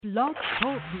Blog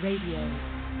Talk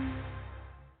Radio.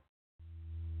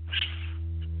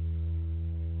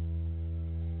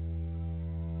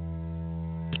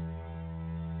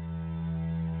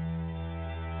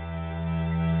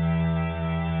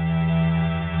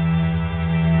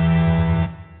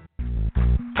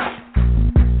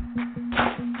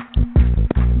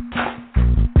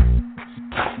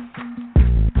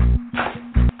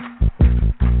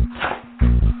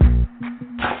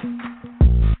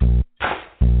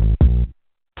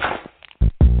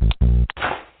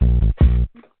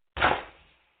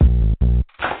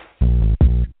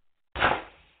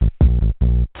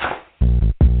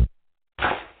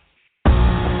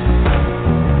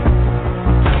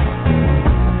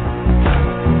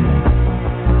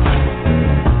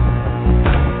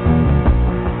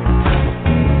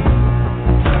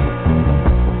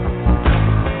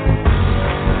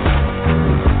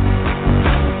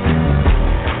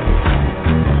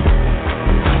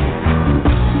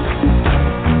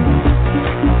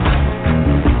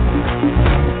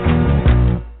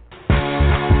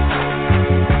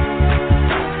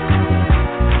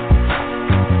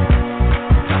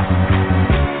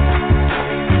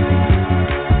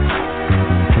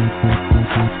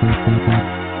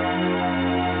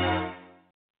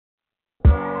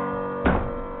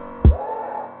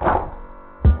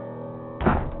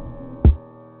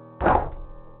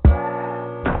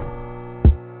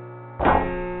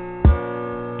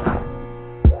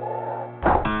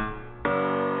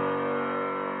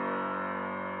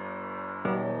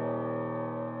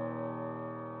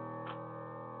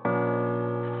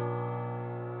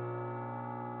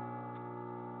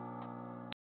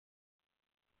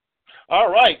 All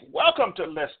right, welcome to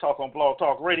Let's Talk on Blog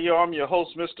Talk Radio. I'm your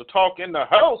host, Mr. Talk in the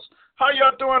house. How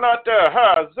y'all doing out there?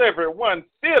 How's everyone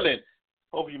feeling?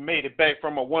 Hope you made it back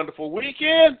from a wonderful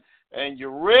weekend and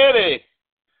you're ready.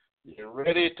 You're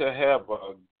ready to have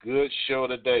a good show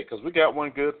today because we got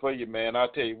one good for you, man. I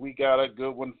tell you, we got a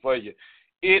good one for you.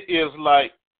 It is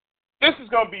like, this is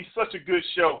going to be such a good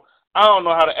show. I don't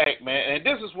know how to act, man, and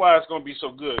this is why it's going to be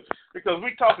so good because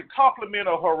we talking compliment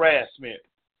or harassment.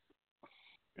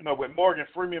 You know, with Morgan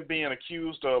Freeman being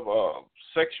accused of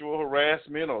sexual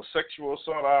harassment or sexual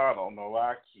assault, I don't know.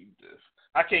 I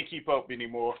can't keep up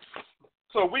anymore.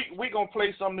 So we going to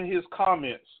play some of his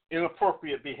comments,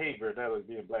 inappropriate behavior that was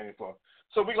being blamed for.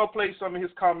 So we're going to play some of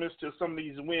his comments to some of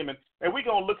these women, and we're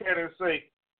going to look at it and say,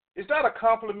 is that a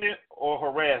compliment or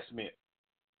harassment?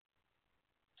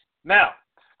 Now,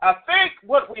 I think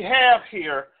what we have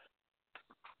here,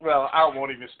 well, I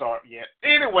won't even start yet.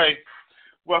 Anyway,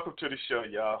 welcome to the show,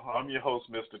 y'all. I'm your host,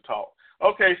 Mr. Talk.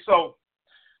 Okay, so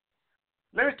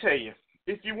let me tell you,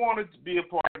 if you wanted to be a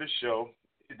part of the show,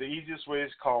 the easiest way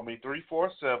is to call me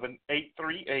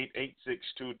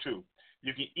 347-838-8622.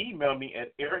 You can email me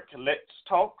at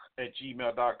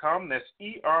ericletstalk@gmail.com. That's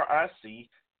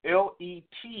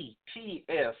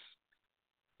ERICLETTS,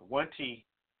 one T,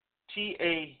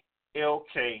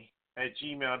 TALK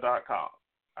 @gmail.com.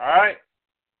 All right?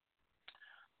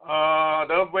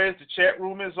 The other way is the chat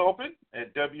room is open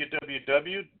at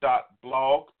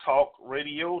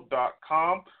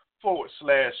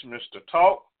www.blogtalkradio.com/Mr.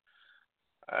 Talk.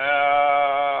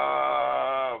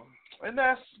 And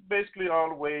that's basically all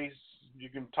the ways you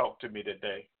can talk to me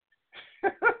today.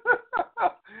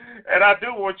 And I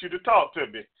do want you to talk to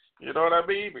me. You know what I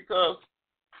mean? Because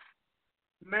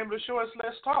the name of the show is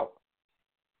Let's Talk.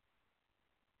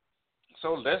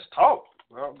 So let's talk.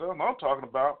 Well, that's what I'm talking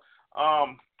about.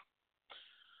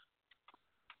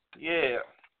 Yeah,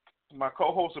 my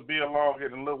co-host will be along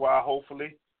in a little while,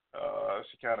 hopefully.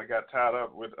 She kind of got tied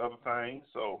up with other things,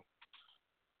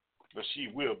 but she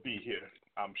will be here,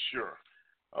 I'm sure.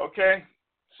 Okay,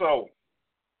 so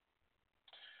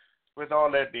with all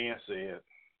that being said,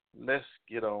 let's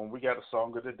get on. We got a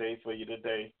song of the day for you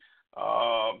today.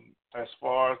 As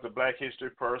far as the Black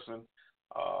History person,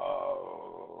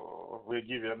 we'll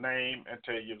give you a name and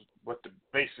tell you what the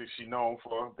basics they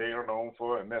are known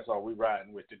for, and that's all we're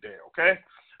riding with today, okay?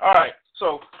 All right,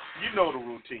 so you know the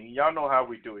routine. Y'all know how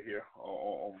we do it here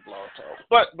on Blog Talk.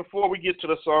 But before we get to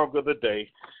the song of the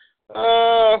day,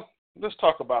 let's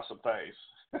talk about some things.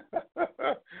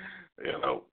 You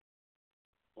know,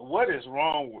 what is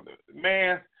wrong with it?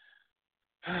 Man,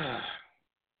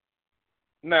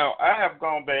 now I have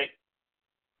gone back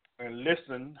and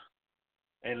listened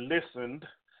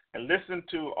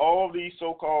to all these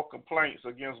so-called complaints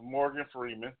against Morgan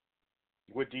Freeman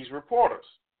with these reporters.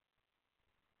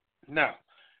 Now,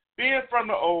 being from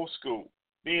the old school,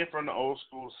 you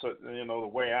know, the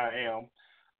way I am,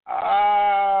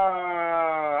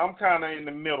 I'm kind of in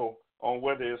the middle on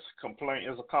whether it's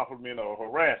a compliment or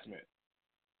harassment.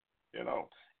 You know,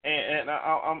 And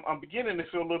I'm beginning to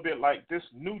feel a little bit like this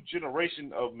new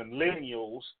generation of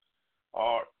millennials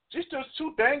are just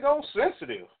too dang on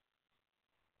sensitive.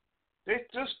 They're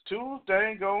just too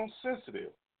dang on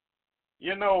sensitive.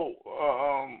 You know,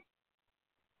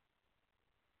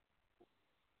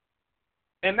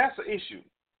 and that's an issue.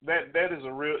 That is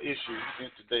a real issue in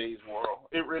today's world.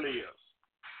 It really is.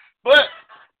 But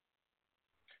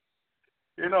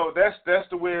you know, that's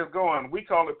the way it's going. We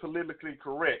call it politically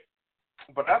correct,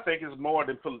 but I think it's more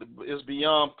than it's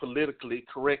beyond politically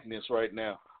correctness right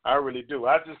now. I really do.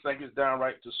 I just think it's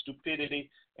downright to stupidity,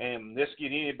 and let's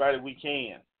get anybody we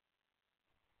can.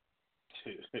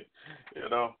 You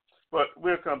know, but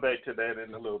we'll come back to that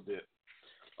in a little bit.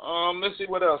 Let's see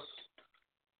what else.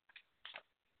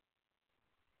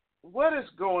 What is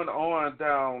going on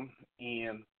down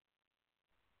in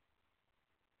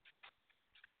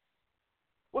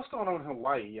what's going on in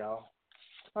Hawaii, y'all?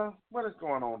 What is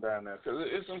going on down there? Because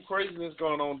there's some craziness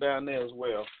going on down there as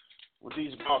well with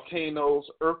these volcanoes,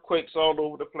 earthquakes all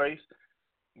over the place.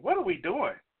 What are we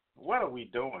doing? What are we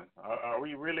doing? Are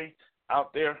we really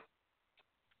out there?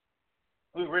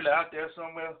 We're really out there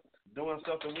somewhere doing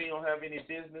something we don't have any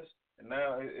business, and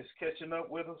now it's catching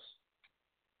up with us?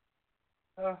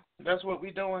 That's what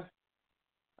we're doing?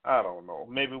 I don't know.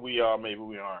 Maybe we are, maybe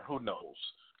we aren't. Who knows?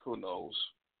 Who knows?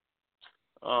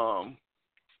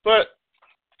 But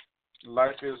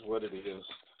life is what it is.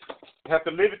 You have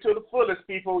to live it to the fullest,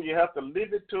 people. You have to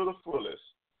live it to the fullest.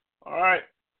 All right.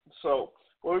 So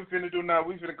what we're going to do now,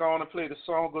 we're going to go on and play the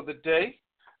song of the day.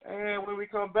 And when we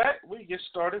come back, we get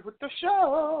started with the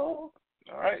show.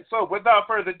 All right. So without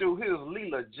further ado, here's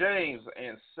Leela James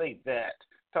and Say That.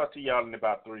 Talk to y'all in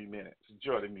about 3 minutes.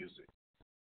 Enjoy the music.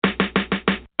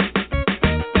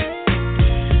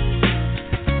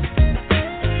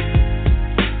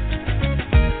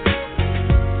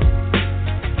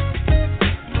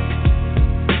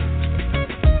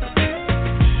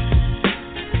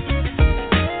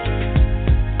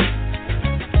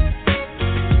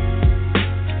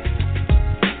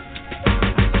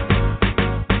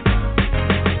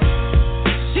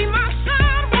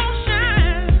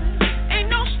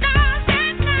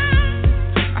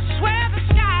 Swear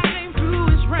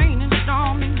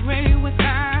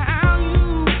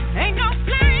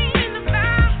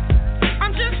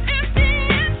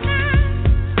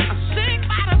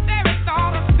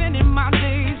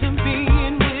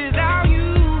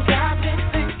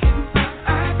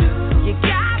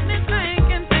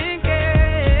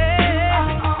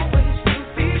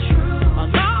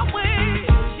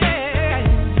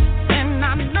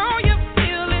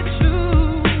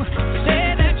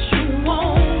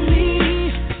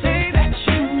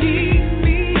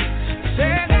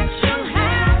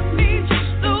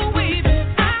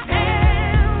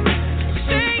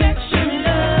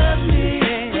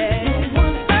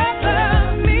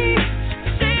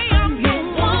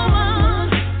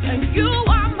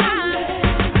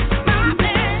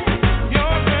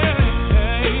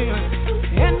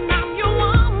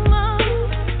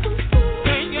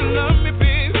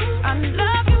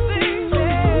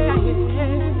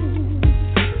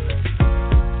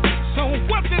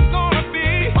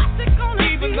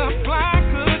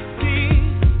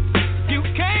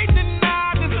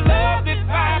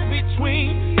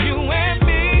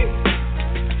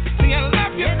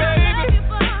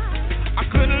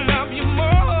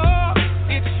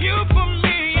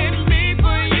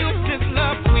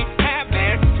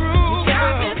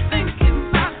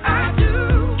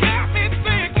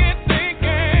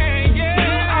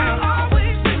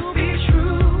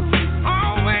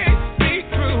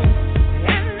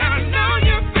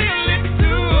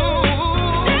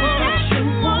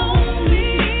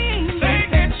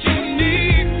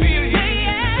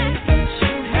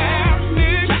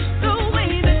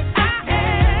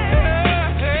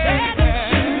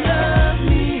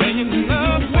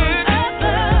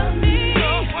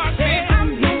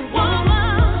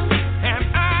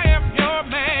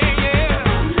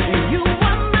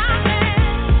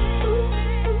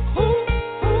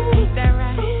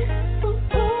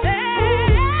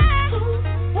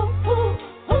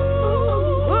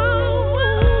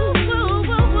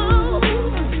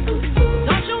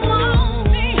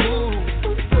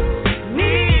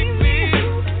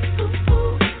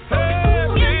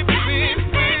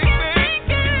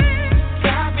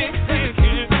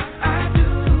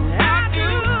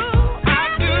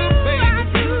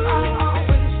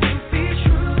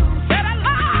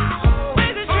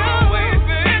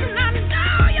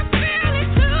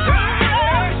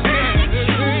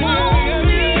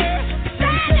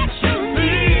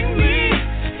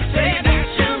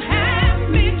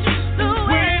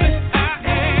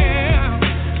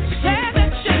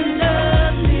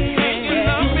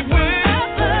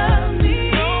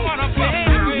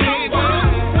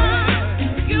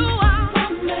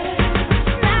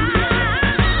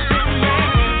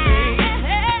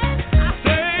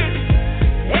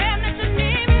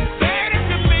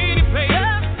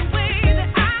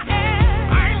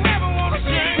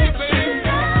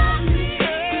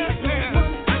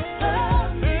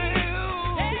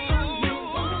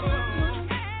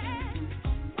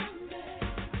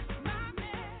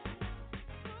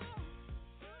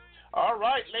All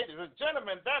right, ladies and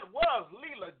gentlemen, that was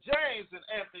Leela James and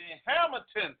Anthony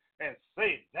Hamilton, and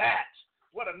Say That.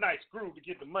 What a nice groove to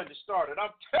get the Monday started.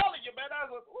 I'm telling you, man,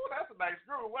 that's a nice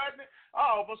groove, wasn't it?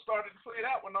 I almost started to play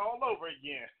that one all over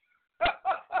again.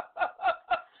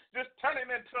 Just turning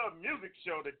into a music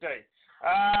show today.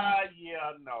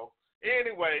 Yeah, no.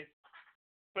 Anyway,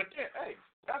 but then, hey,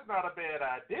 that's not a bad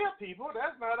idea, people.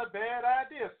 That's not a bad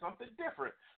idea. Something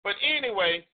different. But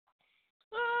anyway,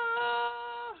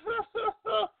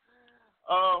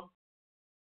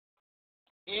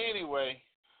 anyway,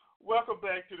 welcome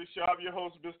back to the show. I'm your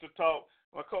host, Mr. Talk.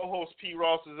 My co-host P.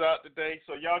 Ross is out today,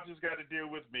 so y'all just got to deal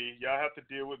with me. Y'all have to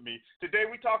deal with me. Today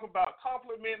we talking about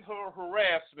compliment or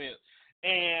harassment,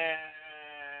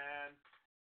 and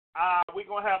we're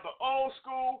going to have the old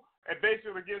school and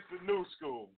basically against the new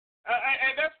school.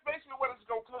 And that's basically what it's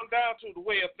going to come down to, the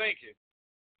way of thinking.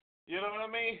 You know what I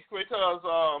mean? Because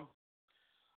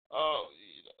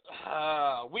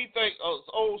we think,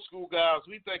 old school guys,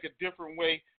 we think a different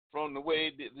way from the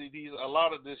way a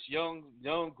lot of this young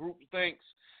group thinks.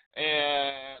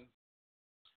 And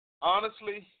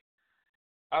honestly,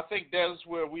 I think that's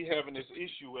where we having this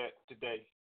issue at today.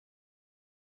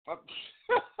 I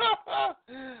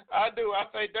do. I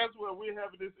think that's where we're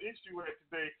having this issue at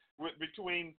today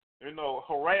between,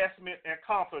 harassment and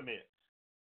compliment.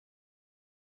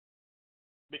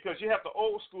 Because you have the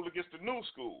old school against the new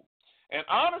school. And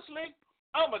honestly,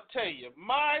 I'm going to tell you,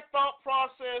 my thought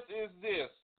process is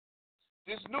this.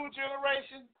 This new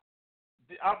generation,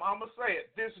 I'm going to say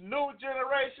it, this new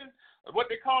generation, what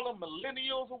they call them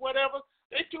millennials or whatever,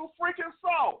 they too freaking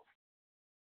soft.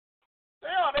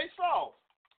 They soft.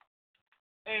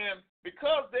 And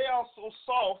because they are so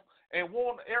soft and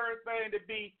want everything to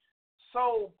be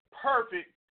so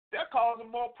perfect, they're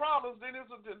causing more problems than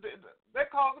they're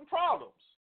causing problems.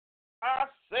 I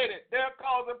said it. They're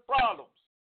causing problems.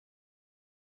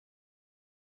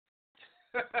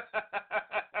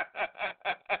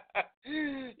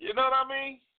 You know what I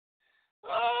mean?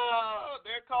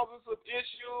 They're causing some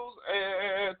issues,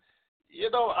 and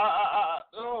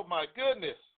oh my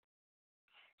goodness.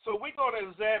 So we're going to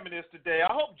examine this today. I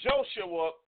hope Joe show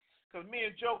up, because me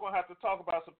and Joe going to have to talk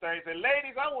about some things. And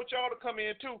ladies, I want y'all to come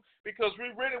in too, because we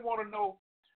really want to know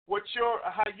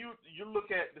how you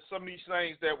look at some of these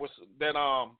things that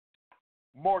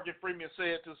Morgan Freeman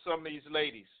said to some of these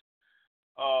ladies.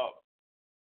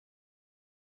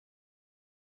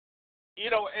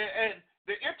 And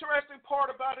the interesting part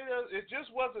about it is it just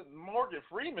wasn't Morgan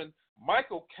Freeman.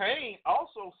 Michael Caine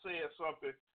also said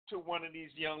something to one of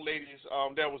these young ladies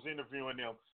that was interviewing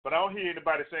them. But I don't hear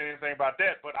anybody saying anything about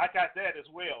that. But I got that as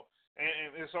well.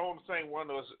 And it's on the same one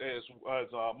as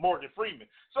Morgan Freeman.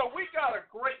 So we got a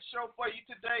great show for you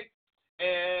today.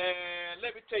 And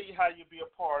let me tell you how you'll be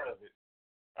a part of it.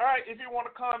 All right, if you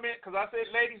want to comment, because I said,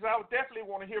 ladies, I would definitely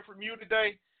want to hear from you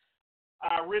today.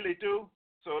 I really do.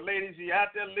 So, ladies, you're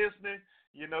out there listening.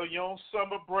 You're on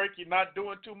summer break. You're not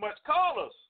doing too much. Call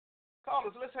us.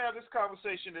 Let's have this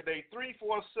conversation today.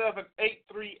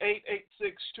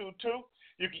 347-838-8622.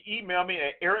 You can email me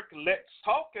at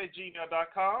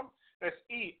ericletstalk@gmail.com. That's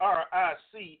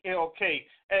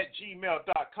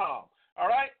ERICLK@gmail.com. All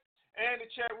right? And the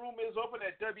chat room is open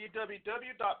at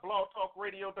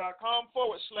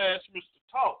www.blogtalkradio.com/Mr.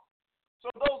 Talk. So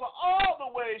those are all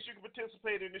the ways you can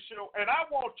participate in the show. And I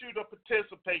want you to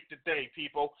participate today,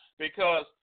 people, because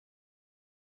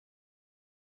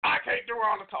I can't do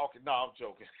all the talking. No, I'm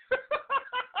joking.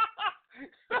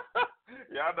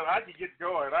 Yeah, I know. I can get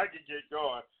going.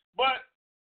 But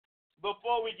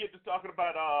before we get to talking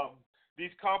about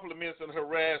these compliments and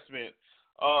harassment,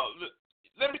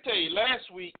 let me tell you,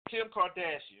 last week, Kim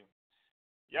Kardashian,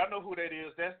 y'all know who that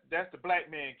is. That's the black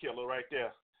man killer right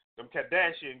there. Them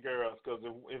Kardashian girls, because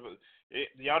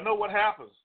y'all know what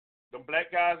happens. Them black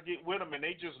guys get with them and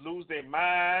they just lose their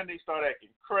mind. They start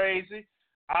acting crazy.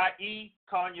 I.e.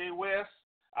 Kanye West.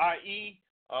 I.e.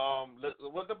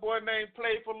 What the boy named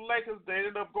played for the Lakers. They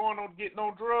ended up getting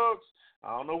on drugs.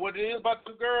 I don't know what it is about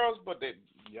the girls, but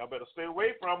y'all better stay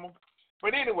away from them.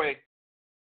 But anyway,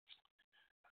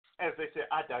 as they said,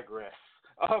 I digress.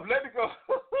 Let me go.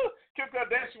 Kim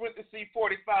Kardashian went to see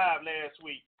 45 last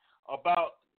week.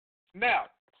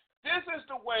 Now, this is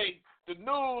the way the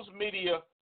news media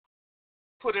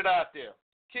put it out there.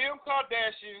 Kim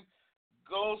Kardashian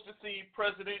goes to see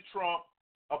President Trump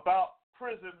about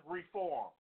prison reform.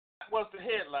 That was the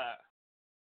headline.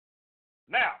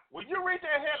 Now, when you read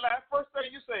that headline, first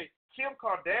thing you say, Kim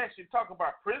Kardashian talk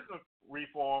about prison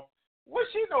reform.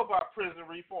 What she know about prison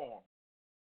reform?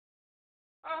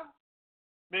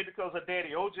 Maybe because her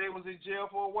daddy OJ was in jail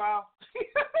for a while.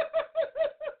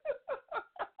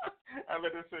 I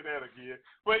let her say that again.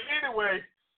 But anyway,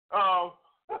 so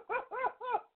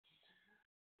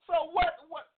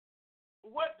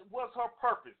what was her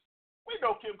purpose? We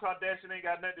know Kim Kardashian ain't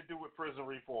got nothing to do with prison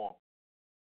reform.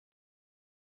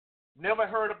 Never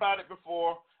heard about it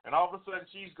before, and all of a sudden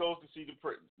she goes to see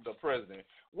the president.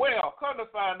 Well, come to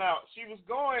find out, she was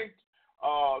going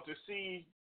to see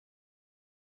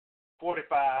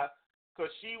 45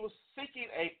 because she was seeking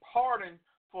a pardon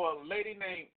for a lady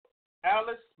named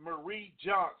Alice Marie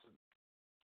Johnson.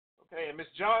 Okay, and Miss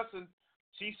Johnson,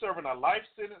 she's serving a life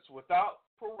sentence without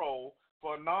parole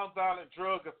for a nonviolent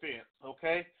drug offense.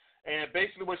 Okay, and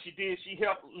basically what she did, she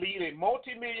helped lead a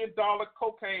multi-million-dollar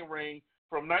cocaine ring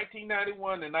from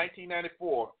 1991 to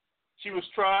 1994. She was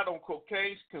tried on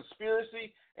cocaine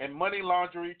conspiracy and money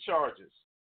laundering charges.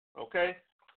 Okay,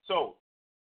 so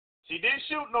she didn't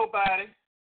shoot nobody.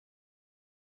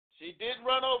 She didn't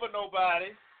run over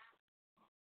nobody.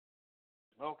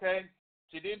 Okay,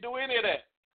 she didn't do any of that.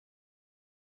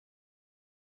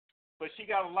 But she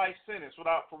got a life sentence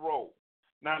without parole.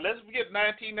 Now, let's forget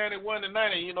 1991 to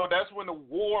 90. You know, that's when the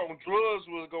war on drugs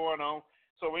was going on.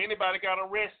 So anybody got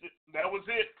arrested, that was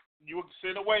it. You were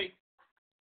sent away.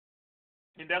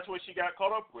 And that's what she got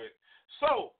caught up with.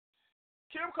 So,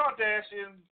 Kim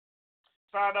Kardashian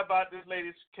found out about this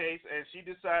lady's case, and she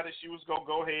decided she was going to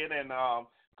go ahead and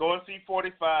go and see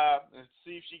 45 and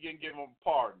see if she can give him a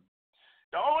pardon.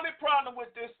 The only problem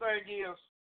with this thing is,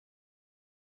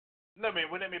 let me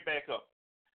back up.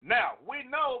 Now, we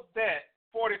know that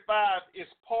 45 is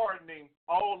pardoning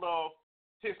all of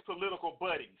his political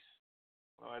buddies.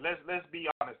 All right, let's be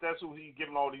honest. That's who he's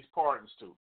giving all these pardons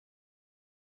to.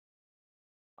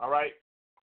 All right?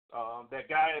 That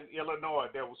guy in Illinois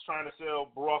that was trying to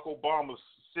sell Barack Obama's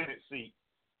Senate seat.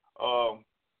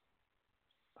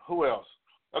 Who else?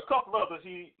 A couple others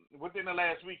within the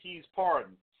last week he's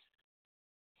pardoned.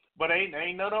 But ain't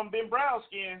none of them been brown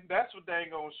skinned. That's for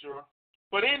dang on sure.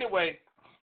 But anyway,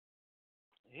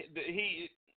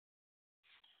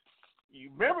 you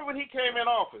remember when he came in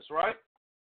office, right?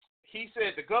 He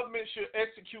said the government should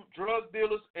execute drug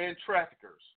dealers and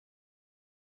traffickers.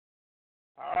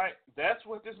 All right, that's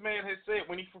what this man had said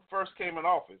when he first came in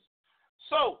office.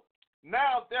 So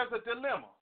now there's a dilemma.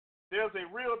 There's a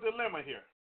real dilemma here.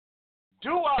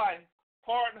 Do I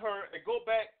pardon her and go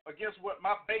back against what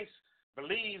my base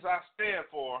believes I stand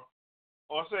for,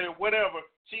 or say whatever,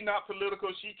 she not political,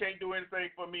 she can't do anything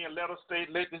for me, and let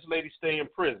this lady stay in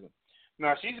prison?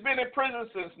 Now she's been in prison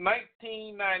since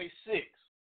 1996.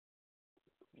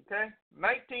 Okay,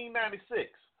 1996.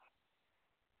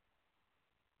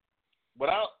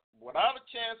 Without a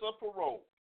chance of parole.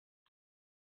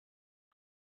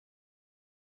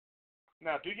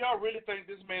 Now, do y'all really think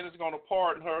this man is going to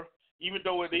pardon her, even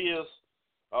though it is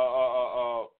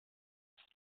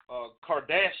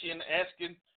Kardashian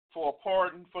asking for a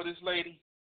pardon for this lady?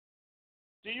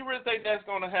 Do you really think that's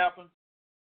going to happen?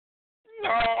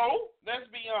 No, let's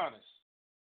be honest.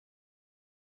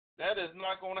 That is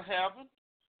not going to happen.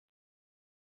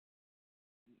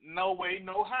 No way,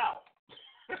 no how.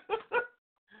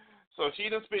 So she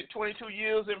done spent 22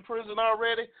 years in prison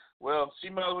already. Well, she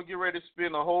might as well get ready to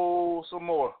spend some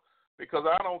more, because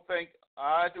I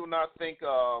really do not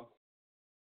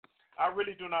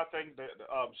think that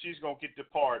she's gonna get the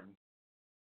pardon.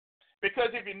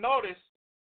 Because if you notice,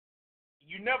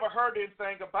 you never heard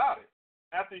anything about it.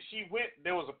 After she went,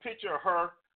 there was a picture of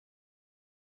her.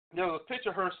 There was a picture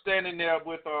of her standing there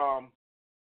with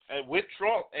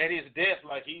Trump at his desk,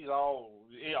 like he's all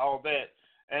that,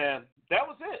 and that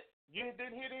was it. You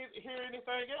didn't hear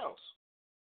anything else.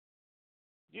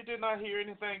 You did not hear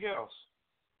anything else.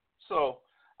 So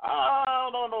I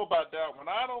don't know about that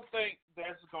one. I don't think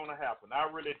that's going to happen.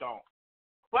 I really don't.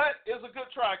 But it was a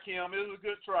good try, Kim. It was a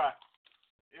good try.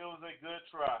 It was a good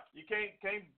try. You can't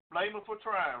blame her for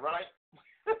trying, right?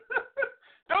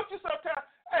 Don't you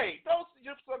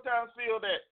sometimes feel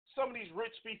that some of these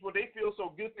rich people, they feel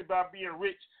so guilty about being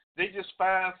rich, they just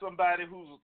find somebody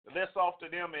who's less off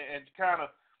to them and kind of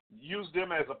use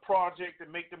them as a project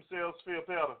and make themselves feel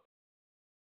better?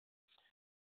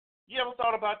 You ever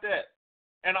thought about that?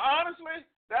 And honestly,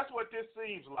 that's what this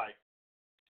seems like.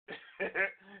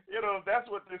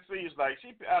 That's what this seems like.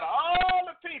 She, out of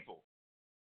all the people,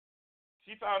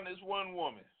 she found this one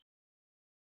woman,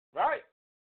 right?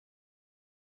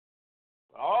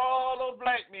 All those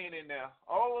black men in there,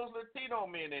 all those Latino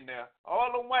men in there,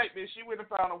 all the white men, she went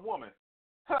and found a woman.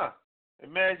 Huh,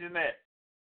 imagine that.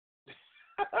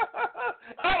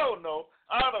 I don't know.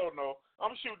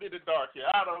 I'm shooting in the dark here.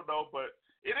 I don't know, but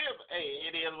it is. Hey,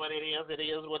 it is what it is. It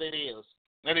is what it is,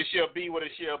 and it shall be what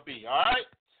it shall be. All right.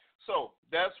 So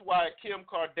That's why Kim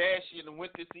Kardashian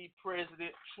went to see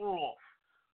President Trump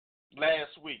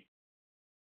last week.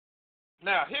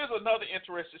 Now, here's another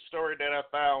interesting story that I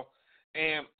found,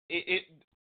 and it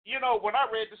when I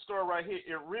read the story right here,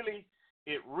 it really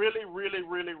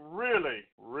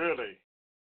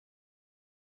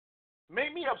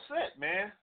made me upset,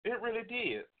 man. It really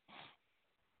did.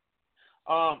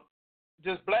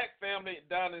 This black family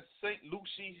down in St.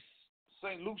 Lucie,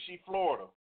 Florida,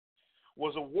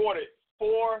 was awarded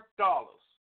 $4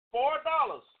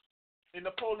 in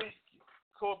the police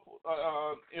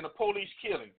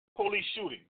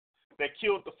shooting that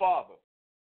killed the father.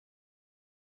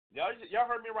 Y'all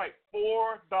heard me right.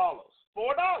 $4.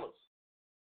 $4.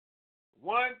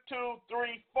 1, 2,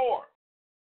 3, 4.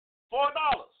 $4.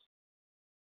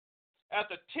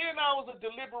 After 10 hours of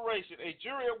deliberation, a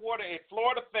jury awarded a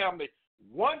Florida family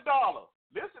 $1.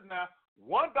 Listen now,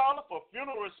 $1 for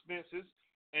funeral expenses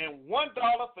and $1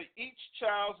 for each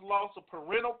child's loss of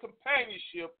parental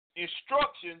companionship,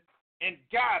 instruction, and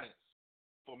guidance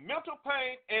for mental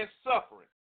pain and suffering.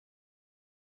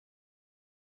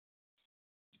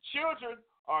 The children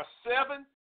are 7,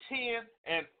 10,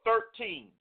 and 13.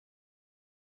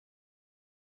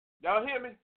 Y'all hear me?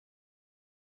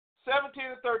 17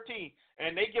 and 13,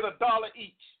 and they get $1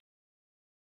 each.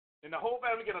 And the whole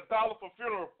family get $1 for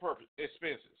funeral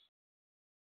expenses.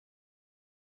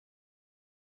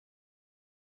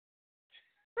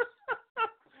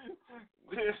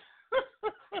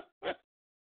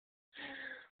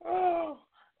 Oh,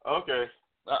 okay.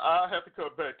 I'll have to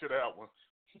come back to that one.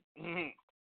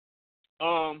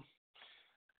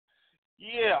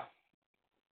 Yeah.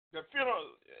 The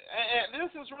funeral, and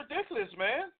this is ridiculous,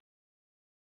 man.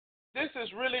 This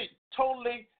is really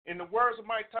totally, in the words of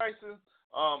Mike Tyson,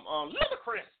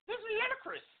 ludicrous. This is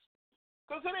ludicrous.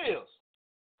 Because it is.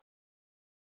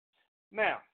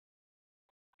 Now,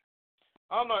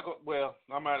 I'm not going to, well,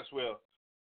 I might as well.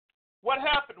 What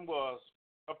happened was,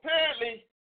 apparently,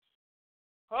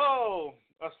 a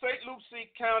St.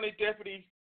 Lucie County deputy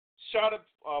shot a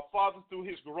father through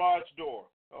his garage door,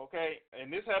 okay?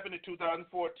 And this happened in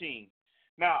 2014.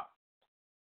 Now,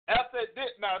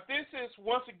 this is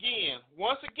once again,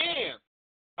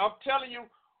 I'm telling you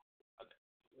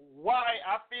why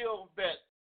I feel that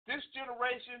this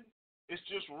generation is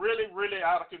just really, really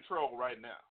out of control right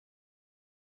now.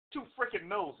 Too freaking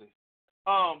nosy.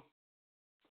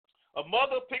 A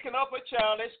mother picking up a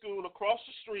child at school across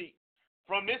the street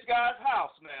from this guy's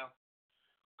house now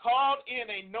called in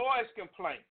a noise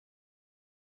complaint.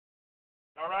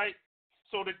 All right?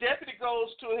 So the deputy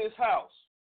goes to his house.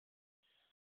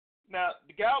 Now,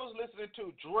 the guy was listening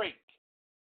to Drake,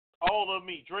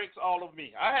 Drake's All of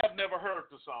Me. I have never heard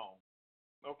the song,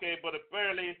 okay, but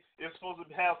apparently it's supposed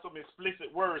to have some explicit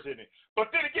words in it.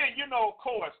 But then again, of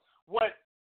course, what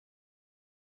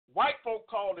white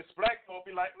folk call this, black folk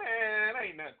be like, man,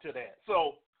 ain't nothing to that.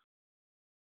 So,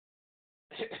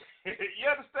 you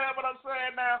understand what I'm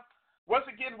saying now? Once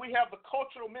again, we have the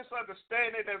cultural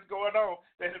misunderstanding that's going on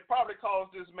that it probably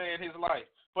cost this man his life.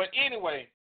 But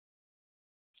anyway,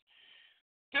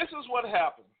 this is what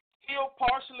happened. Hill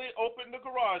partially opened the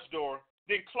garage door,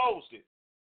 then closed it.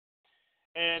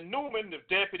 And Newman, the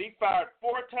deputy, fired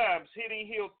 4 times,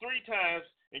 hitting Hill 3 times,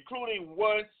 including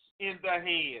once in the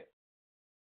head.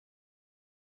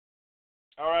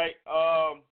 All right.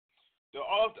 Of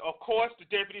course, the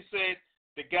deputy said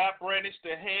the guy brandished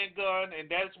a handgun,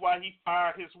 and that's why he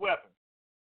fired his weapon.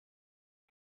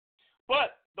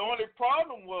 But the only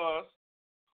problem was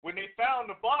when they found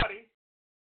the body,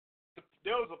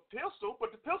 there was a pistol,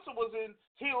 but the pistol was in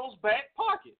Hill's back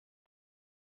pocket.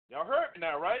 Y'all heard me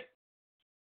now, right?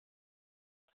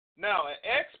 Now, an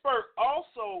expert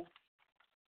also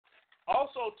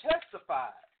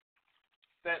testified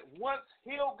that once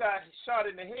Hill got shot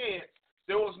in the head,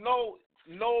 there was no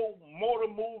motor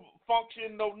move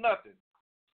function, no nothing.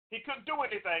 He couldn't do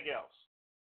anything else.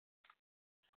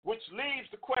 Which leaves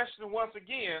the question once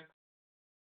again,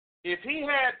 if he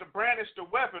had to brandish the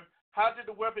weapon, how did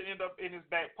the weapon end up in his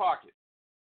back pocket?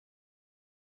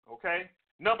 Okay.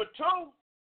 Number 2,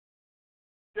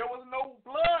 there was no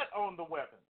blood on the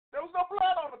weapon. There was no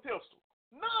blood on the pistol.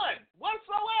 None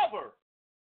whatsoever.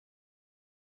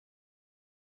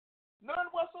 None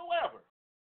whatsoever.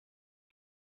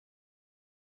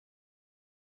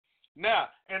 Now,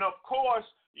 and of course,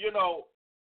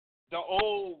 the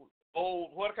old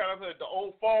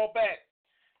fallback.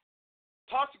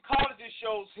 Toxicology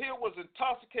shows Hill was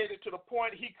intoxicated to the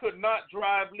point he could not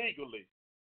drive legally.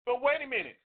 But wait a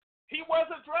minute. He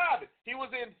wasn't driving. He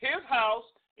was in his house,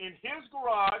 in his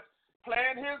garage,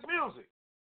 playing his music.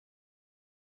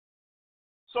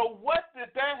 So what did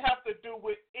that have to do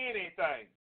with anything?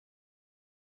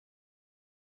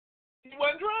 He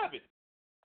wasn't driving.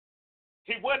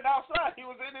 He wasn't outside. He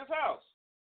was in his house.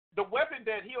 The weapon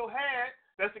that Hill had,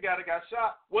 that's the guy that got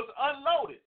shot, was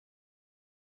unloaded.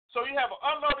 So you have an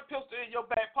unloaded pistol in your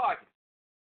back pocket.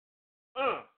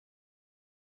 Oh.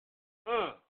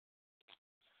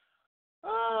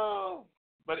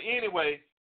 But anyway,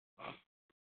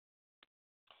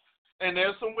 and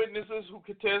there's some witnesses who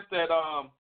contest that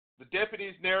the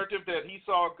deputy's narrative that he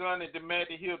saw a gun and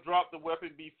demanded Hill drop the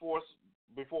weapon before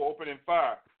opening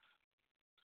fire.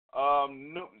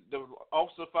 The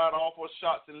officer fired all 4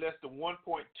 shots in less than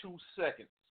 1.2 seconds.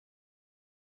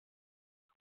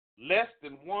 Less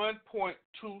than 1.2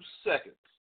 seconds.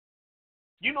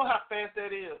 You know how fast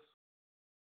that is?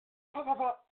 Pop, pop,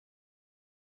 pop.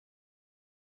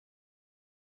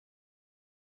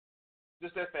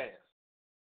 Just that fast.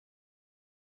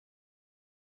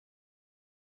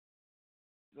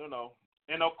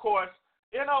 And of course,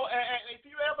 and if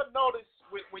you ever notice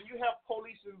when you have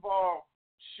police involved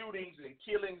shootings and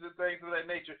killings and things of that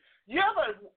nature, you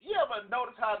ever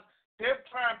notice how they're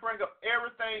trying to bring up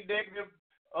everything negative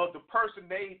of the person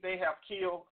they have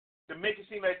killed to make it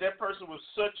seem like that person was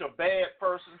such a bad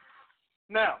person?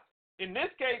 Now, in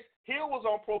this case, Hill was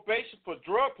on probation for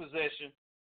drug possession,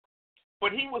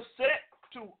 but he was set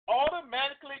to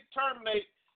automatically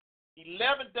terminate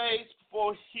 11 days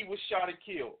before he was shot and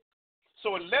killed.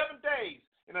 So in 11 days,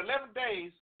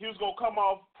 he was going to come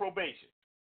off probation.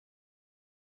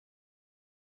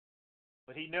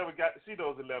 But he never got to see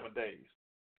those 11 days.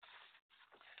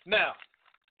 Now,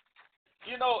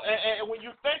 and when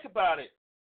you think about it,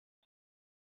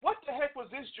 what the heck was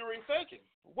this jury thinking?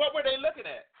 What were they looking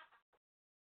at?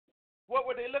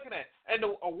 And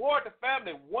to award the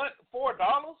family $4? $4.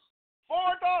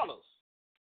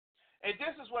 And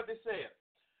this is what they said.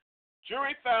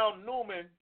 Jury found Newman,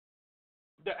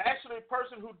 the actual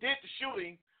person who did the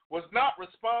shooting, was not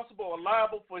responsible or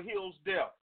liable for Hill's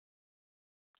death.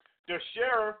 The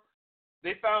sheriff,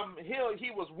 they found Hill, he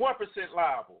was 1%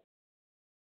 liable.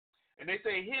 And they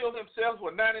say Hill himself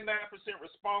was 99%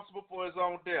 responsible for his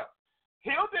own death.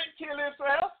 Hill didn't kill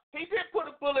himself. He didn't put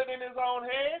a bullet in his own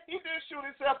head. He didn't shoot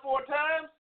himself 4 times.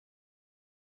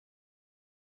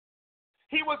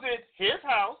 He was in his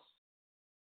house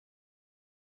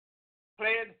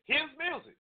playing his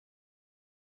music.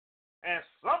 And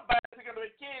somebody, particularly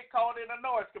a kid, called in a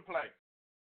noise complaint.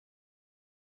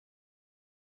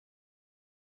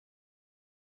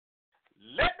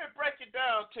 Let me break it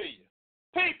down to you.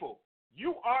 People,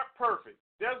 you aren't perfect.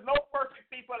 There's no perfect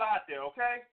people out there,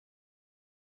 okay?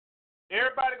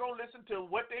 Everybody gonna listen to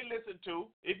what they listen to.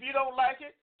 If you don't like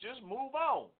it, just move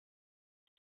on.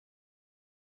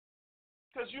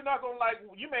 Because you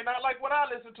may not like what I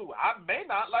listen to. I may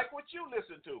not like what you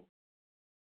listen to.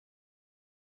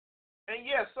 And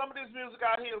yes, some of this music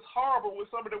out here is horrible with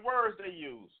some of the words they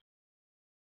use.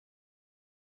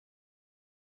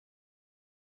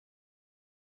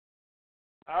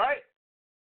 All right?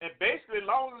 And basically, as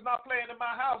long as it's not playing in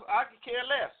my house, I could care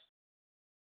less.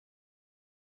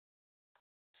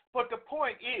 But the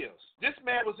point is, this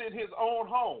man was in his own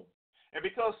home. And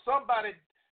because somebody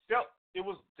felt it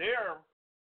was their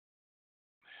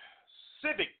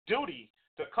civic duty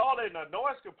to call in a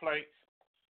noise complaint,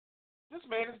 this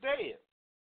man is dead.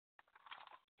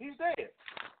 He's dead.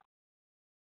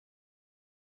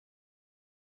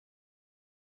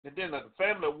 And then the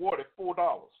family awarded $4.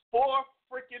 $4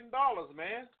 freaking dollars,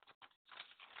 man.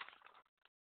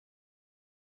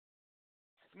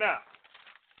 Now,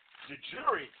 the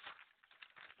jury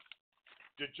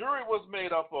was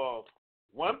made up of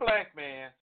 1 black man,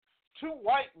 2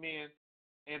 white men,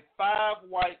 and 5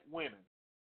 white women.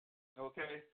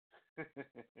 Okay?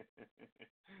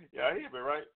 Y'all hear me,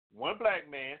 right? 1 black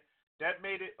man. That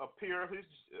made it appear a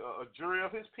jury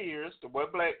of his peers, the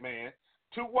 1 black man,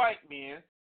 2 white men,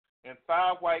 and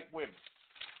 5 white women.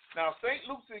 Now, St.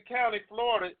 Lucie County,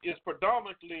 Florida, is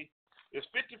predominantly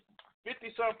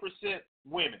 50-some%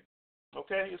 women.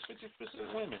 Okay, it's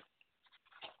 50% women.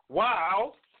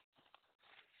 While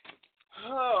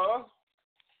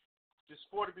it's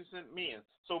 40% men.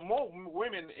 So more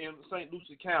women in St.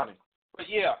 Lucie County. But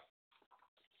yeah,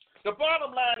 the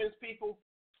bottom line is, people,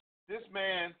 this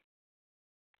man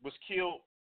was killed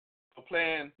for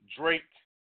playing Drake,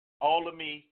 All of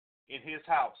Me, in his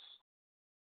house,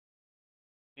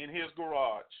 in his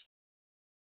garage,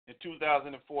 in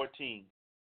 2014.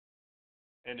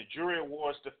 And the jury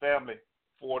awards the family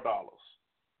 $4.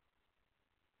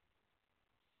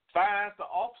 Finds the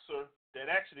officer that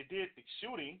actually did the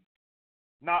shooting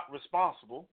not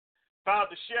responsible. Found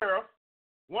the sheriff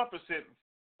 1%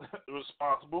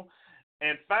 responsible,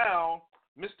 and found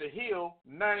Mr. Hill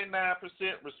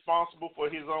 99% responsible for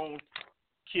his own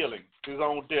killing, his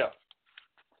own death,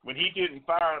 when he didn't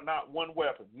fire not one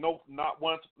weapon, not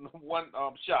one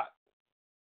shot.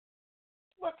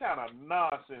 What kind of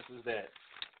nonsense is that?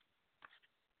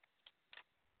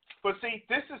 But see,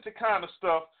 this is the kind of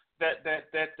stuff that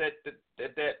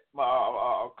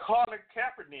Colin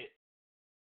Kaepernick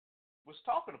was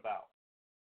talking about.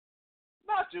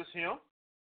 Not just him.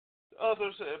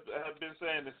 Others have been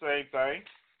saying the same thing.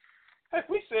 Heck,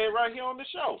 we say it right here on the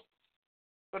show.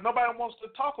 But nobody wants to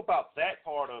talk about that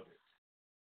part of it.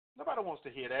 Nobody wants to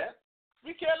hear that.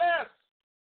 We care less.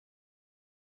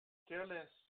 Care less.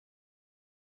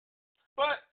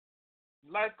 But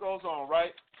life goes on,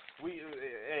 right?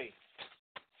 Hey,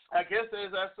 I guess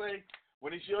as I say,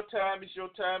 when it's your time, it's your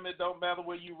time. It don't matter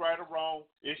whether you right or wrong.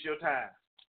 It's your time.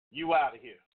 You out of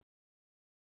here.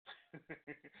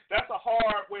 That's a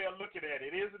hard way of looking at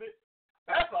it, isn't it?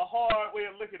 That's a hard way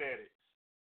of looking at it.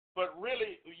 But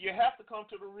really, you have to come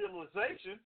to the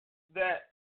realization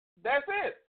that that's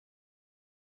it.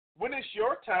 When it's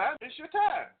your time, it's your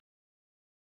time.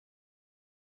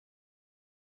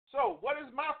 So what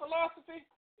is my philosophy?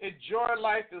 Enjoy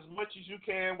life as much as you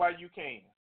can while you can.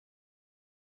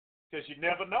 Because you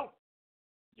never know.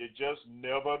 You just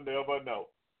never know.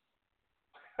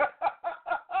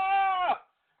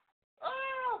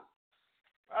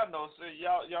 I know, see,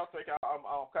 y'all think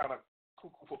I'm kind of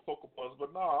cuckoo for Cocoa Puffs,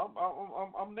 but no,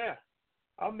 I'm there.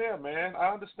 I'm there, man. I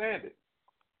understand it.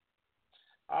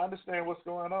 I understand what's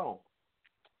going on.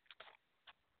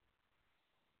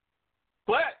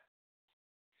 But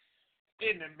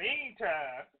in the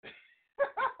meantime,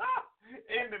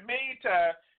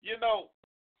 you know,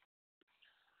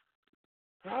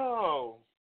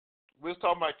 we was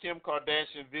talking about Kim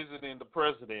Kardashian visiting the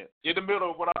president. In the middle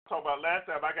of what I was talking about last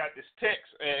time, I got this text,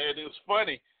 and it was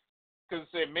funny because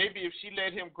it said maybe if she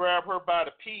let him grab her by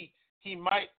the pee, he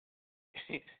might,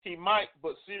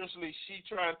 but seriously, she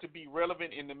trying to be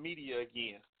relevant in the media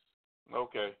again.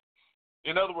 Okay.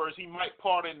 In other words, he might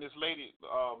pardon this lady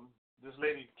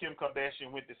Kim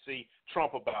Kardashian went to see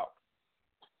Trump about.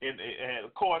 And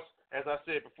of course, as I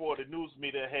said before, the news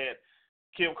media had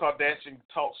Kim Kardashian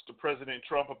talks to President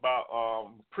Trump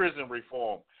about prison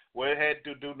reform. Well, it had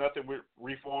to do nothing with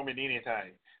reforming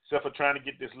anything, except for trying to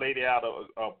get this lady out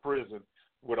of prison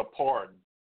with a pardon.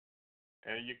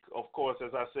 And of course,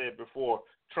 as I said before,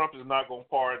 Trump is not going to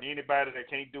pardon anybody that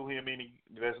can't do him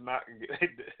that's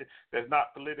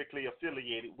not politically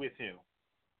affiliated with him.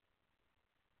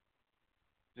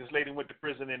 This lady went to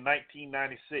prison in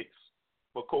 1996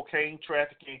 for cocaine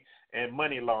trafficking and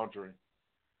money laundering.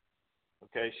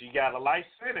 Okay, she got a life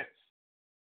sentence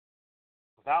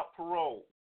without parole.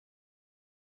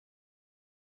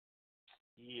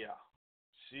 Yeah,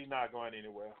 she's not going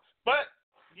anywhere. But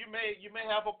you may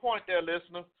have a point there,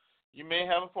 listener. You may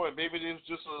have a point. Maybe it was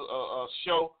just a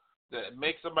show that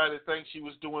makes somebody think she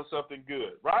was doing something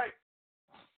good, right?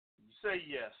 Say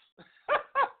yes.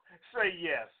 Say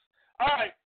yes. All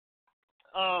right.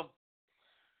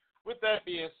 With that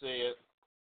being said,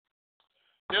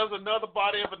 there's another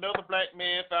body of another black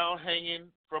man found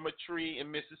hanging from a tree in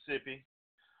Mississippi.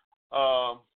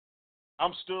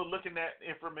 I'm still looking that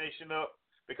information up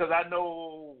because I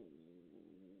know,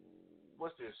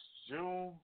 what's this,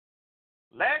 June?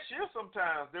 Last year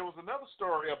sometimes there was another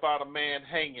story about a man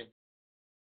hanging,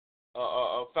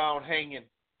 found hanging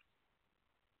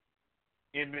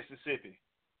in Mississippi.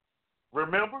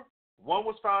 Remember? One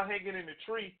was found hanging in a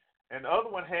tree and the other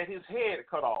one had his head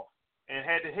cut off and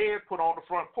had the head put on the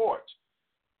front porch.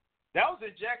 That was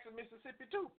in Jackson, Mississippi,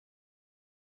 too.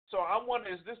 So I'm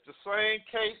wondering, is this the same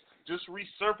case, just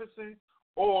resurfacing,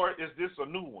 or is this a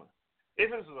new one?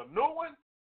 If it's a new one,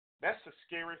 that's a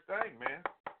scary thing, man.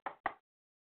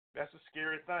 That's a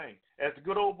scary thing. As the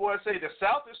good old boy say, the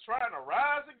South is trying to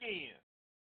rise again.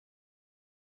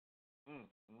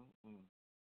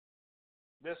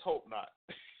 Let's hope not.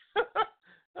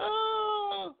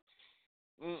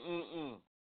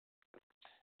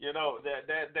 You know,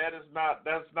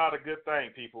 that's not a good thing,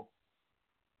 people.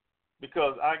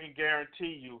 Because I can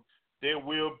guarantee you there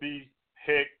will be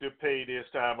heck to pay this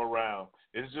time around.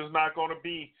 It's just not going to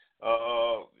be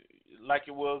like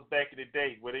it was back in the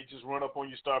day where they just run up on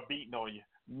you, start beating on you.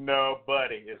 No,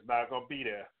 buddy, it's not going to be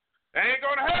there. Ain't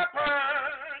going to happen.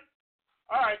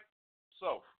 All right.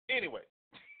 So, anyway,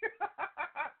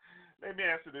 let me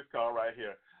answer this call right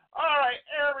here. All right,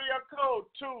 area code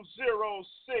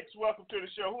 206. Welcome to the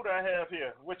show. Who do I have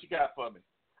here? What you got for me?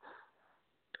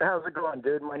 How's it going,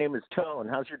 dude? My name is Tone.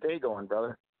 How's your day going,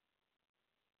 brother?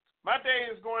 My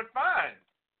day is going fine.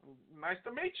 Nice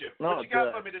to meet you. No, What you got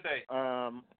good. for me today?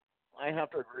 I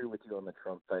have to agree with you on the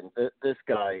Trump thing. This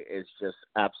guy is just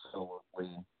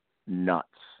absolutely nuts.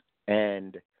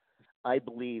 And I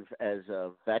believe as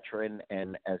a veteran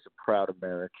and as a proud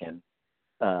American,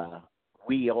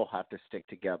 we all have to stick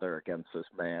together against this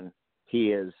man.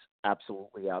 He is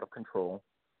absolutely out of control.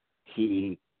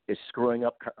 He is screwing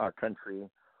up our country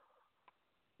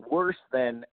worse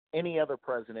than any other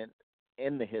president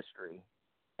in the history.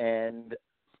 And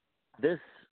this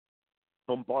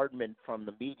bombardment from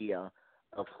the media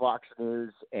of Fox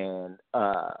News and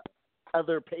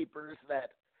other papers that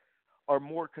are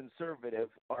more conservative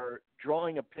are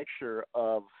drawing a picture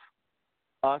of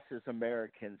us as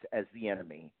Americans as the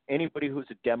enemy. Anybody who's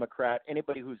a Democrat,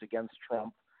 anybody who's against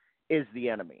Trump is the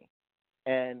enemy.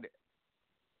 And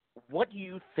what do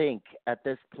you think at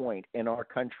this point in our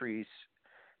country's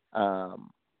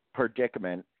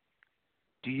predicament,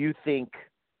 do you think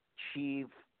achieve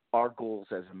our goals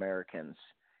as Americans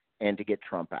and to get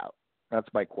Trump out? That's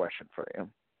my question for you.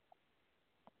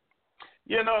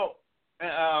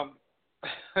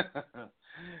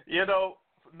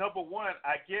 Number one,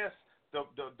 I guess the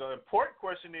important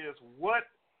question is, what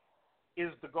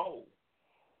is the goal?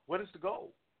 What is the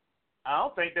goal? I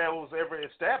don't think that was ever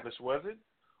established, was it?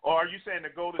 Or are you saying the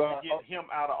goal is to get him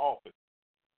out of office?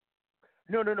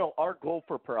 No. Our goal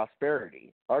for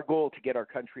prosperity, our goal to get our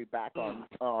country back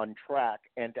on track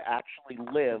and to actually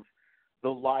live the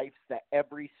lives that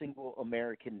every single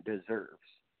American deserves.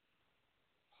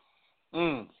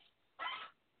 Woo!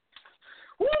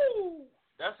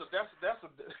 That's a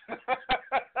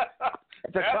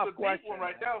it's a tough deep question, one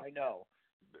right there. I know.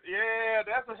 Yeah,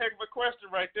 that's a heck of a question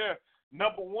right there.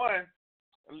 Number one,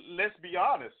 let's be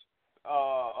honest.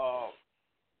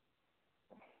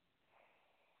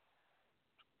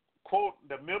 Quote,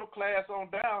 the middle class on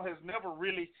down has never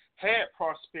really had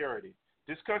prosperity.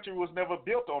 This country was never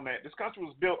built on that. This country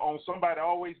was built on somebody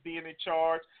always being in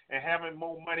charge and having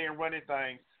more money and running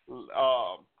things,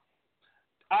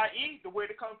 i.e. the way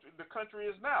the country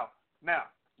is now. Now,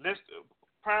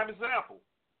 prime example.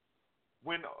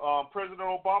 When President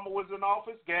Obama was in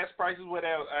office, gas prices were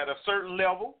at a certain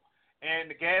level, and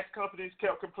the gas companies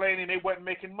kept complaining they wasn't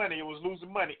making money. It was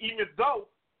losing money, even though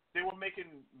they were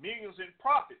making millions in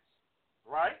profits,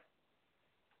 right?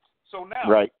 So now,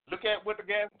 Look at what the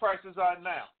gas prices are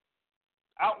now.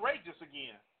 Outrageous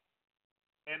again.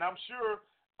 And I'm sure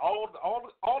all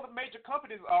the major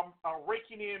companies are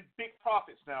raking in big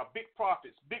profits now, big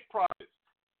profits.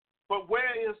 But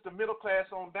where is the middle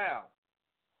class on down?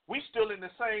 We still in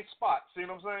the same spot. See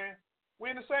what I'm saying?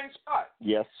 We're in the same spot.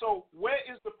 Yes. So where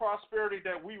is the prosperity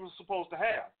that we were supposed to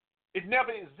have? It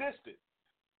never existed.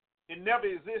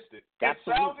 Absolutely. It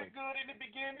sounded good in the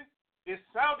beginning. It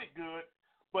sounded good,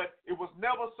 but it was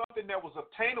never something that was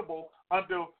attainable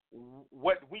under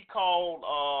what we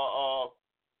call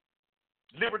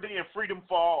liberty and freedom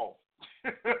for all.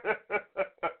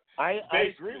 I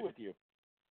agree with you.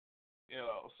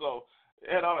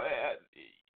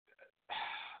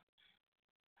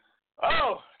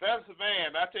 That's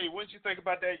man. I tell you, once you think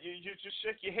about that, you just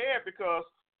shake your head because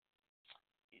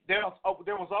there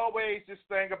was always this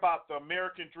thing about the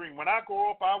American dream. When I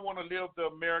grow up, I want to live the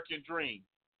American dream.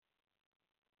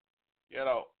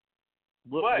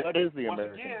 What is the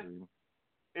American dream?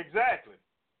 Exactly.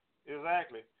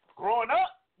 Growing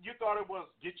up, you thought it was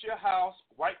get your house,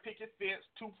 white picket fence,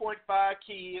 2.5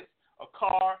 kids, a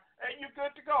car, and you're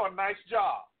good to go. A nice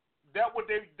job. That's what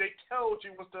they told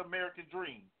you was the American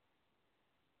dream.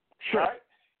 Sure. Right?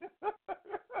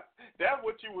 That's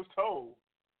what you was told.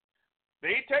 They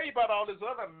didn't tell you about all this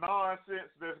other nonsense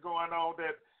that's going on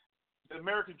that the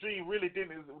American dream really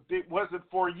wasn't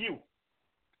for you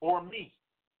or me.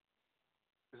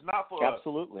 It's not for us.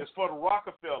 Absolutely. It's for the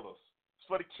Rockefellers. It's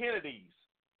for the Kennedys.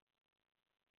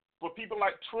 For people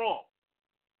like Trump.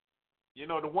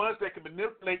 The ones that can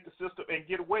manipulate the system and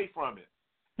get away from it.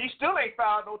 He still ain't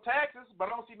filed no taxes, but I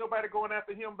don't see nobody going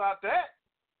after him about that.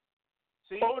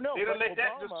 See? Oh, no, they don't let Obama,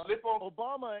 that just slip on.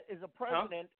 Obama is a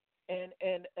president and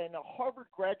a Harvard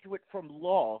graduate from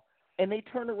law, and they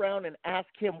turn around and ask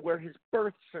him where his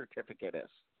birth certificate is.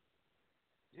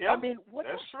 Yeah, I mean, what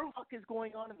the true. fuck is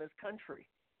going on in this country?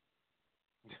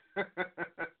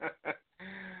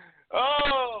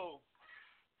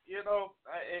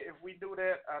 If we do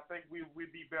that, I think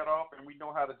we'd be better off, and we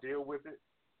know how to deal with it.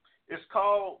 It's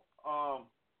called,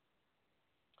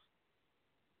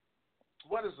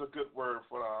 what is a good word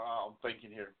for I'm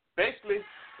thinking here? Basically,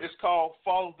 it's called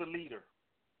follow the leader.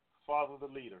 Follow the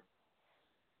leader.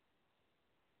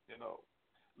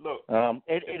 Look.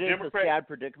 It is a sad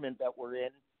predicament that we're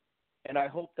in, and I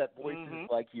hope that voices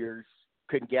like yours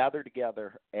can gather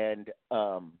together, and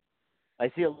I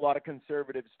see a lot of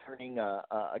conservatives turning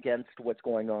against what's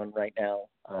going on right now.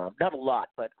 Not a lot,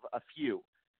 but a few.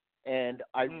 And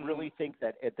I really think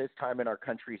that at this time in our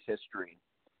country's history,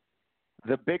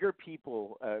 the bigger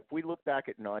people, if we look back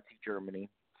at Nazi Germany,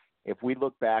 if we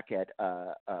look back at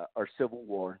our Civil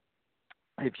War,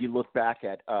 if you look back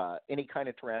at any kind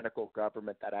of tyrannical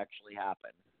government that actually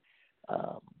happened,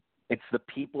 it's the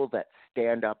people that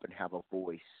stand up and have a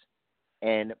voice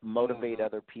and motivate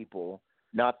other people,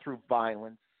 not through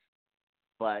violence,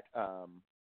 but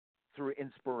through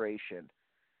inspiration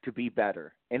to be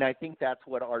better. And I think that's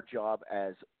what our job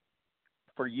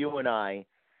for you and I,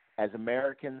 as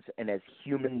Americans and as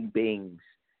human beings,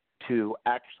 to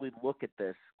actually look at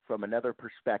this from another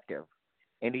perspective.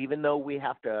 And even though we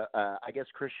have to, I guess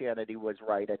Christianity was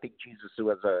right. I think Jesus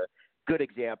was a good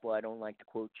example. I don't like to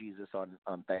quote Jesus on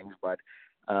things, but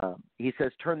he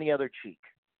says, turn the other cheek.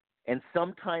 And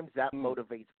sometimes that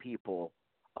motivates people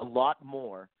a lot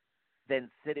more than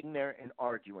sitting there and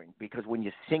arguing, because when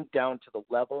you sink down to the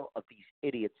level of these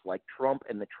idiots like Trump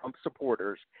and the Trump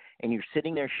supporters, and you're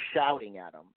sitting there shouting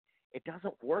at them, it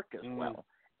doesn't work as well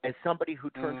as somebody who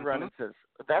turns around and says,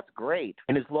 that's great.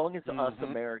 And as long as us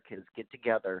Americans get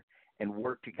together and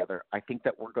work together, I think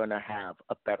that we're going to have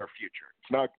a better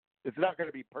future. It's not going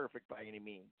to be perfect by any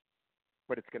means,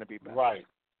 but it's going to be better.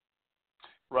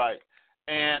 Right.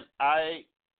 And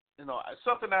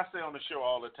something I say on the show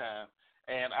all the time,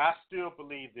 and I still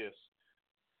believe this.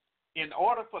 In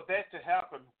order for that to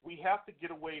happen, we have to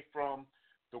get away from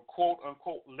the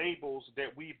quote-unquote labels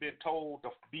that we've been told to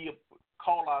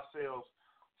call ourselves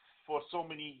for so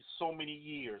many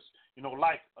years.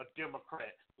 Like a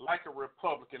Democrat, like a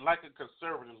Republican, like a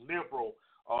conservative, liberal,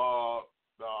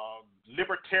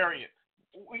 libertarian.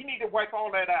 We need to wipe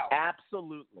all that out.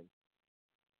 Absolutely.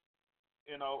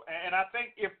 And I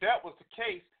think if that was the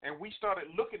case, and we started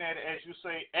looking at it, as you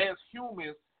say, as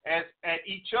humans, at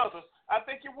each other, I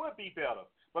think it would be better.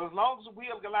 But as long as we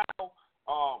allow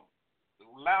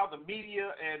the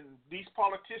media and these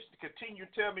politicians to continue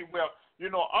to tell me, well,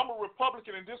 I'm a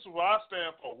Republican and this is what I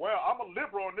stand for. Well, I'm a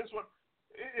liberal and this one,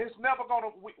 it's never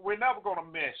gonna. We're never gonna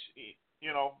mesh.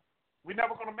 We're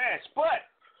never gonna mesh. But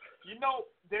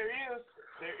there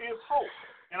is hope,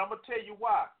 and I'm gonna tell you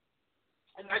why.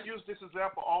 And I use this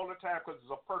example all the time because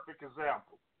it's a perfect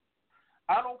example.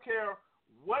 I don't care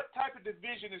what type of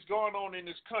division is going on in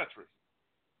this country.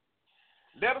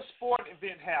 Let a sporting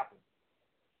event happen.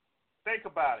 Think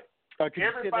about it.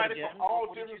 Everybody from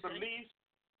all different beliefs,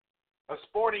 a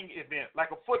sporting event,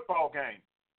 like a football game.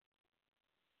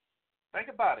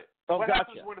 Think about it. What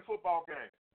happens when a football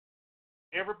game?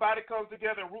 Everybody comes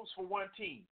together and roots for one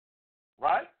team,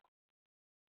 right?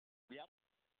 Yep.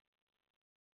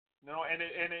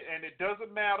 And it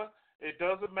doesn't matter. It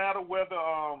doesn't matter whether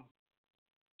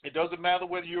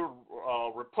you're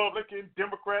Republican,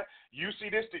 Democrat. You see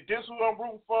this is who I'm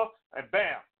rooting for, and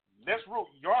bam, let's root.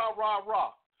 Rah rah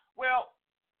rah. Well,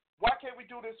 why can't we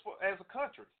do this as a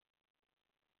country?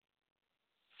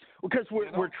 Because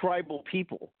we're tribal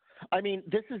people. I mean,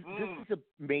 this is a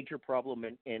major problem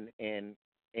in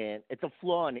it's a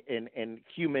flaw in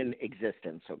human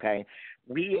existence. Okay,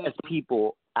 we as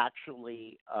people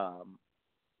actually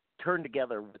turn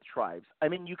together with tribes. I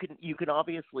mean, you can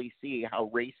obviously see how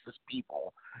racist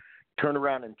people turn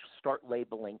around and start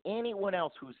labeling anyone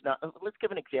else who's not. Let's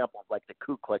give an example of like the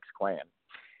Ku Klux Klan.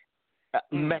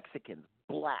 Mexicans,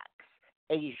 blacks,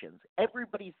 Asians,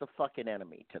 everybody's the fucking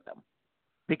enemy to them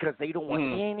because they don't want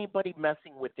anybody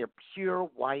messing with their pure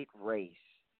white race.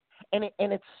 And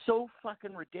it's so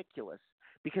fucking ridiculous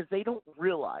because they don't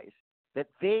realize that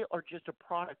they are just a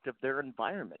product of their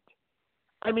environment.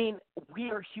 I mean, we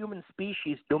are human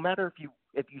species. No matter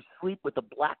if you sleep with a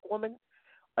black woman,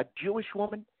 a Jewish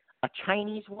woman, a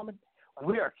Chinese woman,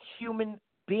 we are human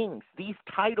beings. These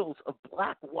titles of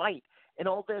black, white, and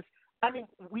all this. I mean,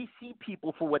 we see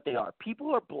people for what they are.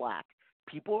 People are black.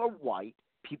 People are white.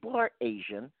 People are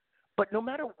Asian. But no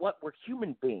matter what, we're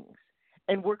human beings.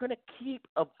 And we're going to keep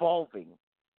evolving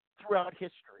throughout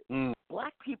history.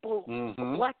 Black people,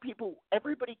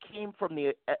 everybody came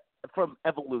from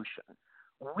evolution.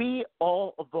 We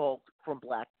all evolved from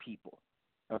black people,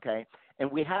 okay?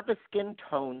 And we have the skin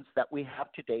tones that we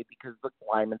have today because of the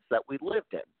climates that we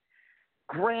lived in.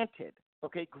 Granted,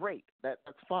 okay, great, that's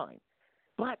fine.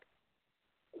 But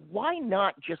why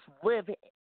not just live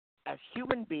as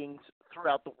human beings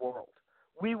throughout the world?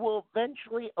 We will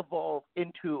eventually evolve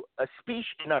into a species,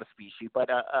 not a species, but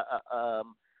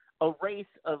a race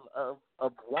of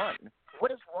one.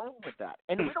 What is wrong with that?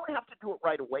 And we don't have to do it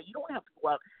right away. You don't have to go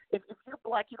out. If you're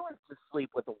black, you don't have to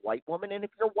sleep with a white woman. And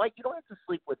if you're white, you don't have to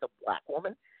sleep with a black woman.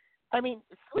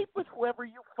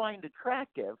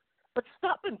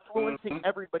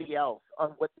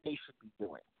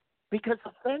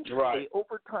 right.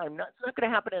 over time, it's not going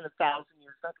to happen in 1,000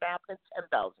 years, it's not going to happen in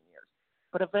 10,000 years,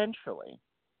 but eventually,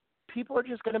 people are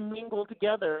just going to mingle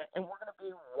together and we're going to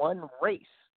be one race.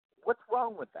 What's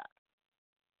wrong with that?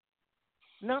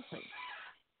 Nothing.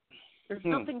 There's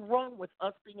nothing wrong with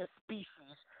us being a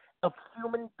species of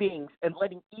human beings and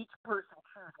letting each person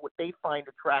choose what they find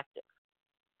attractive.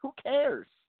 Who cares?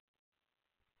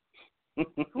 Who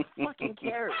fucking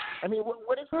cares? I mean,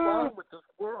 what is wrong with this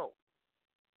world?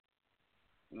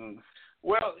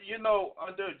 Well,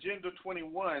 under Agenda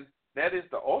 21, that is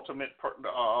the ultimate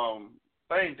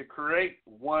thing to create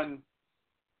one,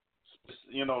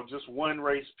 just one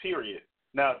race, period.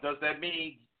 Now, does that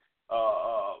mean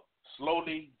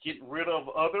slowly getting rid of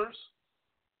others?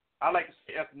 I like to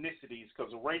say ethnicities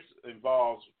because race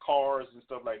involves cars and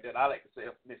stuff like that. I like to say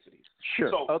ethnicities.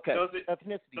 Sure. So okay. Does it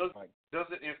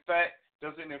in fact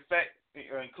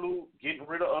include getting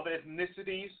rid of other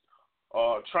ethnicities,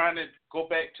 trying to go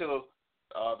back to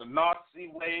the Nazi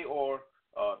way or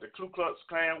the Ku Klux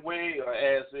Klan way,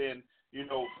 as in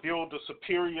build a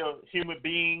superior human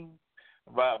being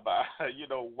by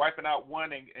wiping out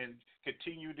one and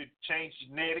continue to change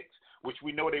genetics, which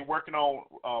we know they're working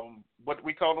on, what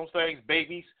we call those things,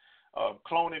 babies,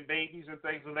 cloning babies and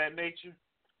things of that nature.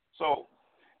 So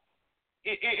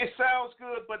it sounds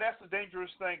good, but that's a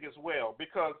dangerous thing as well,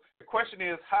 because the question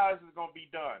is, how is it going to be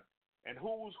done, and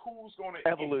who's going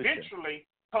to eventually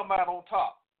come out on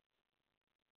top?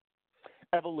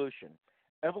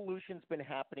 Evolution's been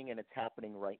happening, and it's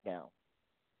happening right now.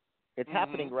 It's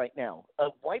happening right now.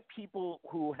 White people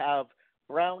who have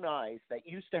brown eyes that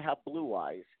used to have blue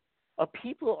eyes,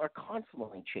 people are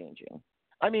constantly changing.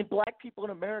 I mean, black people in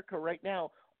America right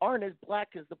now aren't as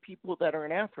black as the people that are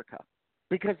in Africa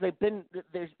because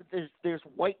there's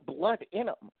white blood in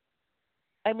them.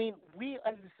 I mean, we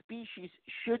as a species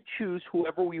should choose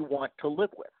whoever we want to live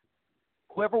with,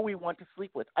 whoever we want to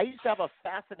sleep with. I used to have a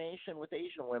fascination with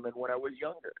Asian women when I was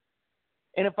younger.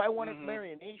 And if I wanted to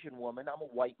marry an Asian woman, I'm a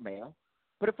white male.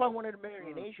 But if I wanted to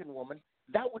marry an Asian woman,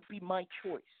 that would be my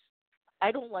choice.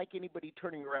 I don't like anybody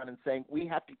turning around and saying, we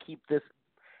have to keep this.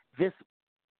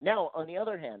 Now, on the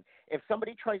other hand, if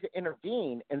somebody tries to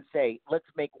intervene and say, let's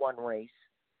make one race,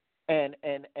 and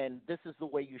this is the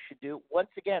way you should do it, once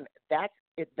again,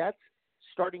 that's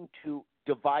starting to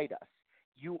divide us.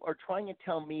 You are trying to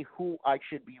tell me who I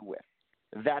should be with.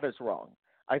 That is wrong.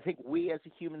 I think we as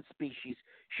a human species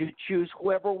should choose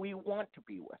whoever we want to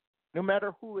be with, no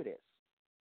matter who it is.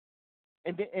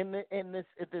 And in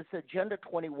this Agenda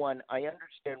 21, I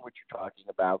understand what you're talking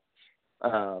about,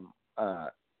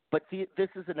 but this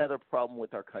is another problem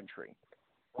with our country.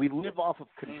 We live off of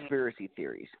conspiracy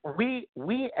theories. We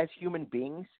as human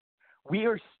beings, we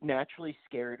are naturally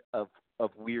scared of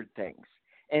weird things,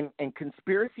 and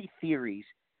conspiracy theories,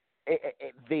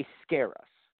 they scare us.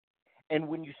 And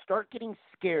when you start getting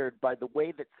scared by the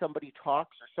way that somebody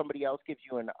talks or somebody else gives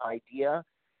you an idea,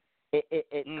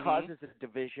 it causes a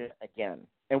division again.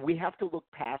 And we have to look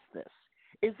past this.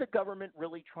 Is the government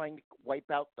really trying to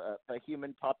wipe out the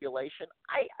human population?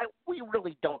 We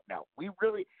really don't know. We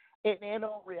really, in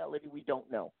all reality, we don't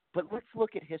know. But let's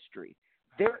look at history.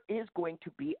 There is going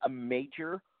to be a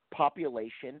major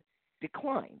population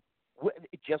decline,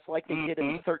 just like they did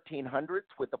in the 1300s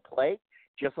with the plague,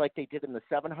 just like they did in the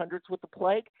 700s with the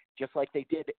plague, just like they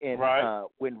did in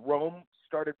when Rome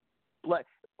started.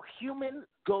 Humans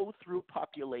go through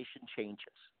population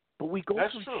changes, but we go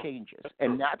through changes,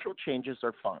 and natural changes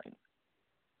are fine.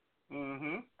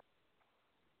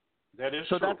 That is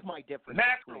so. True. That's my difference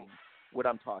between what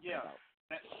I'm talking about.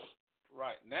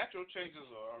 Right. Natural changes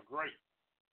are great.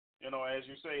 As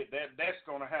you say, that's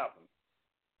going to happen.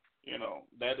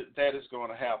 That is going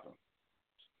to happen.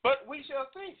 But we shall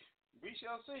see. We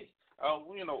shall see.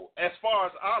 As far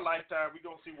as our lifetime, we're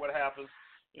going to see what happens.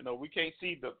 We can't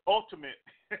see the ultimate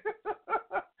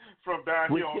from down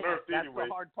here on Earth anyway. That's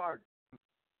the hard part.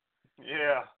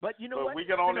 Yeah. But you know what? It's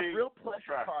been a real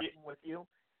pleasure talking with you.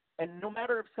 And no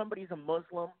matter if somebody's a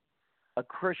Muslim, a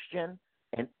Christian,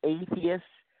 an atheist,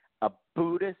 a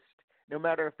Buddhist, no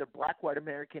matter if they're black, white,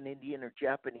 American, Indian, or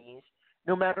Japanese,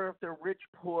 no matter if they're rich,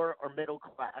 poor, or middle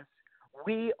class,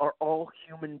 we are all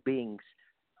human beings.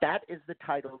 That is the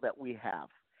title that we have.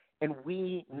 And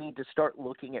we need to start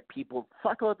looking at people.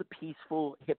 Fuck all the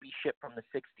peaceful hippie shit from the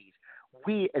 60s.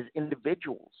 We as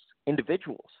individuals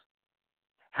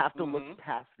have to look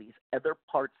past these other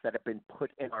parts that have been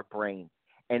put in our brain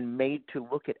and made to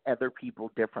look at other people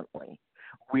differently.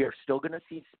 We are still going to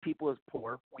see people as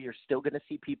poor. We are still going to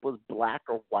see people as black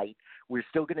or white. We're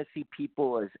still going to see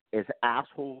people as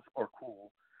assholes or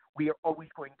cool. we are always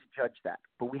going to judge that.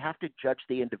 But we have to judge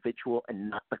the individual and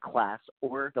not the class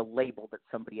or the label that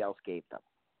somebody else gave them.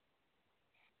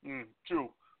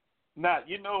 True. Now,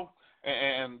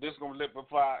 and this is going to let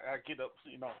before I get up,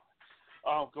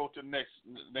 I'll go to the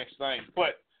next thing.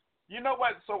 But you know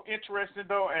what's so interesting,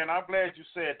 though, and I'm glad you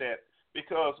said that,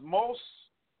 because most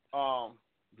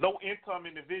low-income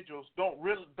individuals don't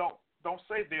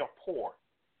say they're poor.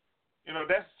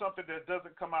 That's something that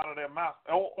doesn't come out of their mouth,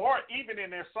 or even in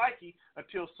their psyche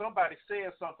until somebody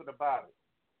says something about it.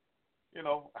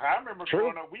 I remember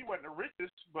growing up, we weren't the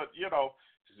richest, but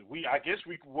I guess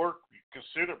we were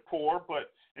considered poor,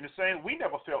 but in the same, we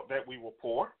never felt that we were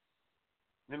poor,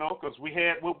 because we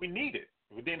had what we needed.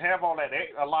 We didn't have a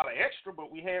lot of extra,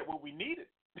 but we had what we needed,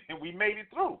 and we made it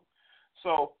through.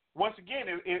 So once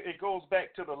again, it goes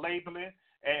back to the labeling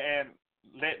and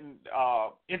letting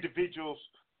individuals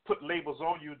put labels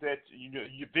on you that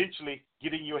you eventually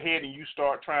get in your head and you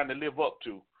start trying to live up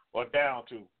to or down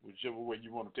to, whichever way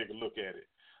you want to take a look at it.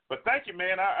 But thank you,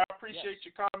 man. I appreciate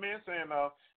your comments, and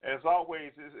as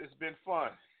always, it's been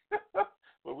fun.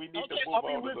 But we need to move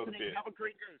on a little bit. Have a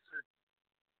great day, sir.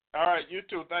 All right, you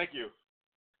too. Thank you.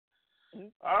 Mm-hmm.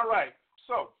 All right,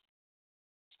 so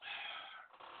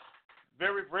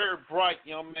very, very bright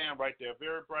young man right there.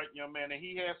 Very bright young man, and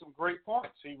he had some great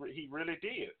points. He really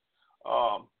did.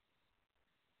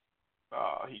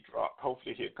 He dropped.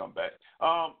 Hopefully he'll come back.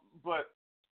 But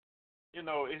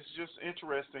it's just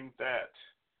interesting that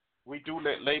we do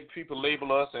let people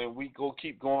label us, and we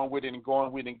keep going with it and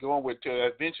going with it and going with it till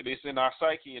eventually it's in our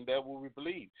psyche, and that's what we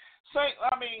believe.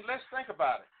 Let's think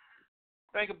about it.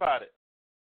 Think about it.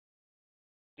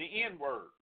 The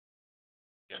N-word.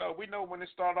 We know when it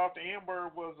started off, the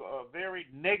N-word was a very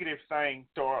negative thing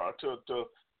to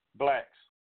blacks,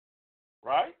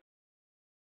 right?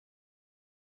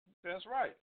 That's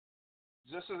right.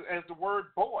 Just as the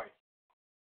word boy.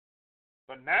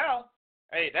 But now,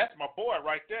 hey, that's my boy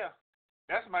right there.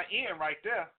 That's my N right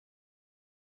there.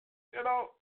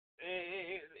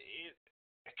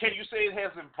 Can you say it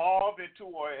has evolved into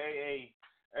a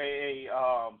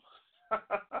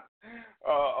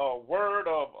word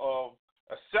of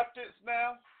acceptance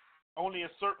now? Only in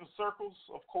certain circles,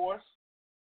 of course.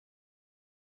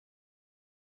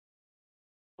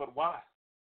 But why?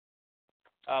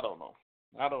 I don't know.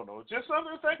 Just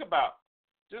something to think about.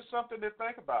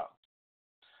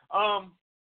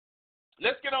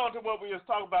 Let's get on to what we was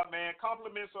talking about, man.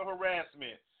 Compliments or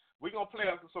harassment. We're going to play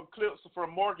some clips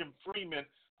from Morgan Freeman,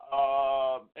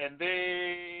 and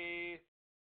they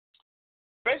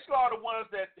basically are the ones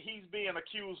that he's being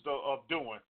accused of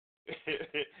doing.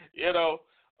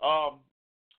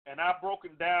 And I broke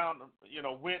them down,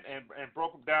 went and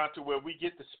broke them down to where we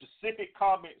get the specific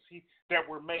comments that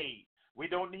were made. We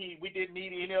didn't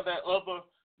need any of that other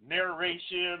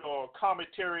narration or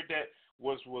commentary that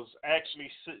was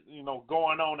actually,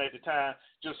 going on at the time.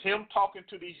 Just him talking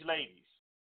to these ladies.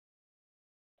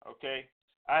 Okay,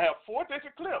 I have four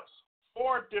different clips,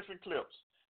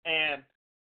 and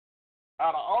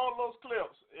out of all those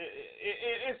clips,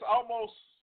 it's almost,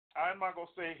 I'm not gonna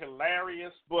say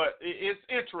hilarious, but it's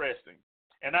interesting,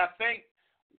 and I think,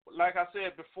 like I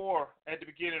said before at the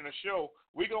beginning of the show,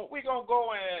 we're gonna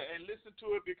go and listen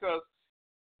to it because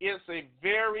it's a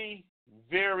very,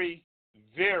 very,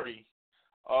 very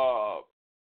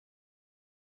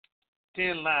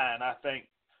thin line, I think,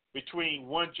 between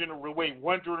one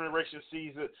generation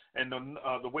sees it and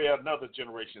the way another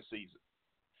generation sees it.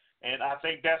 And I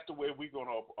think that's the way we're going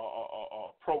to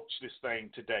approach this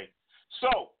thing today.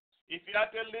 So, if you're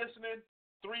out there listening,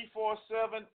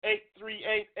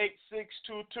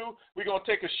 347-838-8622. We're going to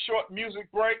take a short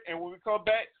music break, and when we come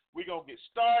back, we're going to get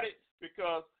started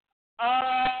because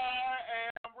I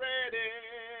am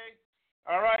ready.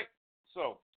 All right?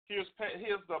 So, here's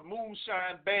the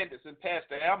Moonshine Bandits and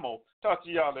Pastor Ammo. Talk to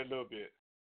y'all in a little bit.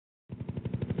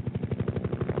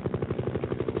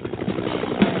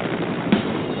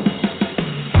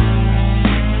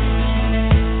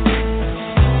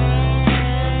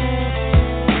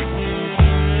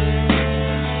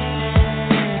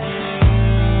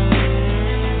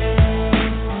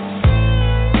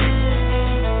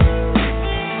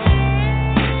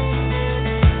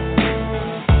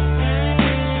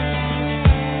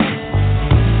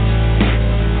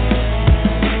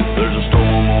 There's a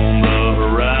storm on the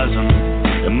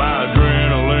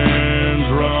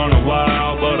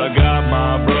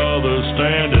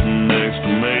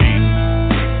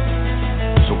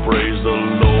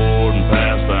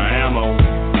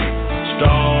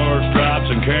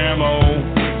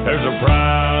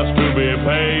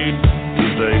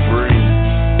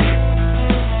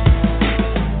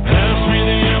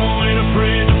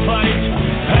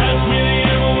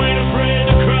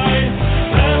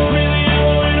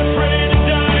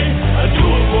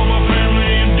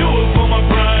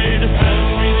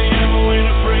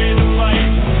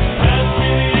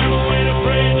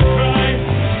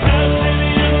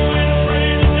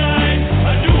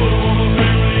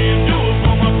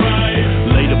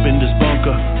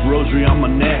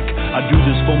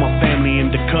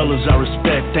brothers I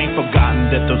respect ain't forgotten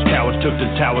that those cowards took the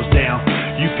towers down.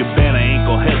 You can bet I ain't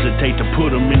gon' hesitate to put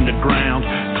them in the ground.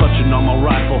 Clutching on my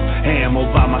rifle, ammo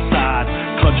by my side.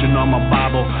 Clutching on my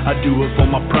Bible, I do it for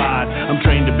my pride. I'm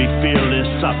trained to be fearless,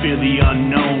 I fear the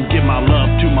unknown. Give my love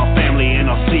to my family and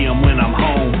I'll see them when I'm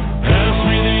home. Pass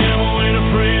me the ammo, ain't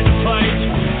afraid to fight.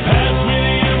 Pass me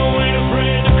the ammo, ain't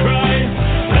afraid to cry.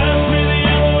 Pass me the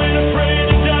ammo, ain't afraid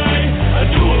to die. I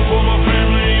do it for my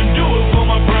family and do it for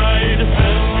my pride.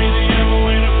 Pass me the ammo,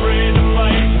 ain't afraid to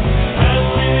fight. Pass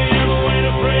me the ammo,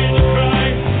 ain't afraid to cry.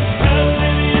 Pass me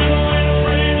the ammo, ain't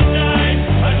afraid to die.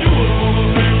 I do it for my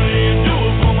family and do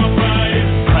it for my pride.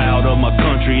 Proud of my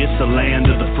country, it's the land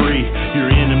of the free. Your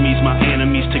enemies, my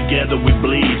enemies, together we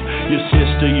bleed. Your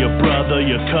sister, your brother,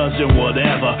 your cousin,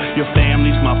 whatever. Your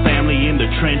family's my family in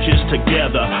the trenches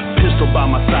together. Pistol by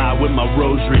my side with my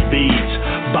rosary beads.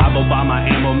 Bible by my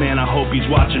ammo, man, I hope he's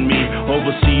watching me.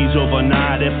 Overseas,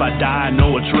 overnight, if I die, I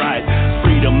know it's right.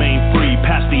 Freedom ain't free,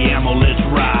 pass the ammo, let's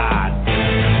ride.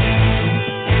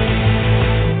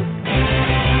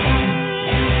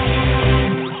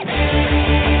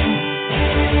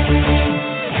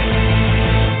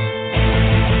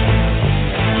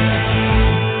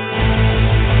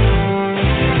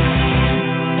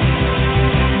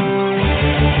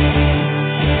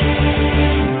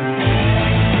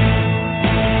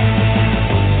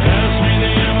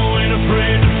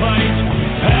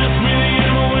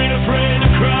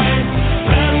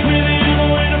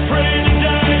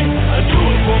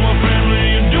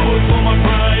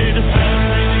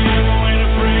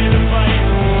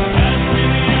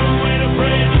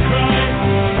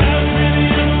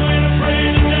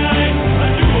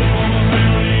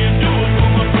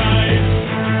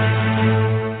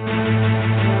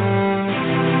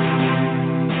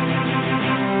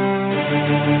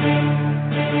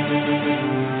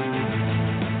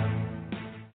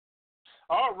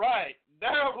 All right,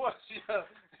 that was your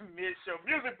mid-show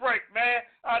music break, man.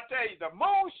 I tell you, the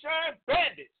Moonshine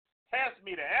Bandits, Pass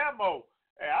Me the Ammo.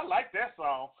 Hey, I like that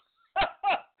song.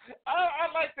 I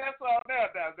like that song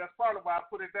now. That's probably why I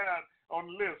put it down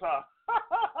on the list, huh?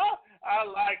 I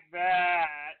like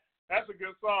that. That's a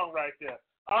good song right there.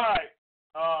 All right.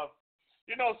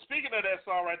 Speaking of that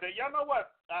song right there, y'all know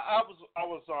what? I was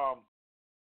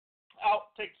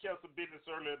out taking care of some business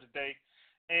earlier today,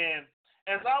 and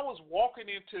as I was walking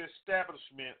into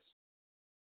establishments,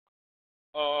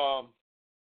 I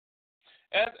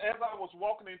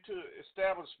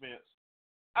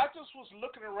just was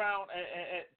looking around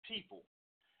at people,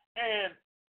 and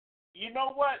you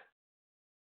know what?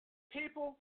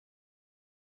 People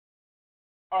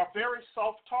are very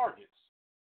soft targets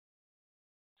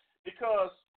because,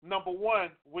 number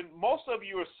one, when most of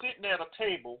you are sitting at a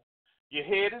table, your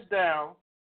head is down,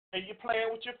 and you're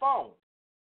playing with your phone.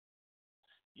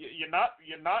 You're not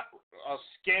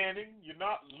scanning. You're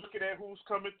not looking at who's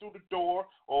coming through the door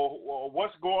or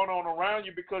what's going on around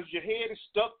you because your head is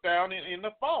stuck down in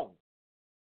the phone.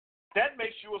 That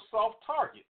makes you a soft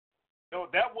target.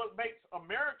 That what makes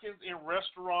Americans in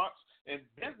restaurants and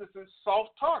businesses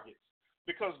soft targets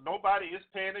because nobody is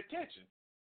paying attention.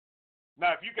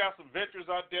 Now, if you got some veterans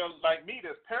out there like me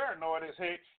that's paranoid as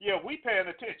heck, yeah, we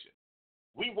paying attention.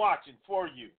 We watching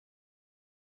for you.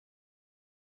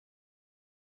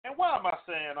 And why am I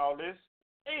saying all this?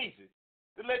 Easy.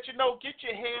 To let you know, get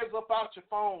your heads up out your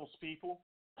phones, people.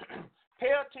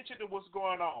 Pay attention to what's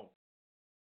going on.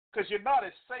 Because you're not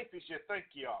as safe as you think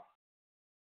you are.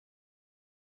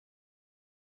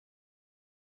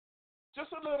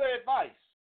 Just a little advice.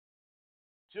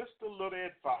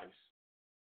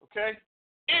 Okay?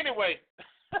 Anyway,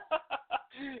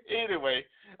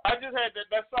 I just had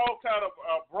that song kind of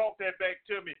brought that back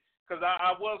to me. Because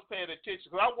I was paying attention.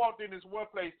 Because I walked in this one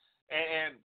place,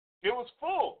 and it was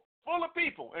full of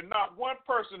people. And not one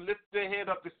person lifted their head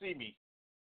up to see me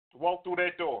walk through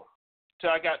that door till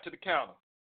I got to the counter.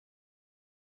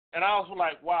 And I was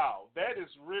like, wow, that is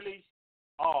really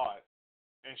odd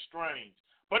and strange.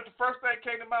 But the first thing that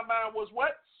came to my mind was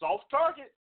what? Soft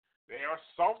target. They are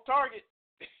soft target.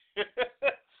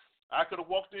 I could have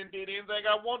walked in and did anything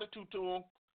I wanted to them.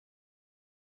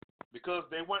 Because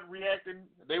they weren't reacting,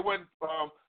 they weren't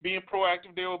being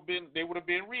proactive. They would have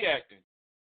been reacting.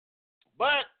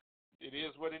 But it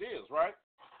is what it is, right?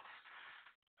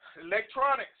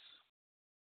 Electronics,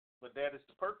 but that is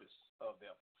the purpose of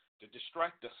them, to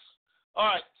distract us. All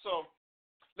right, so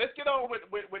let's get on with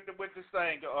this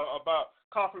thing about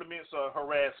compliments or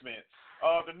harassment.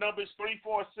 The number is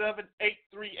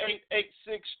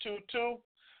 347-838-8622.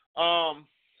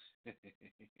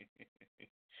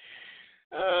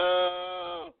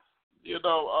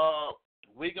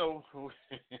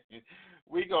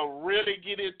 we gonna really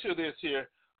get into this here.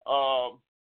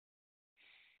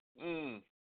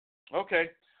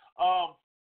 Okay.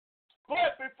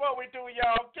 But before we do,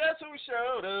 y'all, guess who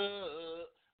showed up?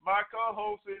 My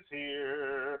co-host is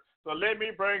here, so let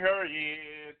me bring her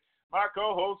in. My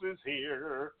co-host is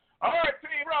here. All right, P.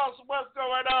 Ross, what's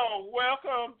going on?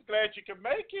 Welcome. Glad you can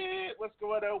make it. What's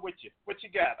going on with you? What you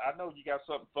got? I know you got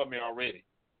something for me already.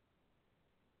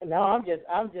 No, I'm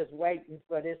just waiting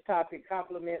for this topic,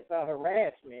 compliments or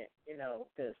harassment,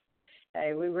 because,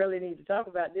 hey, we really need to talk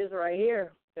about this right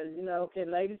here. Because,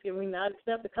 can we not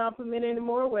accept a compliment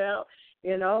anymore? Well,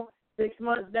 6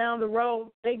 months down the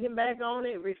road, thinking back on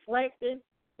it, reflecting,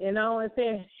 and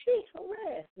saying, she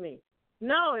harassed me.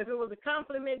 No, if it was a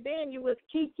compliment then, you was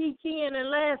keying and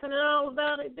laughing and all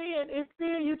about it then. It's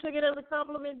still, you took it as a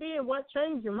compliment then. What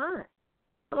changed your mind?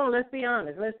 Come on, let's be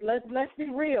honest. Let's be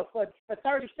real for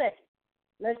 30 seconds.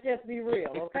 Let's just be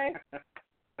real, okay?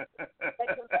 And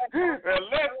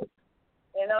say,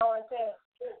 no,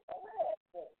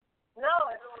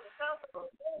 it was a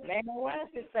compliment. Man, why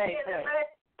does it say that?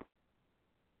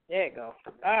 There you go.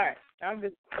 All right, I'm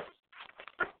just.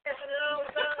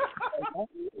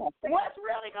 What's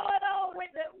really going on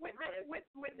with the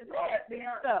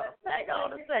stuff? Hang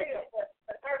on a second.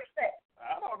 30 seconds.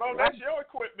 I don't know. That's your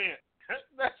equipment.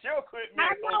 That's your equipment.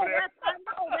 I know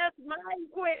that's my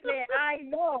equipment. I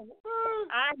know.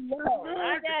 I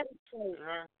got it straight.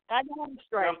 I got it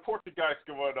straight. There's Portuguese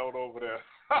going on over there.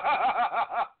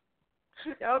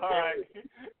 Okay.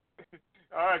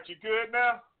 All right. You good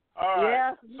now? All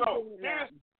right. Yeah. So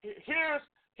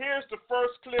here's the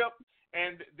first clip,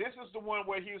 and this is the one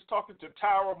where he was talking to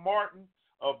Tyra Martin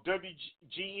of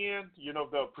WGN,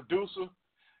 the producer,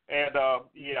 and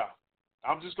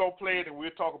I'm just gonna play it, and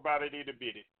we'll talk about it in a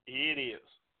bit. Here it is.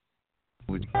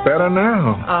 Better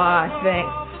now. Thanks.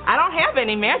 I don't have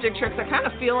any magic tricks. I kind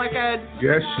of feel like I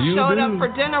showed up for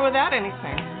dinner without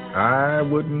anything. I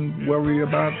wouldn't worry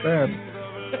about that.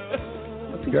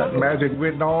 You got magic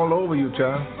written all over you,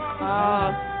 child. Oh,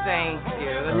 thank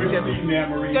you.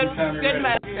 That's good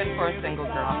medicine for a single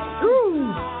girl.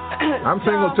 I'm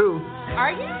single too.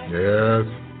 Are you? Yes.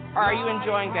 Or are you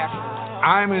enjoying bachelor life?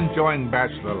 I'm enjoying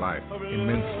bachelor life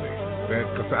immensely.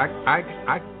 Because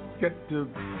I get to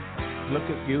look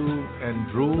at you and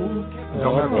drool.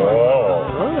 Don't have to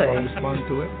respond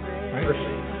to it.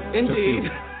 Right? Indeed.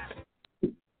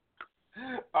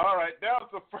 All right, that was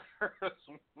the first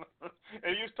one.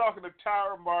 And you was talking to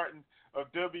Tyra Martin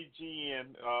of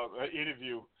WGN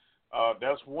interview.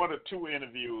 That's one of two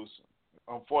interviews.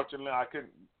 Unfortunately, I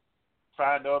couldn't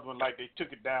find the other one, like they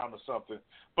took it down or something.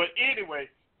 But anyway,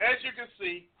 as you can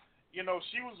see, she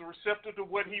was receptive to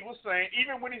what he was saying.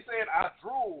 Even when he said, I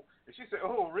drool, and she said,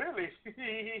 oh, really? Thank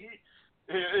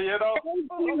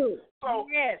you. So,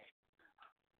 yes.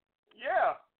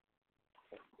 Yeah.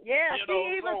 Yeah, she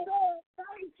even said,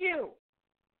 thank you.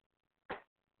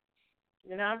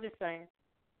 I'm just saying.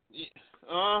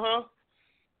 Uh-huh.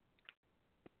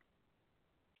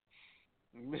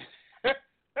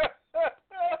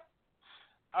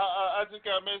 I just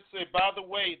got a message to say, by the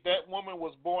way, that woman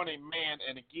was born a man,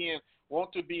 and again,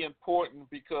 want to be important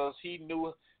because he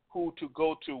knew who to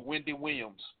go to, Wendy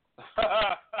Williams.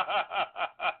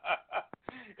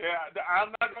 Yeah,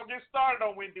 I'm not going to get started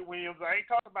on Wendy Williams. I ain't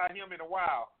talked about him in a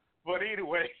while. But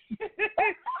anyway.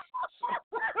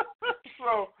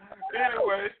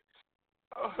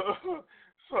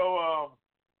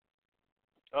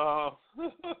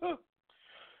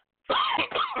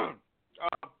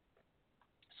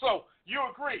 So you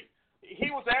agree. He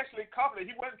was actually confident.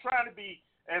 He wasn't trying to be,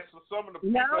 as some of the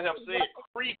people have said,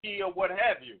 creepy or what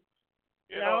have you.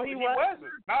 He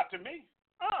wasn't. Not to me.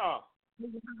 He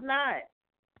was not.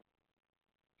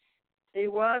 He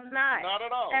was not. Not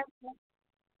at all.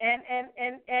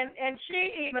 And she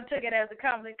even took it as a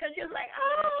compliment because she was like,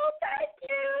 oh, thank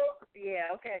you.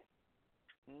 Yeah, okay.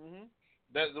 Mhm.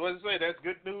 That's what I say. That's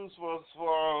good news for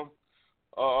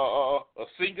a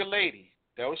single lady.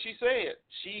 That's what she said.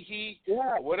 She, he,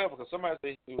 or whatever. Because somebody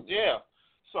said, yeah.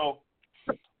 So,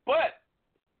 but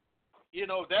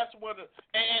that's one.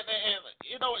 And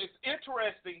it's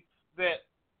interesting that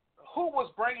who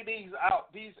was bringing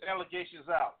these allegations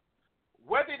out?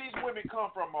 Where did these women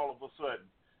come from all of a sudden?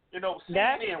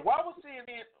 CNN. Why was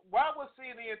CNN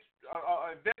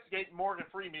investigating Morgan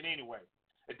Freeman anyway?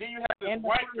 And then you have this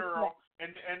white girl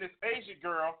and this Asian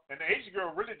girl, and the Asian girl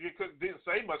really didn't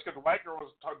say much because the white girl was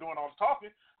doing all the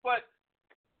talking. But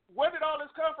where did all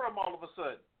this come from all of a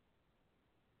sudden?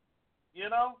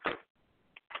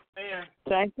 And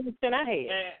same question I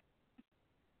had.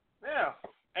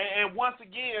 And once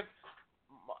again,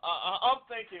 I'm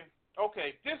thinking,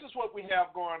 okay, this is what we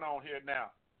have going on here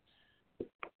now.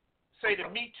 Say the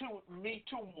Me Too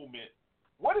movement.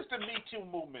 What is the Me Too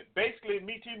movement? Basically, the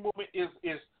Me Too movement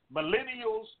is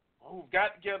millennials who've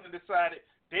got together and decided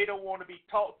they don't want to be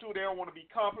talked to, they don't want to be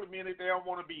complimented, they don't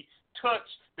want to be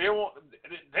touched, they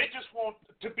just want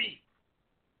to be.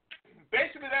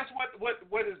 Basically, that's what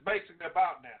it's basically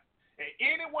about now. And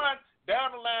anyone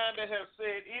down the line that has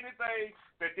said anything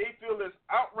that they feel is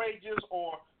outrageous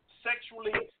or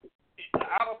sexually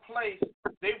out of place,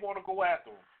 they want to go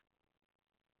after them.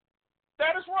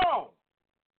 That is wrong.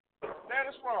 That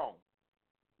is wrong.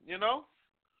 You know?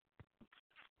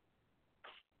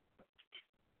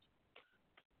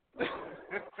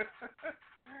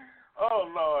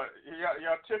 Oh, Lord.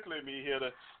 Y'all tickling me here.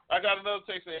 I got another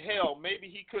text saying, hell, maybe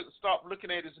he couldn't stop looking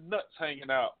at his nuts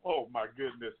hanging out. Oh, my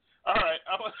goodness. All right.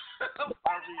 I'm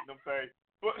reading them things.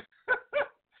 But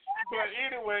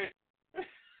anyway.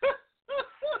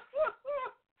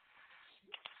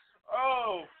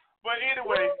 Oh, but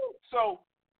anyway, so,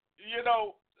 you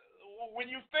know, when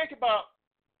you think about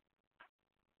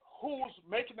who's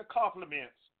making the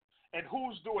compliments and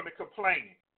who's doing the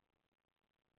complaining,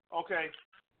 okay,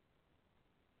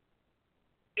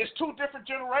 it's two different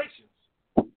generations.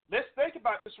 Let's think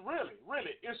about this really.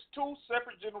 It's two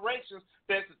separate generations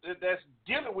that's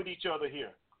dealing with each other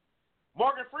here.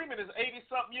 Morgan Freeman is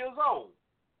 80-something years old,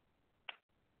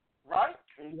 right?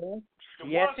 Mm-hmm.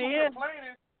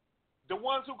 The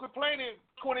ones who complaining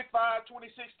 25,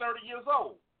 26, 30 years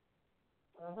old.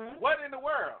 Mm-hmm. What in the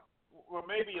world? Well,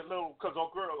 maybe a little, because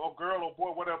a girl or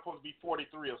boy, whatever, supposed to be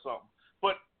 43 or something.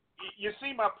 But you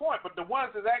see my point. But the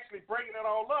ones that's actually bringing it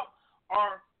all up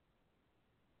are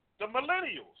the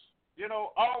millennials. You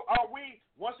know, are we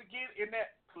once again in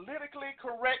that politically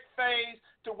correct phase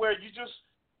to where you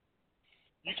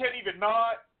can't even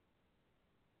nod?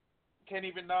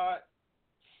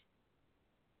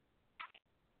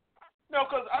 No,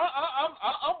 because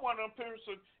I'm one of them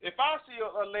person. If I see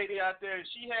a lady out there and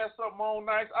she has something on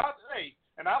nice,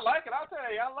 and I like it, I'll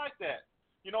tell you, I like that.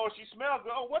 You know, if she smells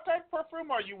good, what type of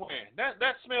perfume are you wearing?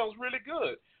 That smells really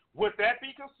good. Would that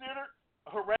be considered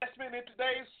harassment in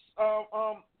today's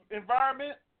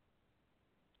environment?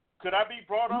 Could I be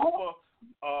brought up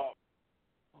for,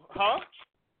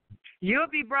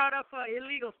 You'll be brought up for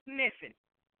illegal sniffing.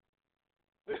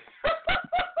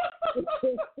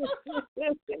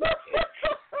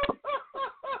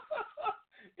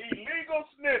 Illegal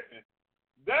sniffing.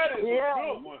 That is a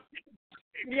good one.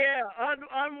 Yeah,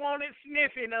 unwanted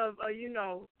sniffing of,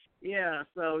 yeah,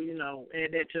 so,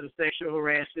 add that to the sexual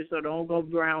harassment, so don't go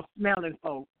around smelling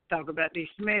folks. Talk about they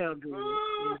smell good.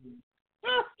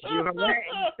 You're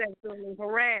sexually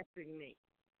harassing me.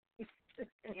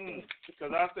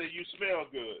 Because I say you smell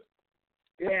good.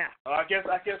 Yeah. I guess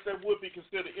that would be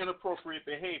considered inappropriate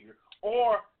behavior.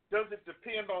 Or does it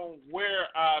depend on where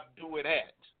I do it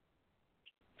at?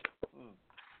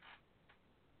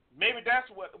 Maybe that's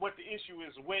what the issue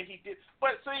is, where he did.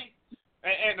 But see,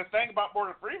 and the thing about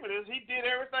Morgan Freeman is he did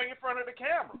everything in front of the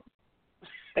camera.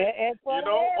 And you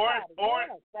know, or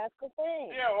yes, that's the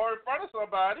thing. Yeah, or in front of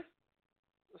somebody.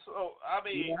 So I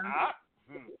mean,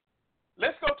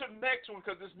 let's go to the next one,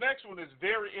 because this next one is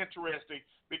very interesting,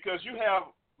 because you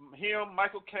have him,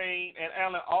 Michael Caine, and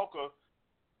Alan Alkin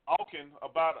talking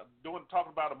about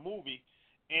a movie,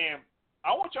 and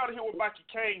I want y'all to hear what Michael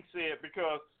Caine said,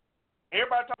 because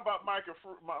everybody talk about Morgan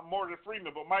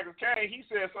Freeman, but Michael Caine, he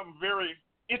said something very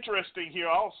interesting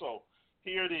here also.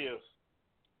 Here it is.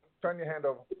 Turn your hand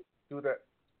over. Do that.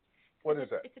 What is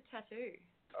that? It's a tattoo.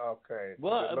 Okay.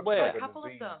 What? Where? A couple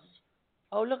of them.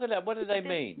 Oh, look at that. What do they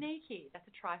mean? Sneaky. That's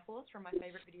a Triforce from my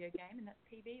favorite video game, and that's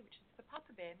PB, which is the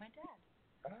Papa Bear, my dad.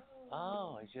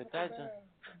 Oh, it's your dad's.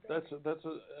 That's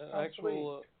an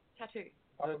actual tattoo.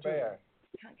 Papa Bear.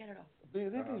 Can't get it off.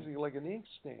 That is like an ink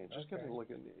stand. Just get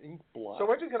like an ink blot. So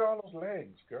where'd you get all those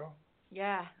legs, girl?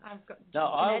 Yeah, I've got. No,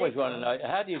 I always want to know,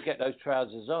 how do you get those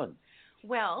trousers on?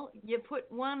 Well, you put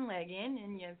one leg in,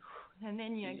 and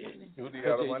then you do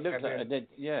the other one,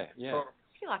 yeah.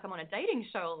 I feel like I'm on a dating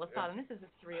show all of a sudden. This is a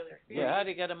surreal experience. Yeah, how do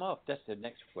you get them off? That's the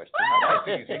next question.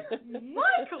 That's easy.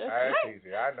 Michael, that's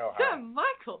easy. I know how.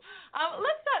 Michael,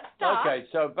 let's start. Okay,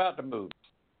 so about the move.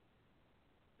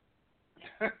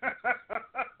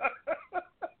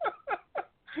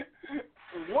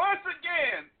 Once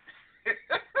again,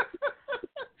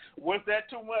 was that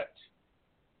too much?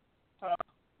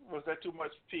 Was that too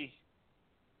much pee?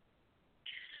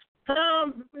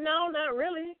 No, not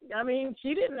really. I mean,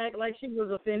 she didn't act like she was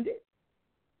offended.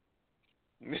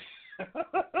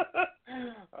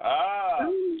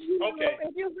 Okay.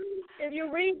 If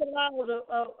you read the laws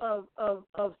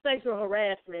of sexual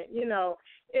harassment,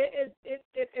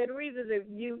 it reads as if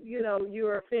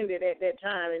you're offended at that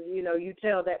time, and you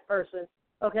tell that person,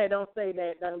 okay, don't say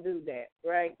that, don't do that,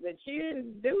 right? But she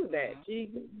didn't do that.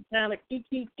 She kind of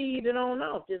keyed it on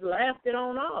off, just laughed it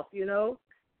on off,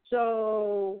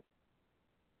 So,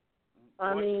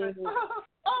 I mean.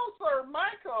 Oh, Sir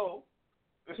Michael.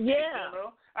 Yeah.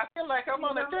 I feel like I'm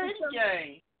on a dating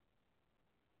game.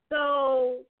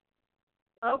 So,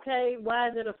 okay, why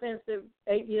is it offensive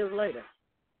 8 years later?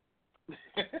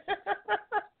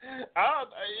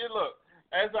 Look,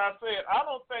 as I said, I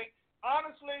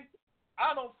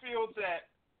don't feel that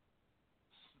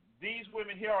these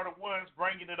women here are the ones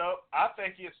bringing it up. I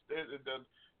think it's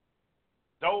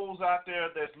those out there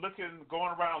that's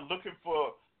going around looking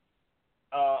for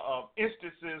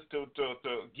instances to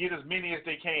get as many as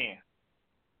they can.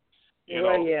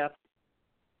 Yeah.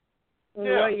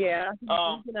 Well, yeah.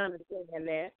 You can understand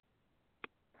that.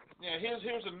 Yeah,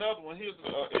 here's another one. Here's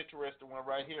an interesting one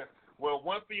right here. Well,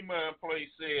 one female employee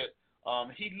said,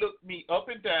 he looked me up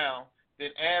and down,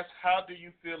 then asked, how do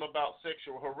you feel about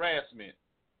sexual harassment?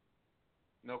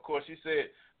 Of course, she said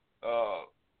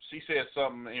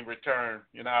something in return,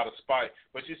 out of spite.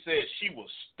 But she said she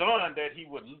was stunned that he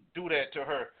would do that to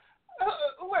her.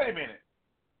 Wait a minute.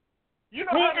 You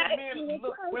know how many men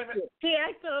look women? He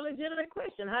asked her a legitimate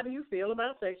question. How do you feel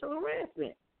about sexual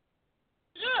harassment?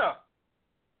 Yeah.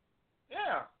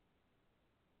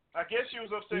 I guess she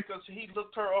was upset because he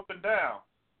looked her up and down.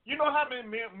 You know how many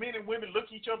men and women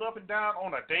look each other up and down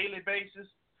on a daily basis?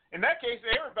 In that case,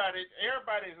 everybody's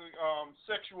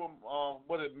sexual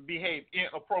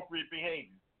inappropriate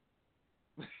behavior.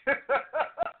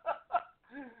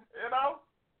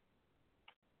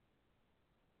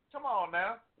 Come on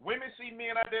now. Women see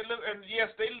men out there and yes,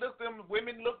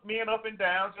 women look men up and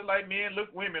down just like men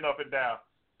look women up and down.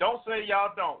 Don't say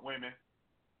y'all don't, women.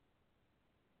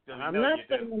 I'm not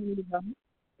saying we don't.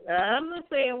 I'm not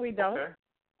saying we don't.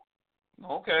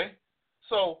 Okay.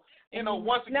 So,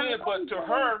 once again, but to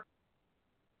her.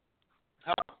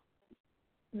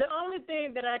 The only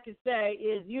thing that I could say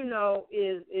is,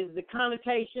 is the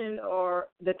connotation or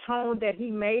the tone that he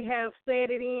may have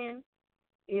said it in,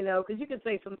 because you can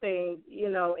say some things,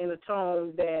 in a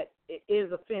tone that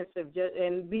is offensive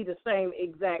and be the same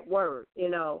exact word,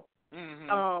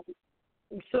 Mm-hmm.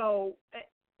 So,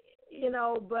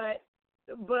 but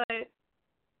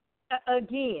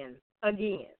again,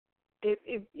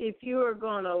 if you are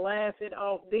going to laugh it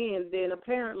off then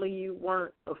apparently you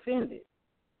weren't offended.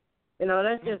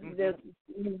 That's just, and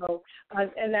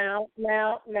now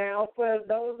for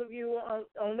those of you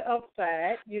on the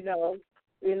upside,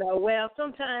 well,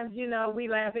 sometimes, we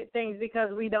laugh at things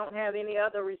because we don't have any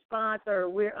other response or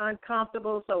we're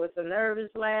uncomfortable, so it's a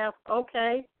nervous laugh.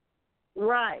 Okay,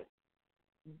 right.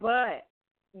 But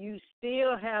you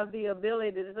still have the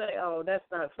ability to say, oh, that's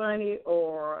not funny,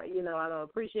 or, I don't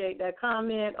appreciate that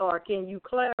comment, or can you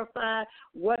clarify,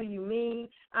 what do you mean?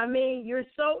 I mean, you're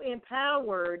so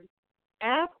empowered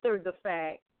after the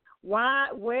fact.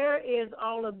 Where is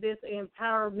all of this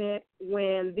empowerment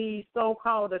when these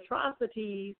so-called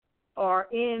atrocities or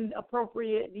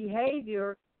inappropriate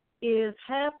behavior is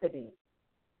happening?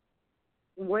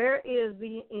 Where is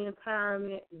the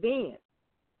empowerment then?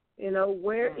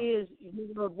 Where is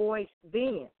your voice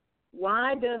then?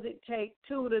 Why does it take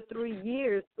 2 to 3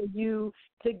 years for you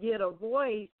to get a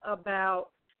voice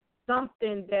about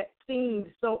something that seems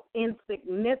so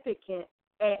insignificant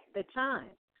at the time?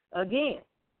 Again,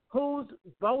 who's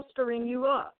bolstering you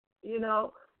up?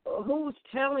 Who's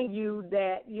telling you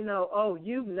that, you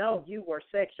were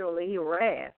sexually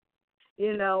harassed,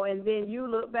 and then you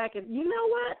look back and,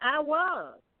 what? I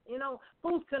was.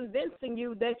 Who's convincing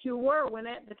you that you were when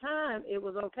at the time it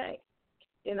was okay?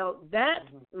 That's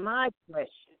my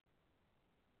question.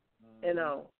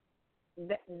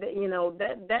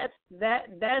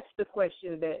 That's the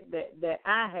question that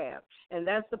I have, and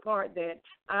that's the part that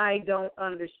I don't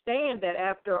understand. That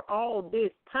after all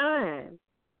this time,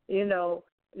 now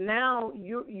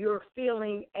you're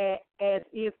feeling as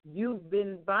if you've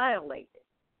been violated.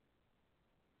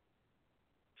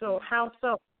 So how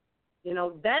so?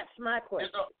 That's my question.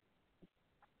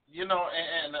 And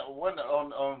one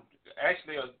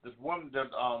actually this woman, the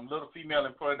little female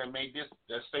employee that made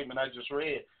that statement I just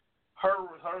read, her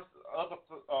other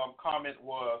comment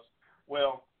was,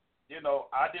 well,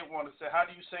 I didn't want to say, how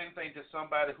do you say anything to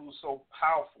somebody who's so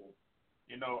powerful,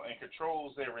 and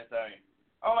controls everything?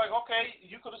 I'm like, okay,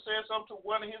 you could have said something to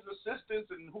one of his assistants,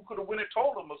 and who could have went and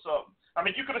told him or something. I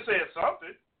mean, you could have said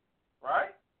something,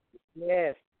 right?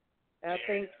 Yes. I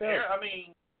think so. Yeah, I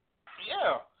mean,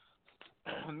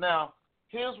 yeah. Now,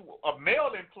 here's a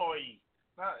male employee.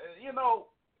 Now,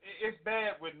 it's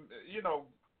bad when,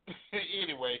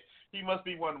 anyway, he must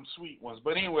be one of them sweet ones.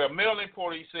 But anyway, a male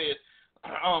employee said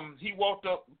he walked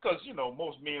up, because,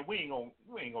 most men, we ain't gonna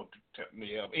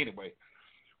anyway.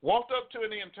 Walked up to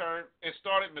an intern and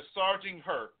started massaging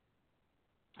her.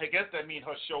 I guess that means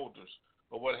her shoulders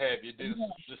or what have you. This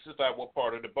is not what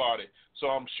part of the body. So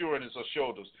I'm sure it's her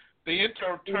shoulders. The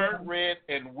intern turned red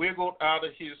and wiggled out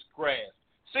of his grasp.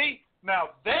 See, now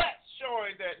that's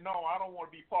showing that, no, I don't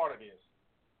want to be part of this.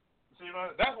 See,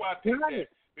 that's why I picked that,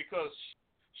 because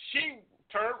she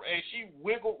turned and she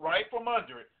wiggled right from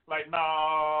under it. Like,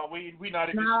 nah, we not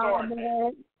even starting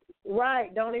that.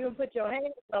 Right, don't even put your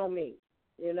hands on me.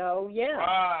 Yeah.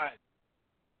 Right.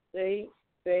 See?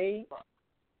 Right.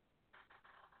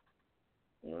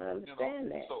 I understand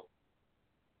that. So,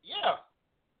 yeah.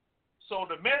 So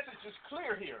the message is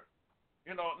clear here.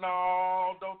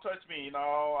 No, don't touch me.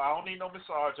 No, I don't need no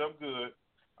massage. I'm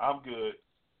good.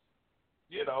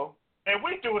 And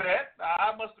we do that.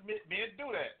 I must admit, men do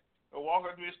that. They walk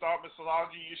up to you and start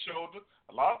massaging your shoulder.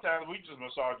 A lot of times we just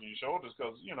massage your shoulders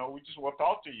because, we just want to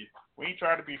talk to you. We ain't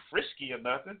trying to be frisky or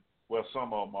nothing. Well,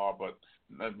 some of them are, but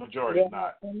the majority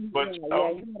not. But you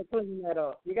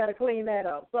got to clean that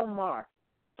up. Some are.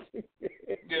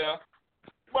 Yeah.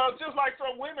 Well, just like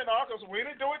some women are, because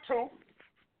women do it too.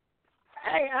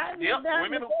 Hey,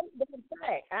 women.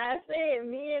 I said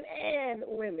men and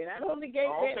women. I don't negate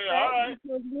that fact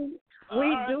because we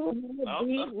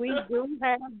do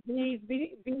have these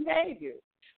behaviors.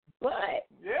 But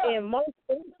in most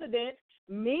incidents,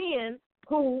 men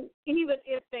who, even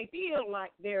if they feel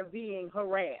like they're being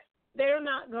harassed, they're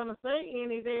not going to say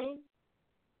anything.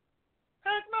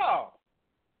 Heck no.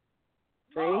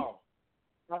 See? No.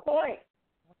 My point.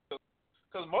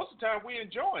 Because most of the time we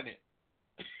enjoying it.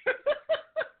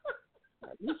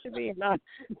 You should be not.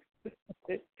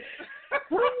 The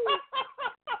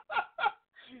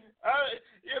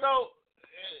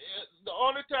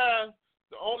only time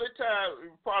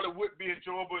it probably would be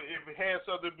enjoyable if it had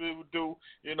something to do,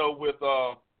 with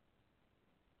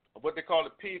what they call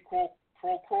it, quid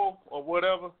pro quo or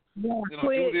whatever. Yeah,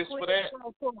 do this for that.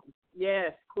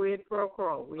 Yes, quid pro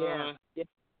quo. Yeah.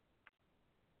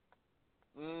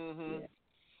 Mhm.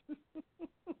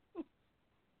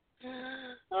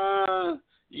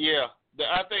 Yeah.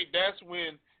 I think that's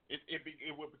when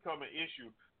it would become an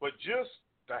issue. But just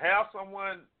to have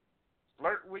someone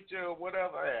flirt with you or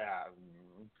whatever, as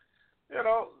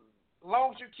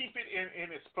long as you keep it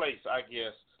in its place, I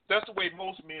guess. That's the way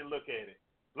most men look at it.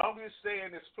 As long as it stays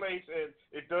in its place and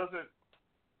it doesn't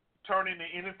turn into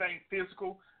anything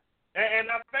physical. And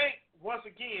I think, once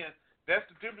again, that's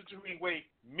the difference between the way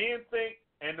men think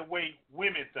and the way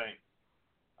women think.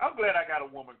 I'm glad I got a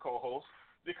woman co-host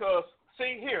because,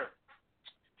 see, here.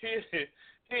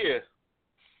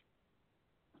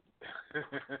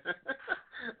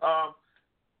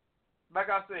 Like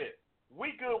I said,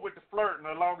 we good with the flirting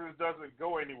as long as it doesn't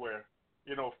go anywhere,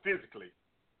 physically.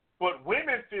 But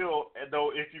women feel as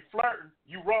though if you flirting,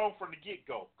 you wrong from the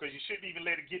get-go because you shouldn't even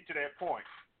let it get to that point,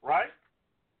 right?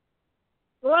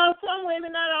 Well, some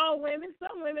women, not all women,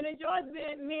 some women enjoy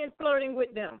men flirting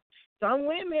with them. Some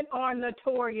women are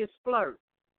notorious flirts.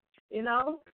 It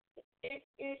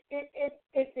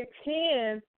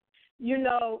depends,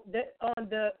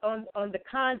 on the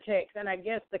context and I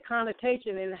guess the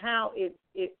connotation and how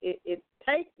it's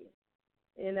taken.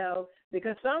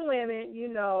 Because some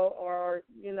women, are,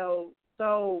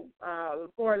 so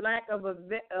for lack of a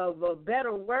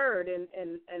better word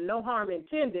and no harm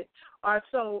intended, are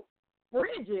so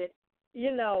frigid,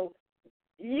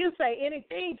 you say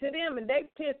anything to them and they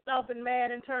pissed off and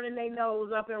mad and turning their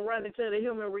nose up and running to the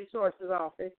human resources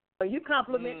office. So you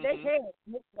compliment their hair.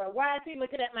 Well, why is he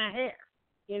looking at my hair?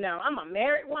 I'm a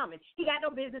married woman. He got no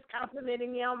business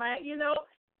complimenting me on my, you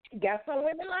got some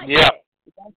women like that.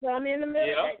 You got some in the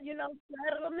middle, right in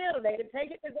the middle. They can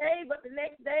take it today, but the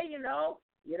next day, you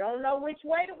don't know which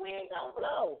way the wind gonna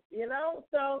blow,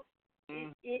 So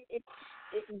you see,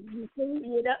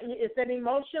 it's an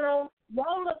emotional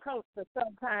roller coaster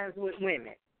sometimes with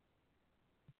women.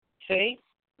 See?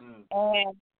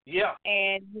 And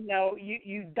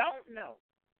you don't know.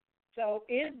 So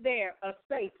is there a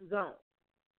safe zone?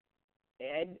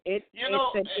 And it's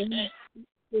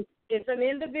an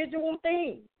individual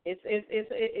thing. It's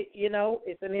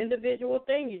an individual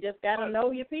thing. You just got to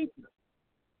know your people.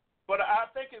 But I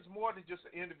think it's more than just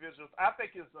individuals. I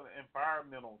think it's an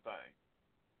environmental thing.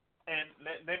 And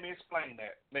let me explain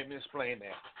that.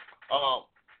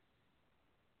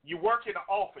 You work in an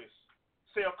office,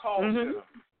 say a call center.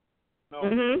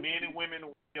 men and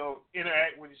women,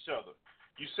 interact with each other.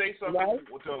 You say something wrong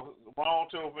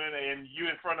to a woman, and you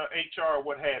in front of HR or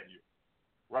what have you,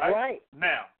 right? Right.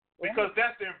 Now, because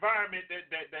that's the environment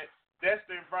that's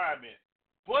the environment.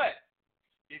 But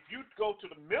if you go to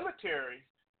the military,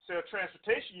 say a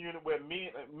transportation unit where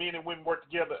men and women work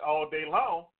together all day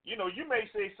long, you may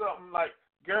say something like,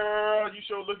 "Girl, you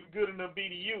sure looking good in them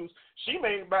BDUs." She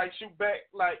may shoot back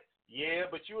like, "Yeah,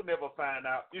 but you'll never find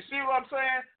out." You see what I'm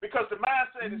saying? Because the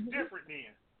mindset is different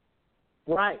then.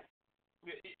 Right.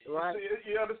 Right.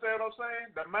 You understand what I'm saying?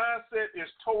 The mindset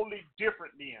is totally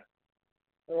different then.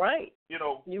 Right.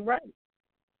 You're right.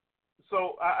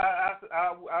 So I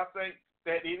think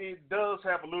that it does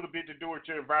have a little bit to do with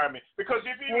your environment. Because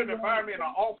if you're in an environment, in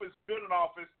an office, building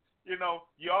office,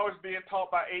 you're always being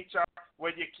taught by HR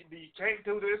where you can't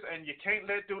do this and you can't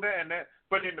do that and that.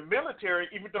 But in the military,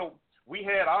 even though we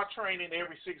had our training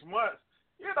every 6 months,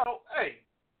 hey,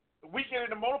 we get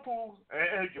in the motor pool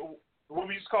and what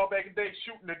we used to call back in the day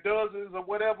shooting the dozens or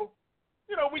whatever,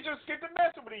 we just get to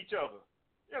messing with each other,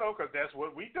 because that's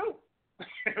what we do.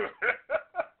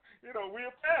 We're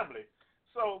a family.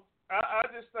 So I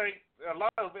just think a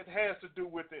lot of it has to do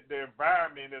with the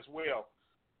environment as well,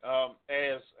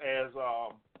 as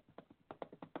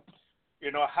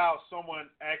how someone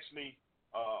actually,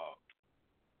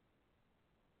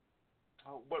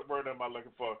 what word am I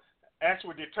looking for?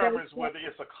 Actually determines whether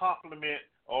it's a compliment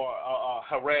or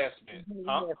harassment.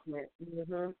 Harassment.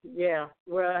 Yeah.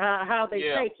 Well, how they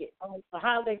take it.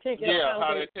 How they take it. Yeah,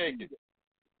 how they take it.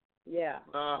 Yeah.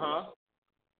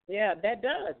 Yeah, that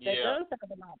does.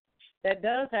 That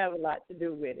does have a lot to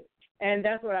do with it. And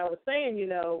that's what I was saying,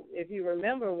 if you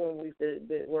remember when we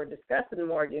were discussing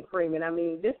Morgan Freeman,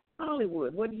 this is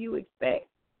Hollywood. What do you expect?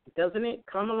 Doesn't it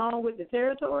come along with the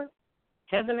territory?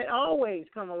 Hasn't it always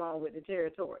come along with the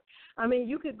territory?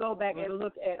 You could go back and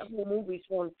look at whole movies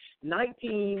from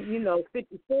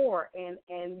 1954 and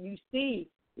you see,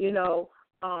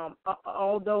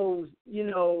 all those,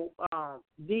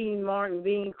 Dean Martin,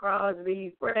 Bing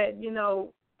Crosby, Fred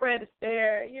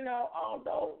Astaire, all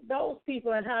those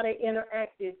people and how they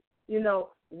interacted,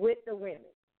 with the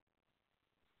women,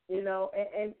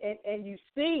 and you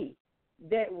see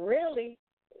that really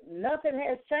nothing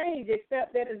has changed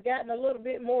except that it's gotten a little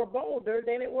bit more bolder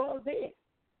than it was then,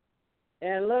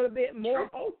 and a little bit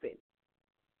more open.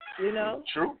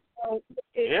 True. So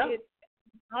in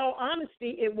all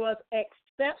honesty, it was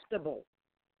acceptable.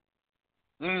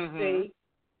 See,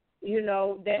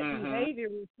 that behavior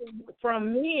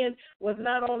from men was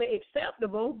not only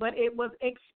acceptable, but it was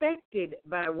expected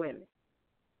by women.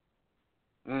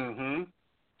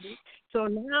 So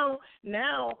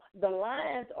now the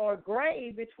lines are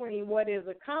gray between what is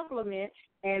a compliment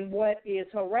and what is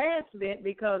harassment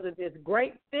because of this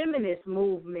great feminist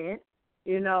movement,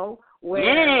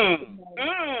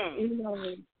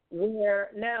 where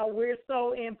now we're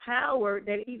so empowered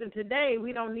that even today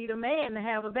we don't need a man to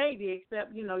have a baby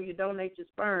except, you donate your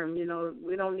sperm. We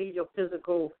don't need your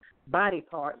physical body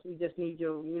parts. We just need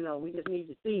your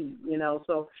seed,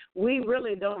 So we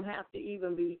really don't have to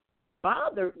even be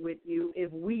bothered with you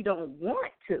if we don't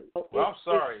want to. Well, I'm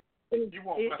sorry. If you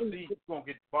want my seed, you're going to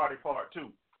get the body part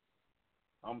too.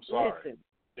 I'm sorry. Listen,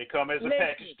 they come as a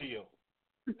package deal.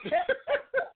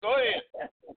 Go ahead.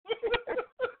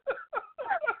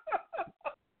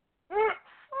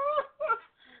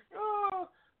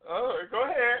 Go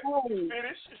ahead.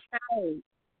 Finish.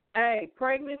 Hey,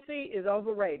 pregnancy is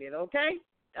overrated, okay?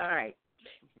 All right.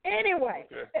 Anyway.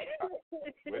 Okay.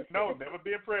 No, never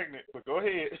been pregnant, but go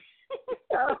ahead.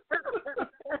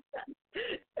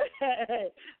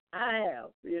 I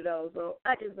have, so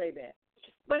I can say that.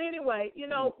 But anyway,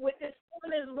 with this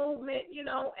feminist movement,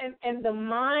 and the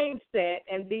mindset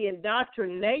and the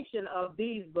indoctrination of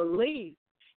these beliefs,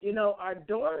 our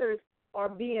daughters are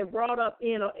being brought up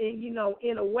in a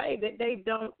way that they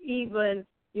don't even,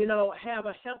 have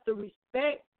a healthy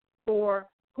respect for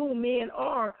who men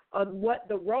are or what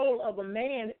the role of a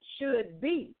man should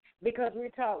be. Because we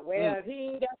talk, well, if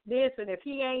he ain't got this and if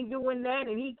he ain't doing that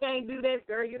and he can't do that,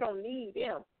 girl, you don't need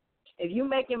him. If you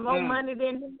making more money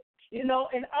than him, and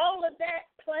all of that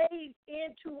plays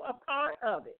into a part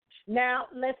of it. Now,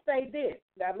 let's say this.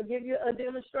 I'm going to give you a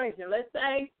demonstration. Let's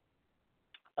say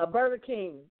a Burger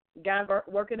King, guy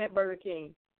working at Burger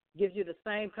King, gives you the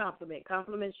same compliment.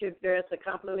 Compliments your dress or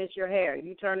compliments your hair.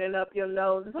 You turning up your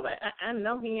nose. I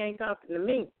know he ain't talking to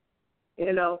me.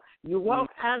 You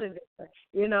walk out of there,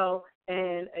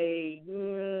 and a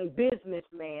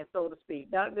businessman, so to speak,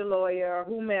 doctor, lawyer, or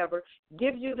whomever,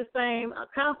 gives you the same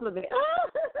compliment. Oh,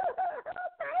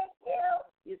 thank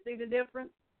you. You see the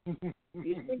difference? You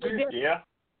see the difference? Yeah.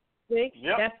 See,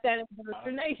 that's that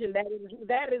indoctrination.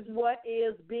 That is what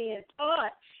is being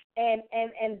taught, and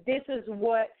this is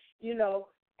what, you know.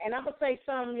 And I'm gonna say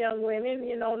some young women,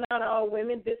 you know, not all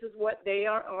women. This is what they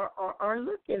are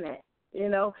looking at, you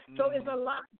know. So it's a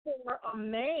lot for a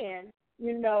man,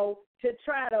 you know, to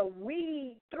try to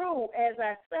weed through, as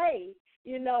I say,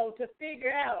 you know, to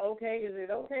figure out, okay, is it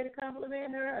okay to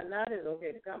compliment her or not? Is it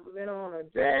okay to compliment her on her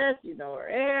dress, you know, her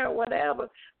hair, whatever?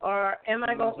 Or am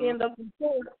I going to end up in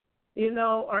court, you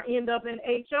know, or end up in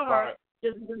HR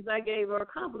just because I gave her a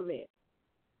compliment?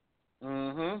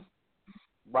 Mm-hmm.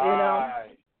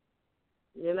 Right.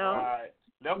 You know? Right.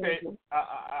 Okay.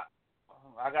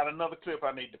 I got another clip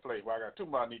I need to play. Well, I got two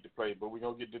more I need to play, but we're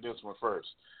going to get to this one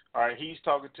first. All right, he's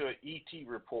talking to an ET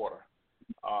reporter.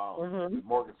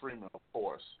 Morgan Freeman, of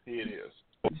course. Here it is.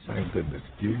 My goodness.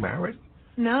 You married?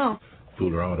 No.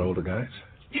 Fool around with older guys?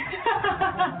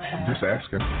 Just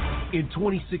asking. In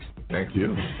 2016. Thank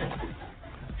you.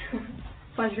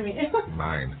 Pleasure to meet you.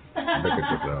 Mine. Look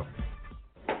at yourself.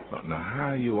 Now,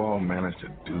 how you all manage to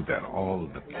do that all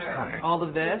the time? All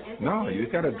of this? No, you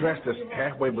got a dress that's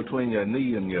halfway between your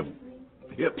knee and your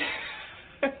hip.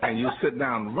 And you sit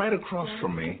down right across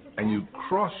from me, and you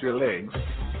cross your legs.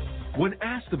 When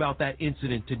asked about that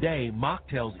incident today, Mock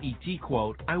tells E.T.,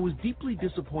 quote, "I was deeply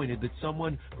disappointed that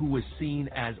someone who was seen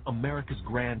as America's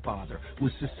grandfather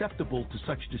was susceptible to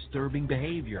such disturbing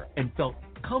behavior and felt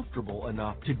comfortable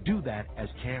enough to do that as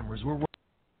cameras were."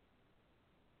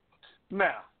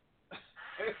 Now.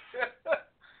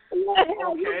 You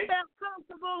felt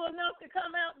comfortable enough to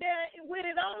come out there with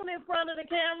it on in front of the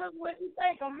cameras. What you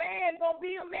think? A man gonna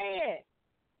be a man?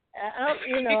 I'm just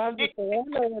saying. I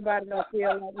know everybody don't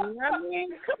feel like me. I mean,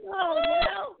 come on,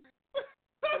 y'all.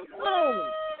 Come on.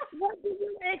 What do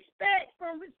you expect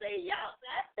from? See, y'all.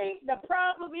 I think the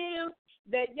problem is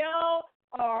that y'all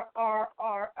are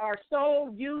so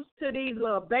used to these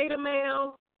little beta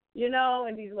males, you know,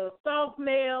 and these little soft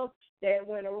males, that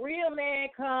when a real man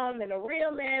comes and a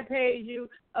real man pays you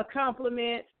a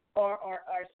compliment or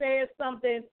says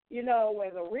something, you know,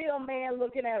 as a real man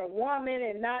looking at a woman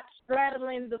and not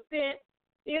straddling the fence,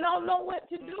 you don't know what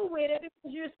to do with it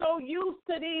because you're so used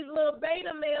to these little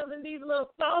beta males and these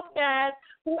little soft guys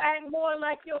who act more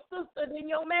like your sister than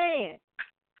your man.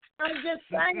 I'm just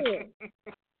saying.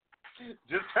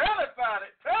 Just tell us about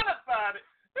it.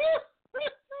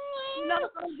 You know,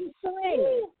 I'm just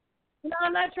saying. No,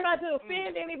 I'm not trying to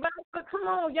offend anybody, but come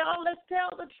on, y'all, let's tell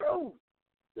the truth.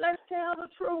 Let's tell the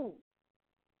truth.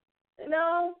 You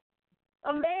know,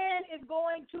 a man is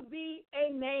going to be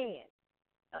a man,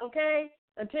 okay,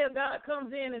 until God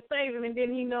comes in and saves him, and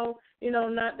then he know,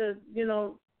 not to,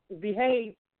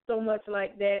 behave so much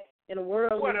like that in a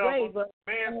worldly way. But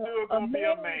man's still going to be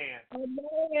a man.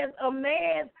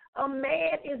 A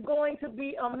man is going to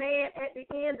be a man at the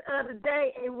end of the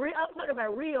day. I'm talking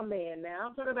about real men now.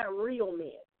 I'm talking about real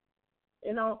men.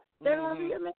 You know, they're going to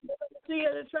be a man. They're going to see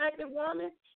an attractive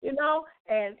woman, you know,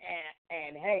 and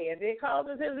hey, if it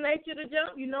causes his nature to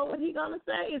jump, you know what he's going to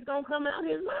say? It's going to come out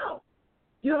his mouth.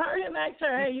 You heard him ask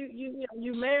her, hey,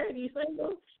 you married? You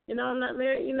single? You know, I'm not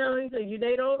married. You know, he said, you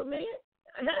date older men?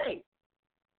 Hey.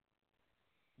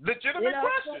 Legitimate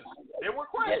questions. There were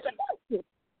questions.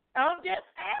 I'm just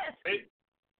asking.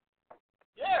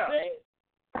 Yeah.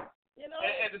 You know,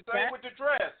 and the same with the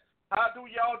dress. How do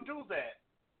y'all do that?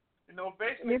 You know,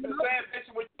 basically the same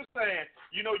thing what you're saying.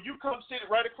 You know, you come sit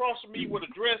right across from me with a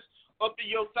dress up to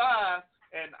your thighs,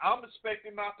 and I'm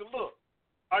expecting not to look.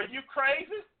 Are you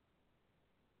crazy?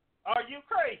 Are you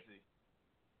crazy?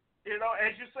 You know,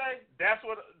 as you say, that's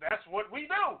what we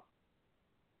do.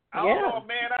 I don't know a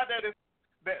man out there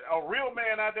a real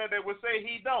man out there that would say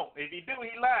he don't. If he do, he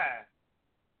lies.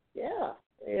 Yeah,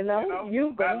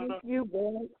 you going.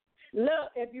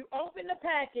 Look, if you open the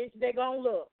package, they're going to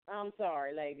look. I'm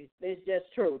sorry, ladies. It's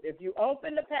just truth. If you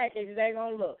open the package, they're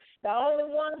going to look. The only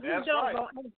ones who don't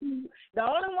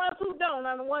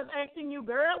are the ones asking you,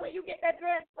 girl, where you get that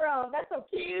dress from? That's so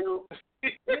cute.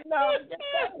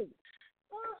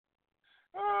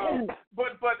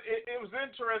 But it was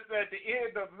interesting at the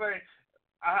end of the thing.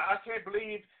 I can't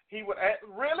believe he would act.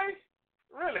 Really?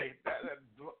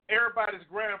 Everybody's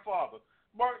grandfather.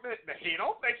 Mark, he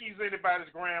don't think he's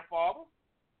anybody's grandfather.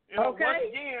 You know, once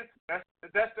again, that's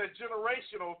that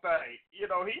generational thing. You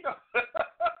know, he don't.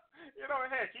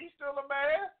 Heck, he's still a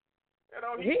man. You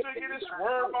know, he still get his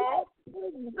swerve on.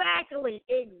 Exactly.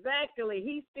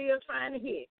 He's still trying to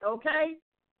hit. Okay.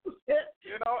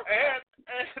 You know, and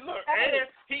look, and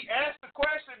he asked the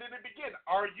question in the beginning: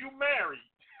 are you married?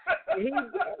 He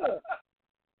did.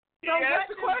 He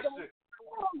asked the question.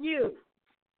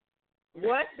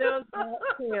 What does that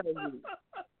tell you?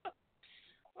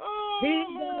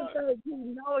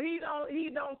 He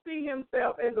don't see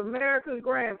himself as America's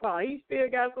grandpa. He still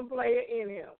got some player in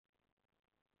him.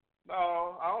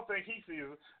 No, I don't think he sees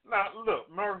it. Now, look,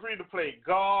 Murphy done played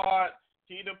God.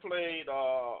 He done played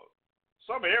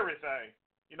some of everything.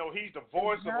 You know, he's the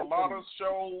voice of a lot of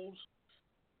shows.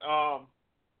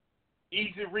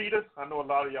 Easy Reader. I know a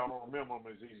lot of y'all don't remember him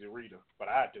as Easy Reader, but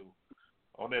I do.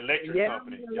 On the electric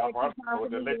company. Y'all probably know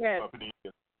what the electric company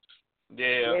is.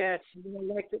 Yeah. Yes, the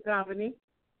electric company.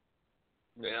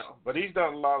 Yeah, but he's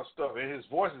done a lot of stuff, and his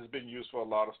voice has been used for a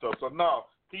lot of stuff. So, no,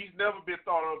 he's never been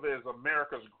thought of as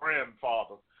America's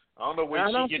grandfather. I don't know where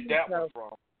she get that one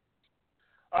from.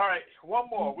 All right, one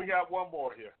more. We got one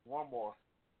more here. One more.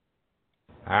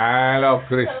 Hello,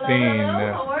 Christine.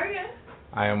 Hello. How are you?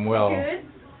 I am well. Good.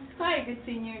 Hi, good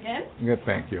seeing you again. Good,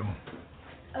 thank you.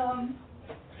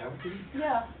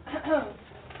 Yeah.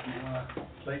 You want to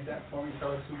play that for me?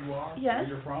 Tell us who you are, yes. where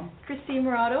you're from. Christine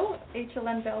Murado,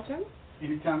 HLN Belgium.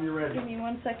 Anytime you're ready. Give me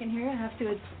 1 second here. I have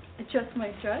to adjust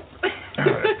my dress.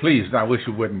 Please, I wish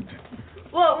you wouldn't.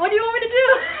 Well, what do you want me to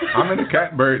do? I'm in the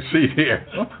catbird seat here.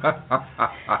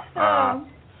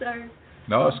 Sorry.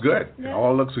 No, it's good. Yeah. It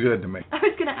all looks good to me. I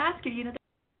was going to ask you,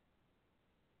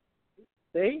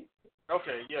 See?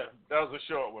 Okay, yeah, that was a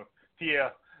short one. Yeah.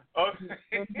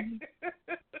 Okay.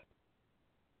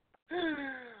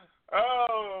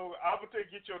 Oh, I'm going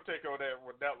to get your take on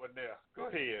that one there. Go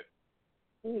ahead.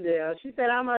 Yeah, she said,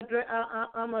 I'm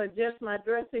gonna adjust my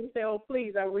dressing. He said, oh,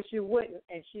 please, I wish you wouldn't.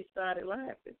 And she started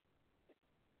laughing.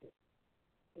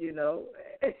 You know.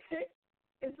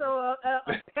 And so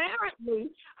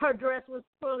apparently her dress was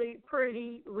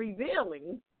pretty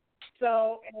revealing.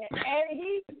 So, and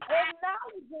he's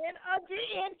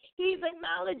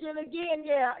acknowledging again,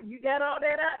 yeah, you got all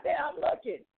that out there, I'm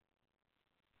looking.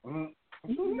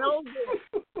 You know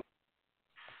this.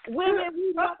 Women,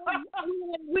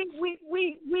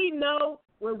 we know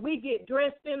when we get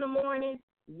dressed in the morning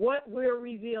what we're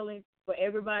revealing for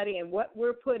everybody and what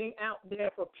we're putting out there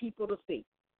for people to see.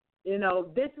 You know,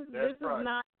 this is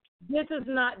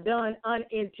not done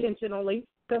unintentionally,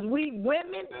 because we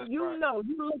women, know,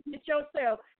 you look at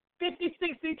yourself 50,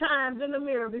 60 times in the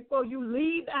mirror before you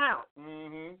leave the house.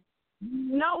 Mm-hmm.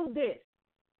 You know this.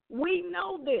 We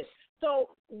know this.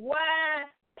 So why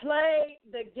play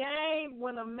the game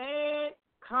when a man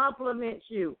compliments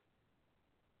you?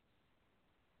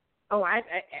 Oh, I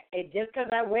just because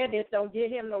I wear this don't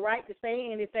give him the right to say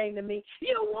anything to me.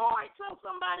 You wore it so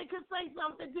somebody could say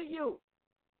something to you.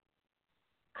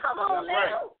 Come on now.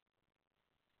 Right.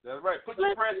 That's right. Put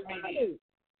your press meeting.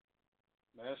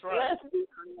 That's right. Let's be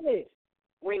honest.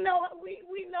 We know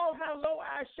how low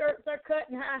our shirts are cut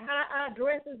and how high our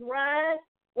dresses rise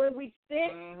when we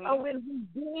sit or when we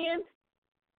bend.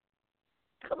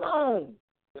 Come on.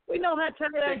 We know how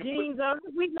tight our jeans are.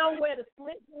 We know where to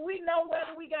split. We know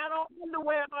whether we got on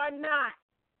underwear or not.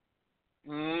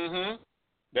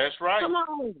 That's right. Come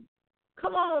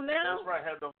on now. That's right.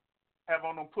 Have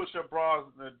on them push-up bras.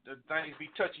 The things be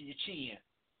touching your chin.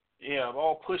 Yeah,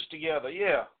 all pushed together.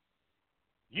 Yeah.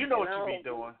 You know what you be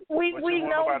doing. We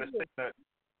know. That.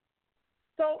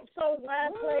 So why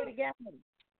play the game?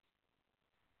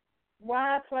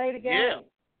 Why play the game? Yeah.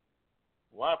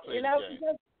 Why play the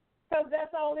game? Because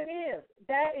that's all it is.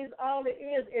 That is all it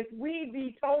is. If we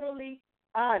be totally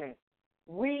honest,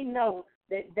 we know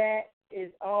that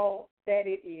is all that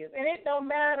it is. And it don't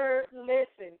matter.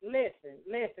 Listen.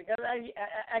 Because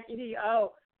I can hear,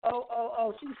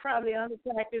 she's probably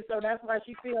unattractive, so that's why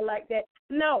she feel like that.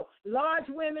 No, large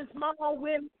women, small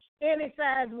women, any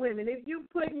size women. If you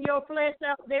putting your flesh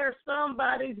out there,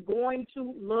 somebody's going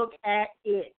to look at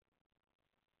it.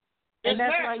 And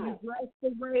that's why you dress the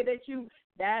way that you.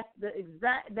 That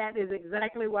is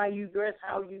exactly why you dress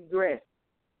how you dress.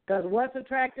 Because what's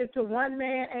attractive to one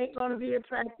man ain't going to be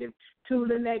attractive to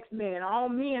the next man. All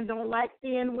men don't like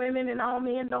thin women, and all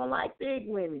men don't like big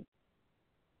women.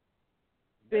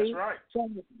 That's See? right.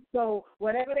 So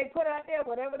whatever they put out there,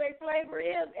 whatever their flavor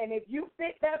is, and if you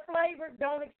fit that flavor,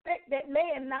 don't expect that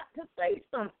man not to say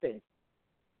something.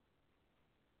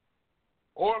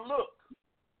 Or look.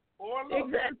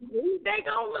 Exactly. They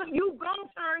gonna look. You gonna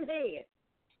turn head.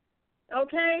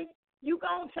 Okay? You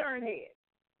gonna turn head.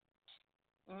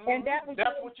 And that's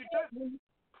what you do.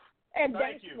 And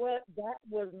that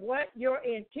was what your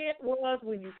intent was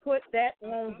when you put that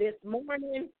on this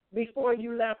morning before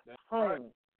you left home.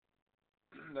 Right.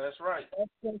 That's right.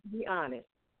 Let's be honest.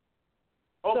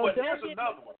 Oh, so but here's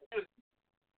another one.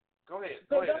 Go ahead,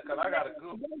 because I got a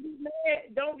good one.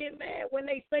 Don't get mad when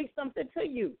they say something to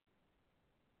you.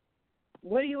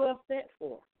 What are you upset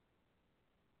for?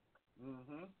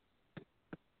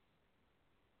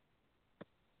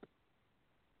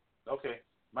 Okay,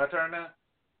 my turn now.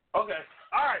 Okay,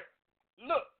 all right.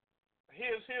 Look,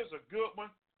 here's a good one.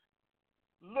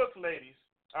 Look, ladies,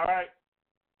 all right.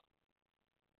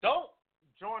 Don't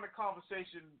join a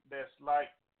conversation that's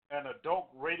like an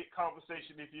adult-rated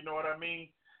conversation, if you know what I mean.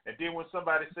 And then when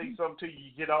somebody says something to you,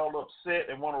 you get all upset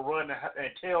and want to run and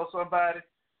tell somebody.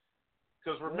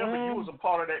 Because remember, you was a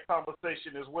part of that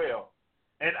conversation as well.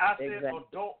 And I said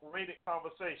adult-rated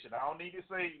conversation. I don't need to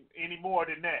say any more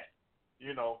than that.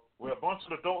 You know, where a bunch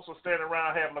of adults are standing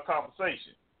around having a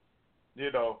conversation. You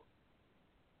know,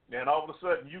 and all of a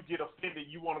sudden you get offended,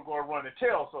 you want to go and run and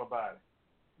tell somebody.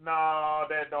 No,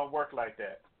 that don't work like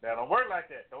that. That don't work like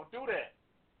that. Don't do that.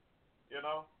 You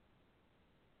know?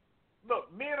 Look,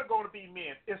 men are going to be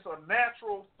men. It's a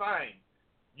natural thing.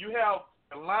 You have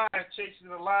the lion chasing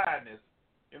the lioness.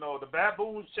 You know, the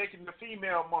baboons chasing the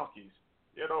female monkeys.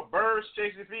 You know, birds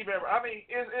chasing female. I mean,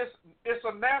 it's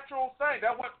a natural thing.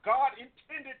 That's what God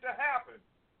intended to happen.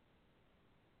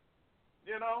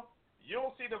 You know, you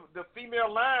don't see the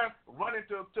female lion running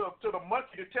to the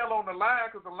monkey to tell on the lion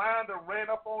because the lion done ran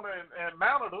up on her and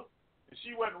mounted her, and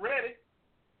she wasn't ready.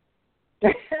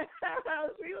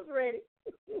 She was ready.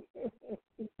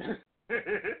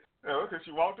 Because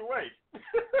she walked away.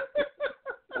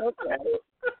 Okay.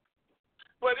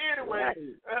 But anyway,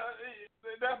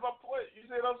 that's my point. You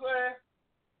see what I'm saying?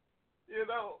 You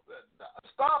know,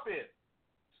 stop it.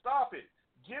 Stop it.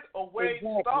 Get away.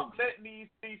 Exactly. Stop letting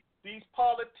these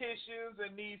politicians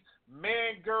and these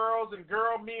man girls and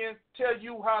girl men tell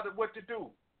you what to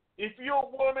do. If you're a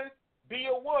woman, be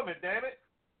a woman, damn it.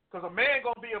 Because a man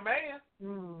gonna be a man.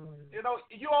 You know,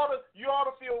 you ought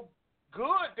to feel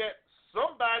good that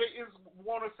somebody is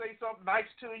want to say something nice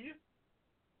to you.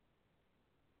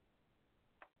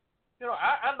 You know,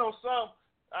 I know some.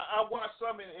 I watched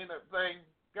some in a thing.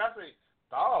 Guy say,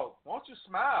 "Dog, won't you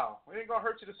smile? It ain't gonna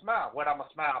hurt you to smile." What I'm gonna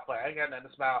smile for? I ain't got nothing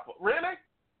to smile for. Really?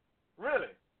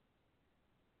 Really?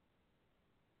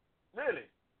 Really?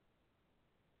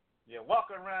 Yeah,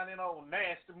 walking around in old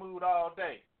nasty mood all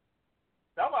day.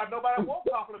 That's why nobody won't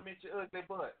compliment your ugly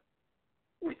butt.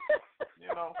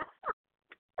 You know.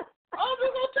 I'm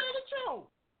just gonna tell the truth.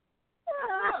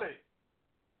 Really?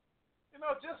 You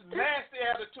know, just nasty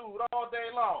attitude all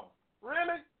day long.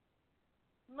 Really?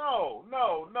 No.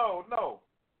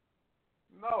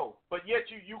 But yet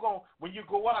you gon' when you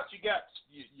go out, you got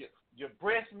your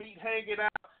breast meat hanging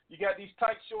out. You got these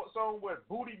tight shorts on with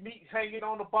booty meat hanging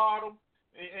on the bottom,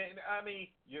 and I mean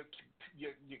your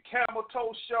camel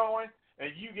toe showing,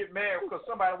 and you get mad because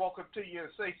somebody walk up to you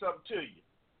and say something to you.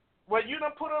 Well, you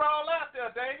done put it all out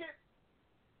there, dang it.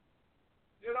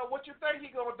 You know what you think he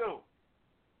gonna do?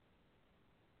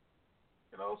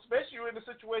 You know, especially in a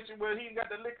situation where he ain't got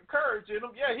the lick of courage in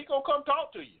him. Yeah, he gonna come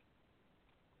talk to you.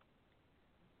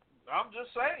 I'm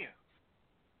just saying.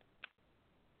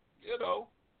 You know,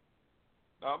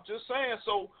 I'm just saying.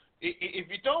 So if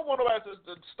you don't want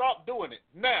to stop doing it.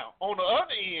 Now, on the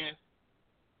other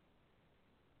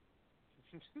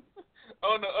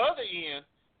end,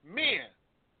 men,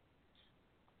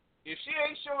 if she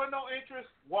ain't showing no interest,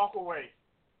 walk away.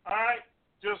 All right?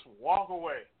 Just walk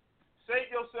away.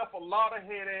 Save yourself a lot of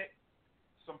headache,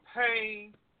 some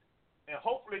pain, and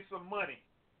hopefully some money.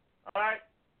 All right?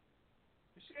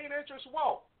 If she ain't interested,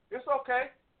 walk. It's okay.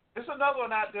 There's another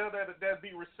one out there that'll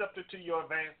be receptive to your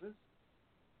advances.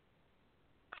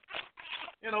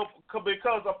 You know,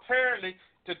 because apparently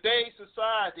today's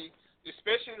society,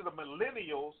 especially the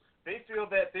millennials, they feel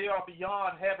that they are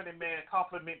beyond having a man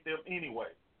compliment them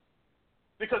anyway.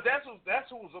 Because that's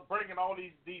who's bringing all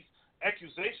these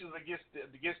accusations against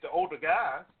the older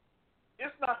guys.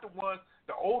 It's not the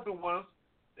older ones.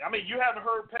 I mean, you haven't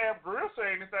heard Pam Grier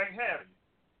say anything, have you?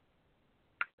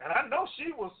 And I know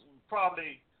she was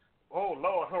probably, oh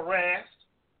Lord, harassed,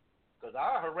 because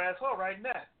I harass her right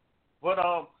now. But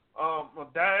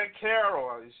Diane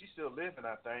Carroll, she's still living,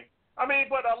 I think. I mean,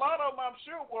 but a lot of them, I'm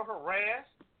sure, were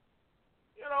harassed.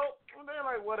 You know, they're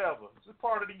like, whatever. It's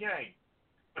part of the game.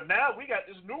 But now we got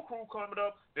this new crew coming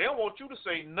up. They don't want you to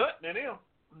say nothing to them.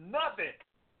 Nothing.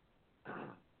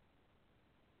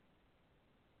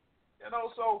 You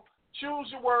know, so choose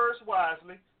your words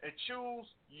wisely and choose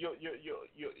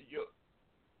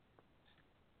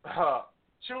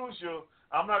choose your,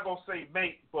 I'm not going to say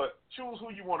mate, but choose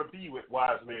who you want to be with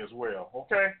wisely as well,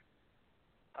 okay?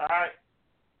 All right?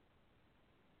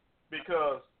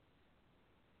 Because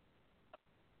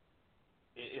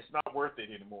it's not worth it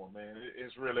anymore, man.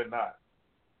 It's really not.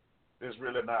 It's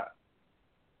really not.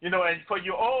 You know, and for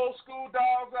your old school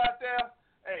dogs out there,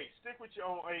 hey, stick with your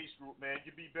own age group, man.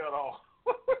 You'd be better off.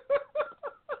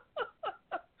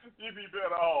 You'd be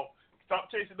better off. Stop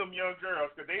chasing them young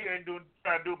girls because they ain't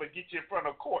trying to do but get you in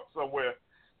front of court somewhere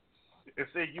and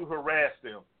say you harassed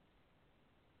them.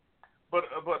 But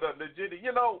legit,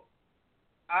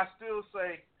 I still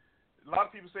say, a lot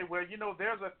of people say, well,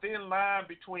 there's a thin line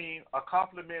between a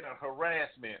compliment and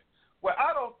harassment. Well,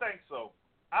 I don't think so.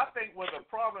 I think what the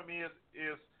problem is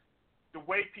the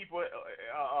way people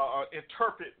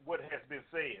interpret what has been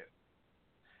said.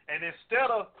 And instead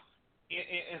of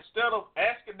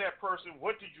asking that person,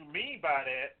 what did you mean by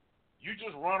that, you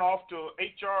just run off to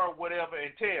HR or whatever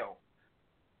and tell.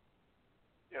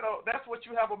 That's what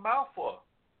you have a mouth for.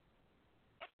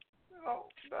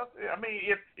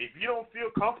 If you don't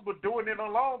feel comfortable doing it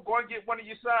alone, go and get one of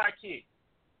your sidekicks.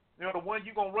 The one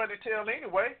you're going to run and tell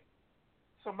anyway.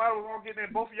 Somebody will get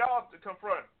in both of y'all to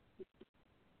confront.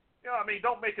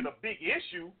 Don't make it a big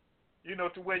issue,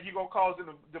 to where you're going to cause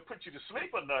them to put you to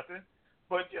sleep or nothing.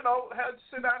 But, sit down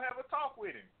and have a talk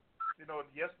with him.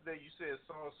 Yesterday you said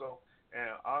so-and-so,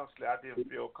 and honestly, I didn't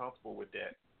feel comfortable with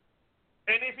that.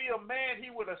 And if he's a man,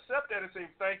 he would accept that and say,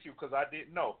 thank you, because I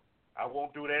didn't know. I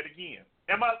won't do that again.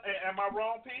 Am I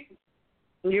wrong, P?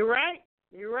 You're right.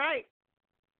 You're right.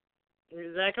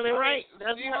 You're exactly right.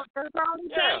 That's all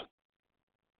it takes.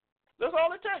 That's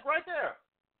all it takes right there.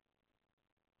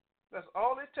 That's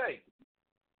all it takes.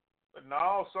 But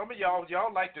no, some of y'all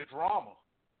like the drama.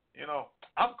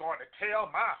 I'm going to tell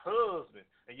my husband,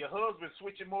 and your husband's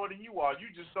switching more than you are. You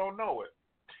just don't know it.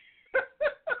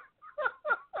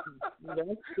 That's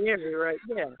scary right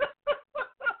there.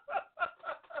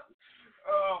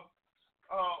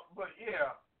 But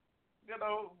yeah,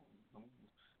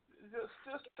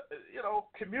 just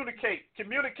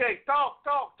communicate, talk.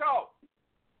 Now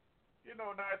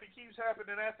if it keeps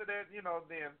happening after that,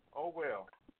 then oh well.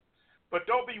 But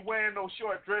don't be wearing those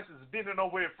short dresses, bending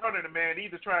over in front of the man,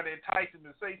 either trying to entice him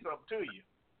to say something to you.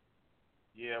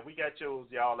 Yeah, we got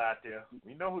y'all out there.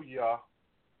 We know who you are.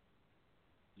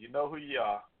 You know who you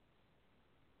are.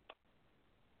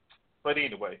 But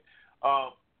anyway,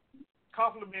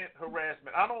 compliment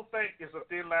harassment. I don't think it's a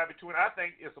thin line between. I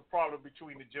think it's a problem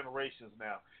between the generations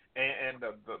now, and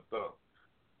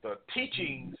the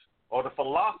teachings or the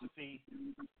philosophy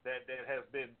that has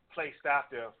been placed out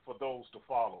there for those to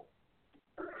follow.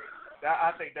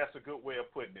 I think that's a good way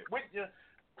of putting it.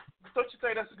 Don't you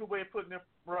think that's a good way of putting it,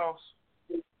 Ross?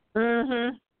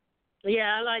 Mhm.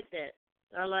 Yeah, I like that.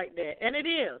 And it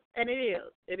is.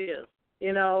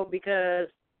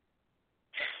 Because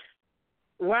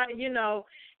why?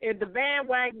 If the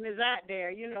bandwagon is out there,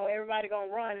 everybody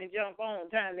gonna run and jump on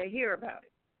time they hear about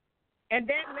it. And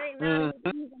that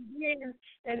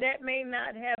may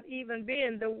not have even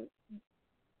been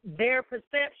their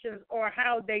perceptions or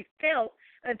how they felt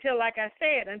until, like I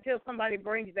said, until somebody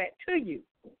brings that to you.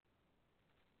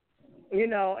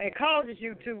 And causes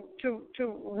you to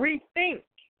rethink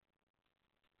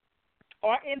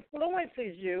or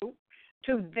influences you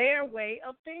to their way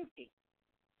of thinking.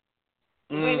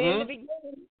 Mm-hmm.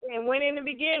 When in the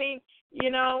beginning,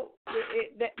 it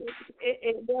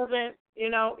wasn't,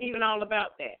 even all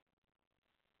about that.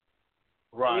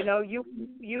 Right.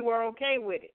 You were okay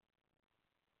with it.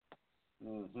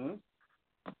 Mhm.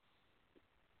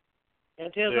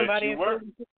 Until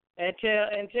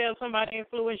somebody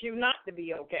influenced you not to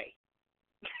be okay.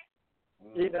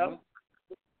 Mm-hmm.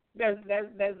 That's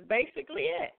basically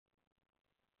it.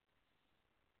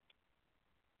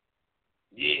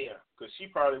 Yeah, because she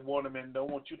probably want him and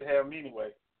don't want you to have him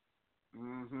anyway.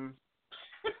 Mm-hmm.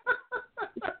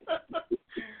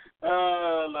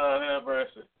 Oh, Lord have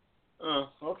mercy.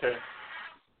 Okay.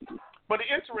 But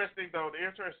the interesting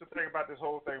thing about this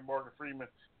whole thing, Morgan Freeman,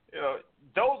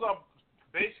 those are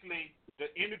basically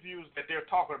the interviews that they're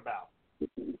talking about.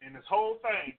 In this whole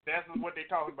thing, that's what they're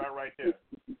talking about right there.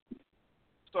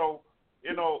 So,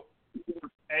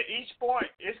 at each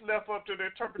point, it's left up to the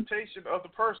interpretation of the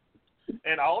person.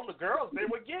 And all the girls, they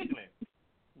were giggling.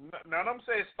 None of them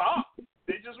said stop.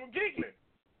 They just were giggling.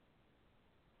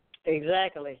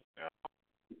 Exactly.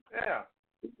 Yeah.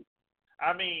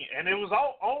 And it was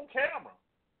all on camera.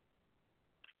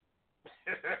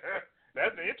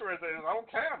 That's the interesting. It's on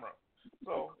camera.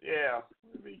 So yeah,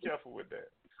 be careful with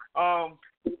that. I'm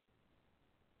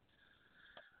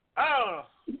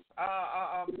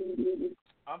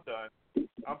done.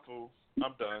 I'm full.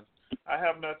 I'm done. I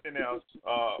have nothing else.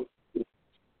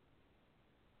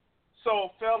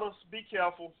 So fellas, be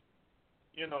careful.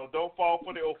 Don't fall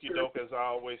for the okie doke, as I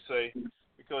always say,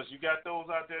 because you got those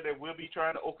out there that will be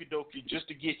trying to okie doke you just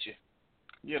to get you.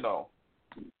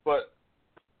 But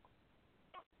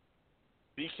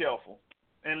be careful.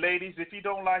 And ladies, if you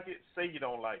don't like it, say you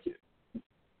don't like it.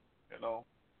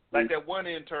 Like that one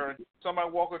intern, somebody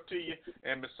walk up to you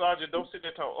and massage it. Don't sit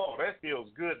there and talk, oh, that feels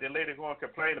good. The lady going to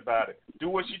complain about it. Do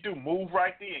what you do. Move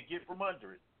right there and get from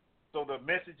under it. So the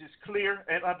message is clear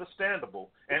and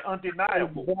understandable and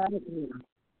undeniable. Exactly.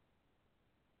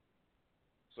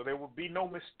 So there will be no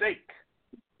mistake.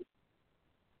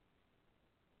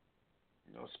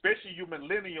 You know, especially you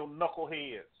millennial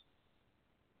knuckleheads.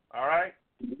 All right?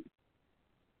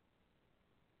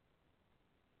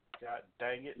 God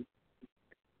dang it.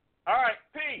 All right,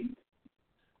 P.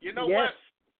 You know what?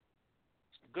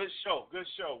 Good show.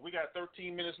 We got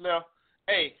 13 minutes left.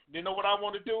 Hey, you know what I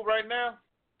want to do right now?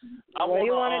 What do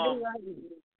you want to do right now?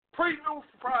 Preview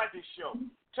Friday's show.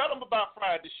 Tell them about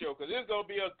Friday's show because it's going to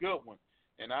be a good one.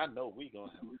 And I know we're going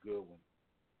to have a good one.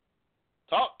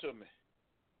 Talk to me.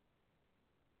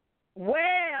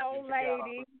 Well,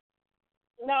 ladies.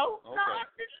 No. Okay.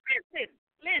 No,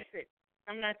 listen.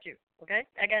 I'm not you, okay?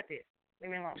 I got this. Leave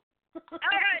me alone. All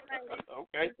right, ladies.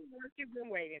 Okay. This is what you've been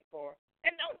waiting for.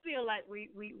 And don't feel like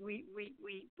we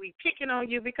kicking on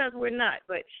you because we're not.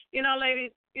 But, you know,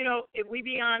 ladies, you know, if we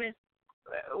be honest,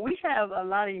 we have a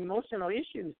lot of emotional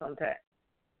issues sometimes.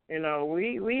 You know,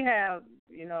 we have,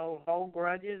 you know, hold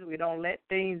grudges. We don't let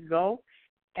things go.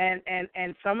 And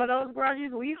some of those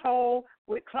grudges we hold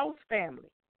with close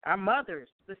family, our mothers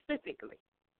specifically,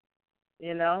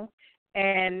 you know.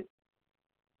 And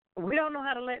we don't know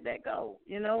how to let that go,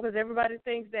 you know, because everybody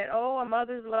thinks that, oh, a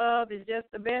mother's love is just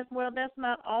the best. Well, that's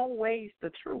not always the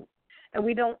truth. And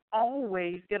we don't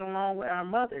always get along with our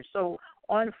mothers. So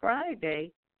on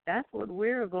Friday, that's what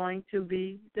we're going to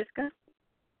be discussing.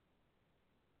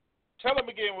 Tell them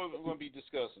again what we're going to be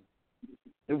discussing.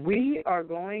 We are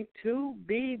going to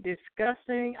be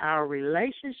discussing our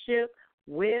relationship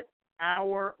with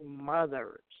our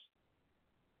mothers.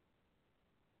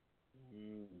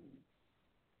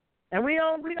 And we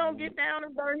don't get down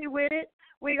and dirty with it.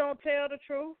 We gonna tell the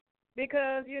truth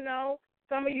because, you know,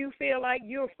 some of you feel like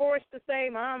you're forced to say,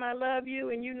 Mom, I love you,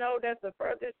 and you know that's the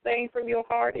furthest thing from your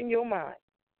heart and your mind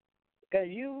because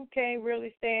you can't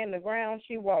really stand the ground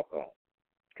she walk on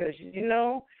because, you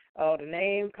know, all the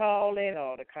name calling,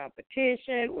 all the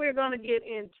competition. We're going to get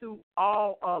into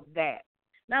all of that.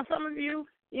 Now, some of you,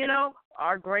 you know,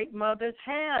 our great mothers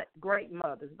had great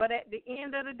mothers. But at the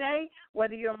end of the day,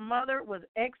 whether your mother was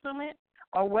excellent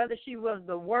or whether she was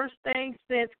the worst thing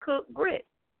since cooked grit,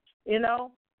 you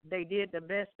know, they did the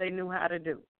best they knew how to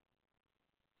do.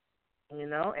 You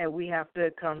know, and we have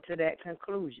to come to that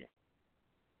conclusion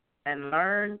and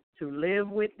learn to live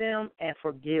with them and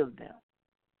forgive them.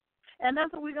 And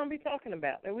that's what we're going to be talking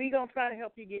about. And we're going to try to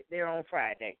help you get there on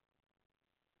Friday.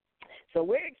 So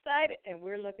we're excited, and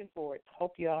we're looking forward.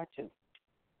 Hope you are, too.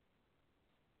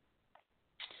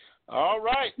 All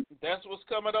right. That's what's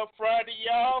coming up Friday,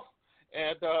 y'all.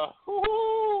 And,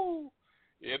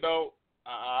 you know,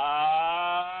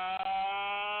 I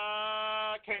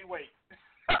can't wait.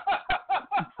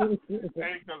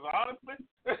 Hey, because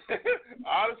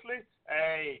honestly,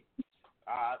 hey,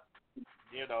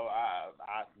 you know,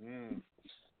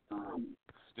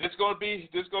 this gonna be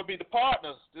the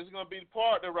partners. This is gonna be the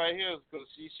partner right here because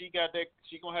she got that.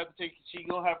 She gonna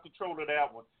have control of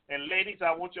that one. And ladies,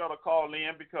 I want y'all to call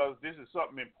in because this is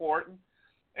something important.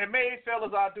 And maybe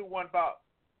fellas, I'll do one about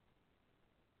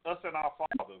us and our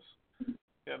fathers.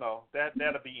 You know,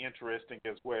 that'll be interesting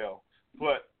as well.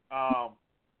 But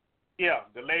yeah,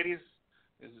 the ladies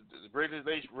is a great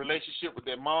relationship with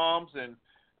their moms, and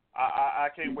I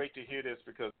can't wait to hear this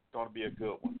because it's going to be a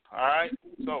good one. All right?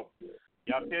 So,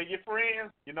 y'all tell your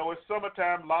friends. You know, it's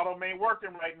summertime. A lot of them ain't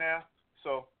working right now.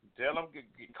 So, tell them,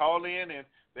 call in, and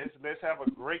let's have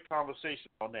a great conversation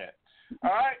on that.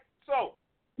 All right? So,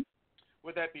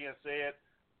 with that being said,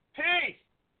 P,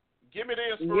 give me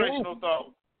the inspirational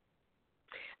thought.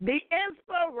 The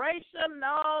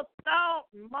inspirational thought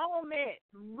moment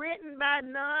written by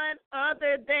none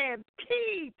other than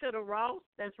P to the Ross.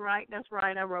 That's right.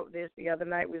 I wrote this the other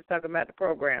night. We was talking about the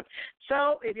program.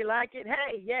 So if you like it,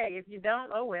 hey, yay. If you don't,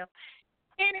 oh well.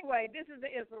 Anyway, this is the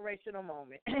inspirational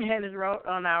moment, and it's wrote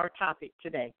on our topic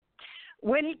today.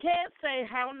 When he can't say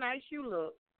how nice you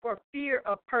look for fear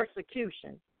of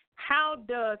persecution, how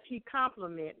does he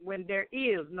compliment when there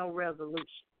is no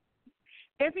resolution?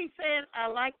 If he says, I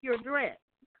like your dress,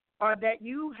 or that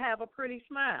you have a pretty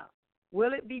smile,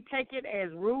 will it be taken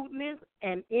as rudeness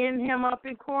and end him up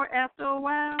in court after a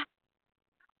while?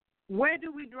 Where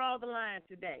do we draw the line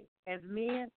today as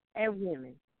men and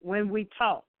women when we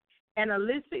talk? An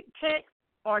illicit text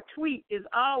or tweet is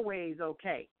always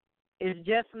okay. It's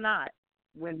just not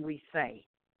when we say.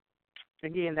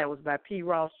 Again, that was by P.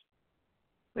 Ross.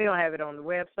 We don't have it on the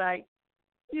website.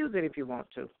 Use it if you want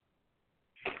to.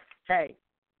 Hey.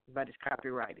 but it's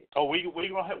copyrighted. Oh, we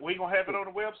gonna have it on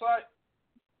the website?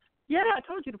 Yeah, I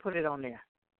told you to put it on there.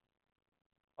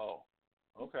 Oh,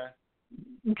 okay.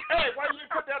 Hey, why you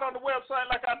put that on the website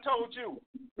like I told you?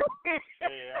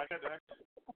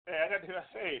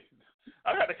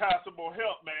 I got to call some more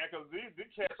help, man, because these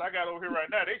cats I got over here right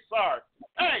now, they sorry.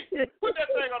 Hey, put that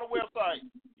thing on the website.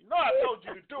 You know I told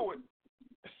you to do it.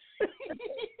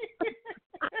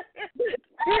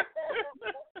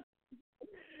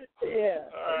 Yeah.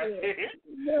 All right. Yeah,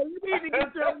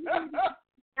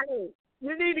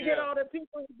 you need to get all the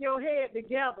people in your head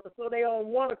together so they on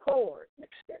one accord.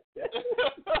 Yeah,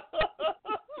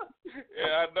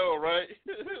 I know, right?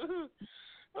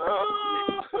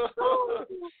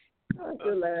 That's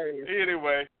hilarious.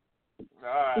 Anyway,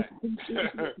 all right.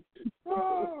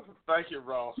 Thank you,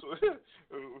 Ross.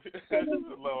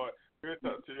 Lord, we'll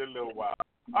talk to you in a little while.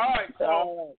 All right,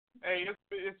 so hey,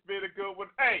 it's been a good one.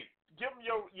 Hey, give them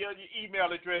your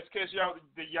email address in case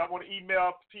y'all want to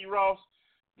email P. Ross.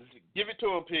 Give it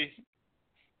to him, P.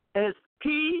 It's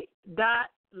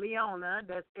P.Leona,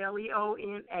 that's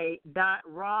Leona,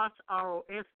 .Ross,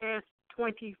 ROSS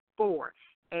 24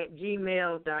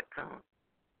 @gmail.com.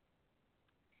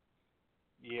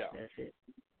 Yeah.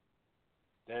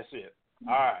 That's it.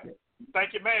 All right.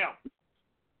 Thank you, ma'am.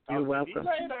 You're welcome. See you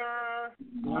later.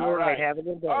 All right. Have a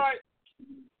good day. All right.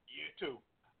 You too.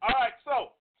 All right.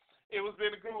 So it was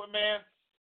been a good one, man.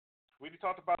 We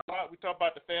talked about a lot. We talked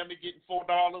about the family getting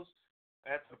 $4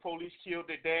 after the police killed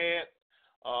their dad.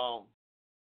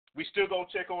 We still gonna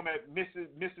check on that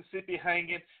Mississippi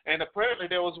hanging, and apparently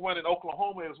there was one in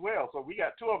Oklahoma as well. So we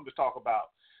got two of them to talk about.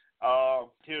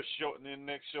 Here's short, and then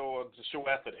next show, the show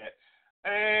after that.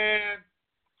 And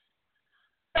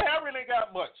hey, I really ain't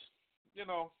got much. You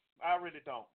know, I really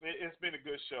don't. It's been a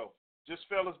good show. Just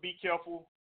fellas, be careful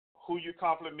who you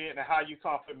compliment and how you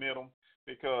compliment them,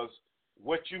 because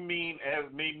what you mean as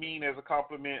a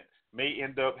compliment may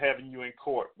end up having you in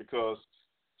court because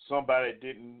somebody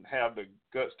didn't have the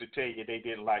guts to tell you they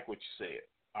didn't like what you said.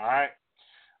 All right?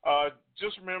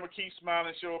 Just remember, keep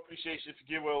smiling, show appreciation,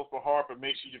 forgive others for heart, but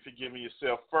make sure you're forgiving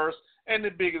yourself first. And the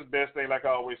biggest, best thing, like I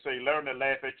always say, learn to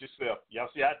laugh at yourself. Y'all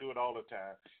see, I do it all the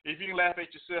time. If you can laugh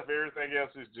at yourself, everything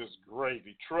else is just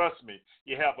gravy. Trust me,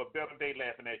 you have a better day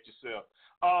laughing at yourself.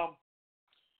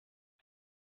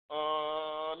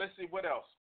 Let's see, what else?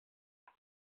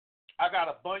 I got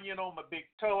a bunion on my big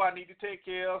toe I need to take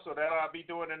care of, so that I'll be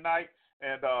doing tonight.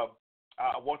 And I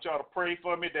want y'all to pray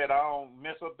for me that I don't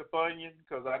mess up the bunion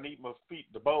because I need my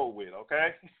feet to bowl with,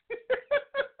 okay?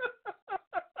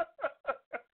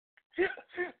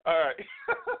 All right.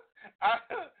 I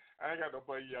ain't got no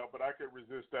bunion, y'all, but I couldn't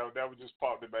resist that. That was just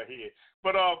popped in my head.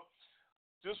 But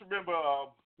just remember,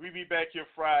 we be back here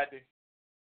Friday,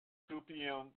 2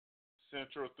 p.m.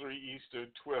 Central, 3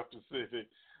 Eastern, 12 Pacific.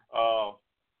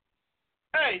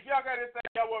 Hey, if y'all got anything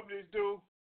y'all want me to do,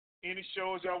 any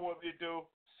shows y'all want me to do,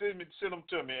 send them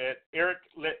to me at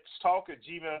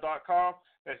ericletstalk@gmail.com.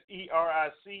 That's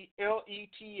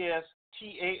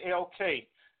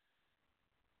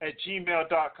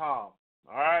ERICLETSTALK@gmail.com. All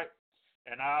right?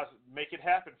 And I'll make it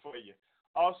happen for you.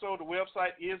 Also, the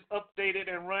website is updated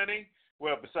and running,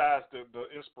 well, besides the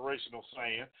inspirational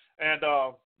saying. And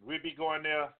we'll be going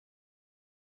there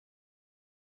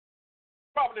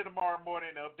probably tomorrow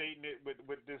morning, updating it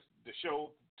with the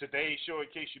show, today's show, in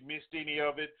case you missed any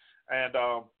of it, and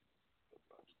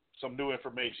some new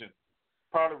information,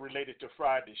 probably related to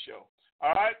Friday's show.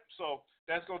 All right, so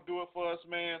that's going to do it for us,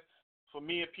 man. For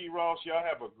me and P. Ross, y'all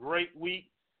have a great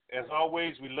week. As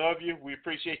always, we love you. We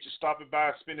appreciate you stopping by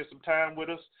and spending some time with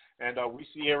us, and we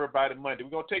see everybody Monday. We're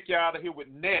going to take you out of here with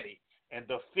Nettie and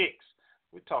The Fix.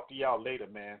 We'll talk to y'all later,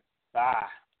 man. Bye.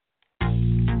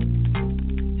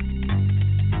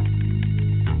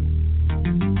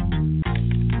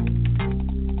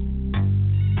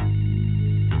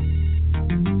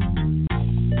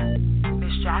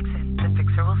 Jackson, the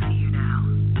fixer will see you now.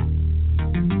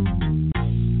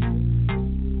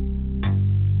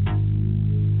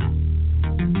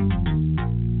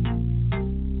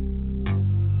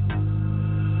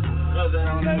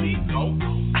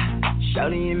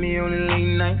 Shawty and me on a late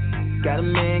night. Got a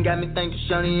man, got me thinking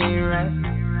Shawty ain't right.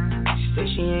 She say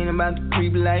she ain't about the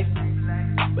creep life,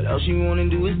 but all she wanna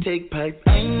do is take pipe.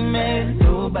 I ain't mad at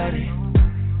nobody,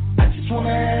 I just wanna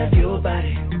have your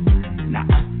body. Now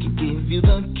I can give you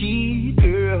the key,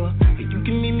 girl, and you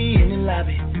can meet me in the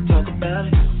lobby. Talk about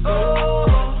it. Oh,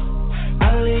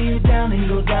 I'll lay you down and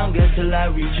go down, girl, till I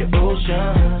reach your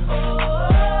ocean.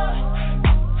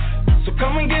 So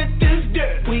come and get this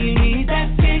dirt. We need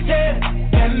that fixer,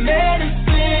 that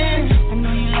medicine. I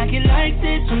know you like it like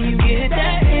this when you get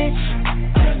that itch.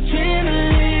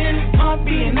 Adrenaline.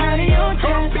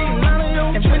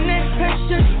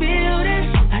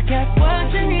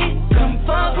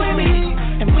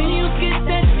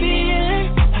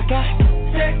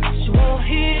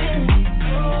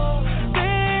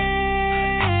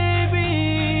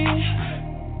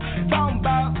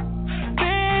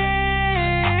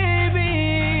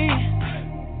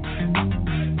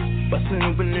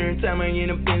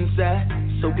 end up inside.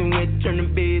 Soaking wet, turn the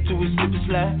bed to a slip and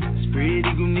slide. Spread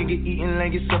eagle nigga eating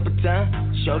like it's supper time.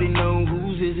 Shorty know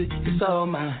whose is it, it's all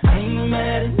mine. I ain't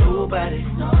mad at nobody.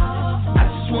 I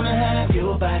just wanna have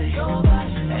your body. Now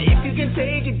if you can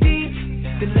take it deep,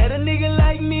 then let a nigga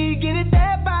like me get it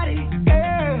that body,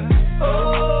 girl.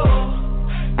 Oh,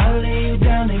 I'll lay you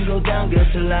down and go down, girl,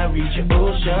 till I reach your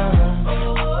ocean.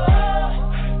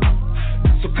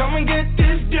 So come and get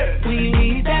this dirt. We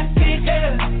need that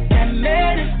figure, that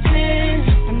medicine.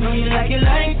 I know you like it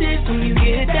like this when you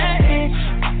get that itch.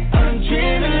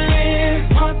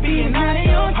 Adrenaline, heart beating out of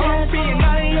your chest.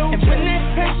 And when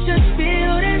that pressure's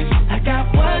building, I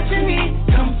got what you need.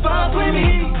 Come fuck with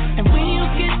me. And when you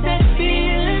get that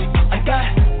feeling, I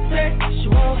got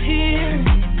sexual healing.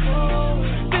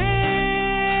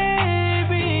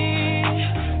 Baby,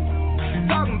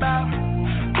 talking about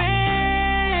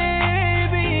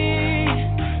baby,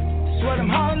 that's what I'm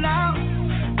holding out.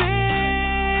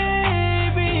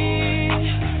 Baby,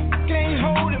 I can't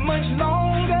hold it much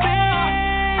longer.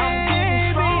 I'm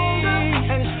getting stronger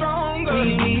and stronger.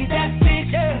 We need that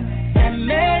fix, that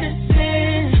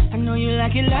medicine. I know you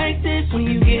like it like this when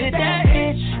you get that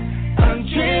itch.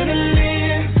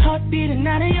 Adrenaline, heart beating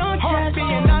out of your chest.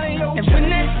 And when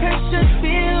that pressure's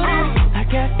building, I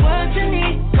got what you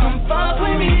need. Come fuck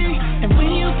with me. And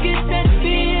when you get that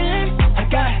feeling, I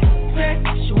got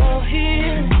sexual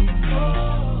healing.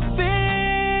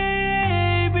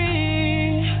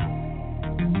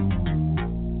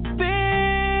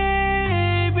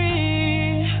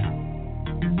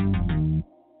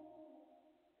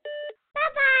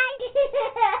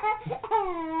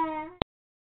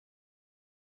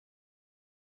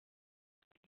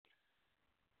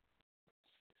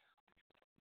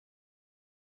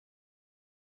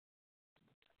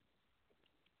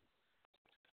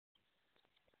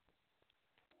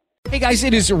 Hey guys,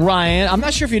 it is Ryan. I'm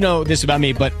not sure if you know this about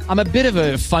me, but I'm a bit of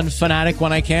a fun fanatic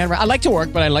when I can. I like to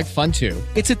work, but I like fun too.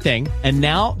 It's a thing. And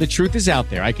now the truth is out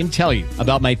there. I can tell you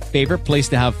about my favorite place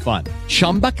to have fun.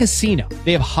 Chumba Casino.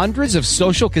 They have hundreds of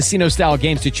social casino style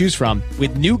games to choose from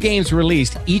with new games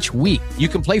released each week. You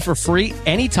can play for free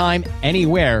anytime,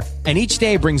 anywhere. And each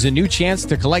day brings a new chance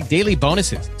to collect daily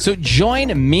bonuses. So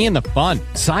join me in the fun.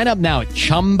 Sign up now at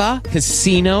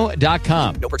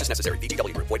ChumbaCasino.com. No purchase necessary.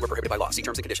 VGW Group. Void where prohibited by law. See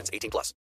terms and conditions. 18+.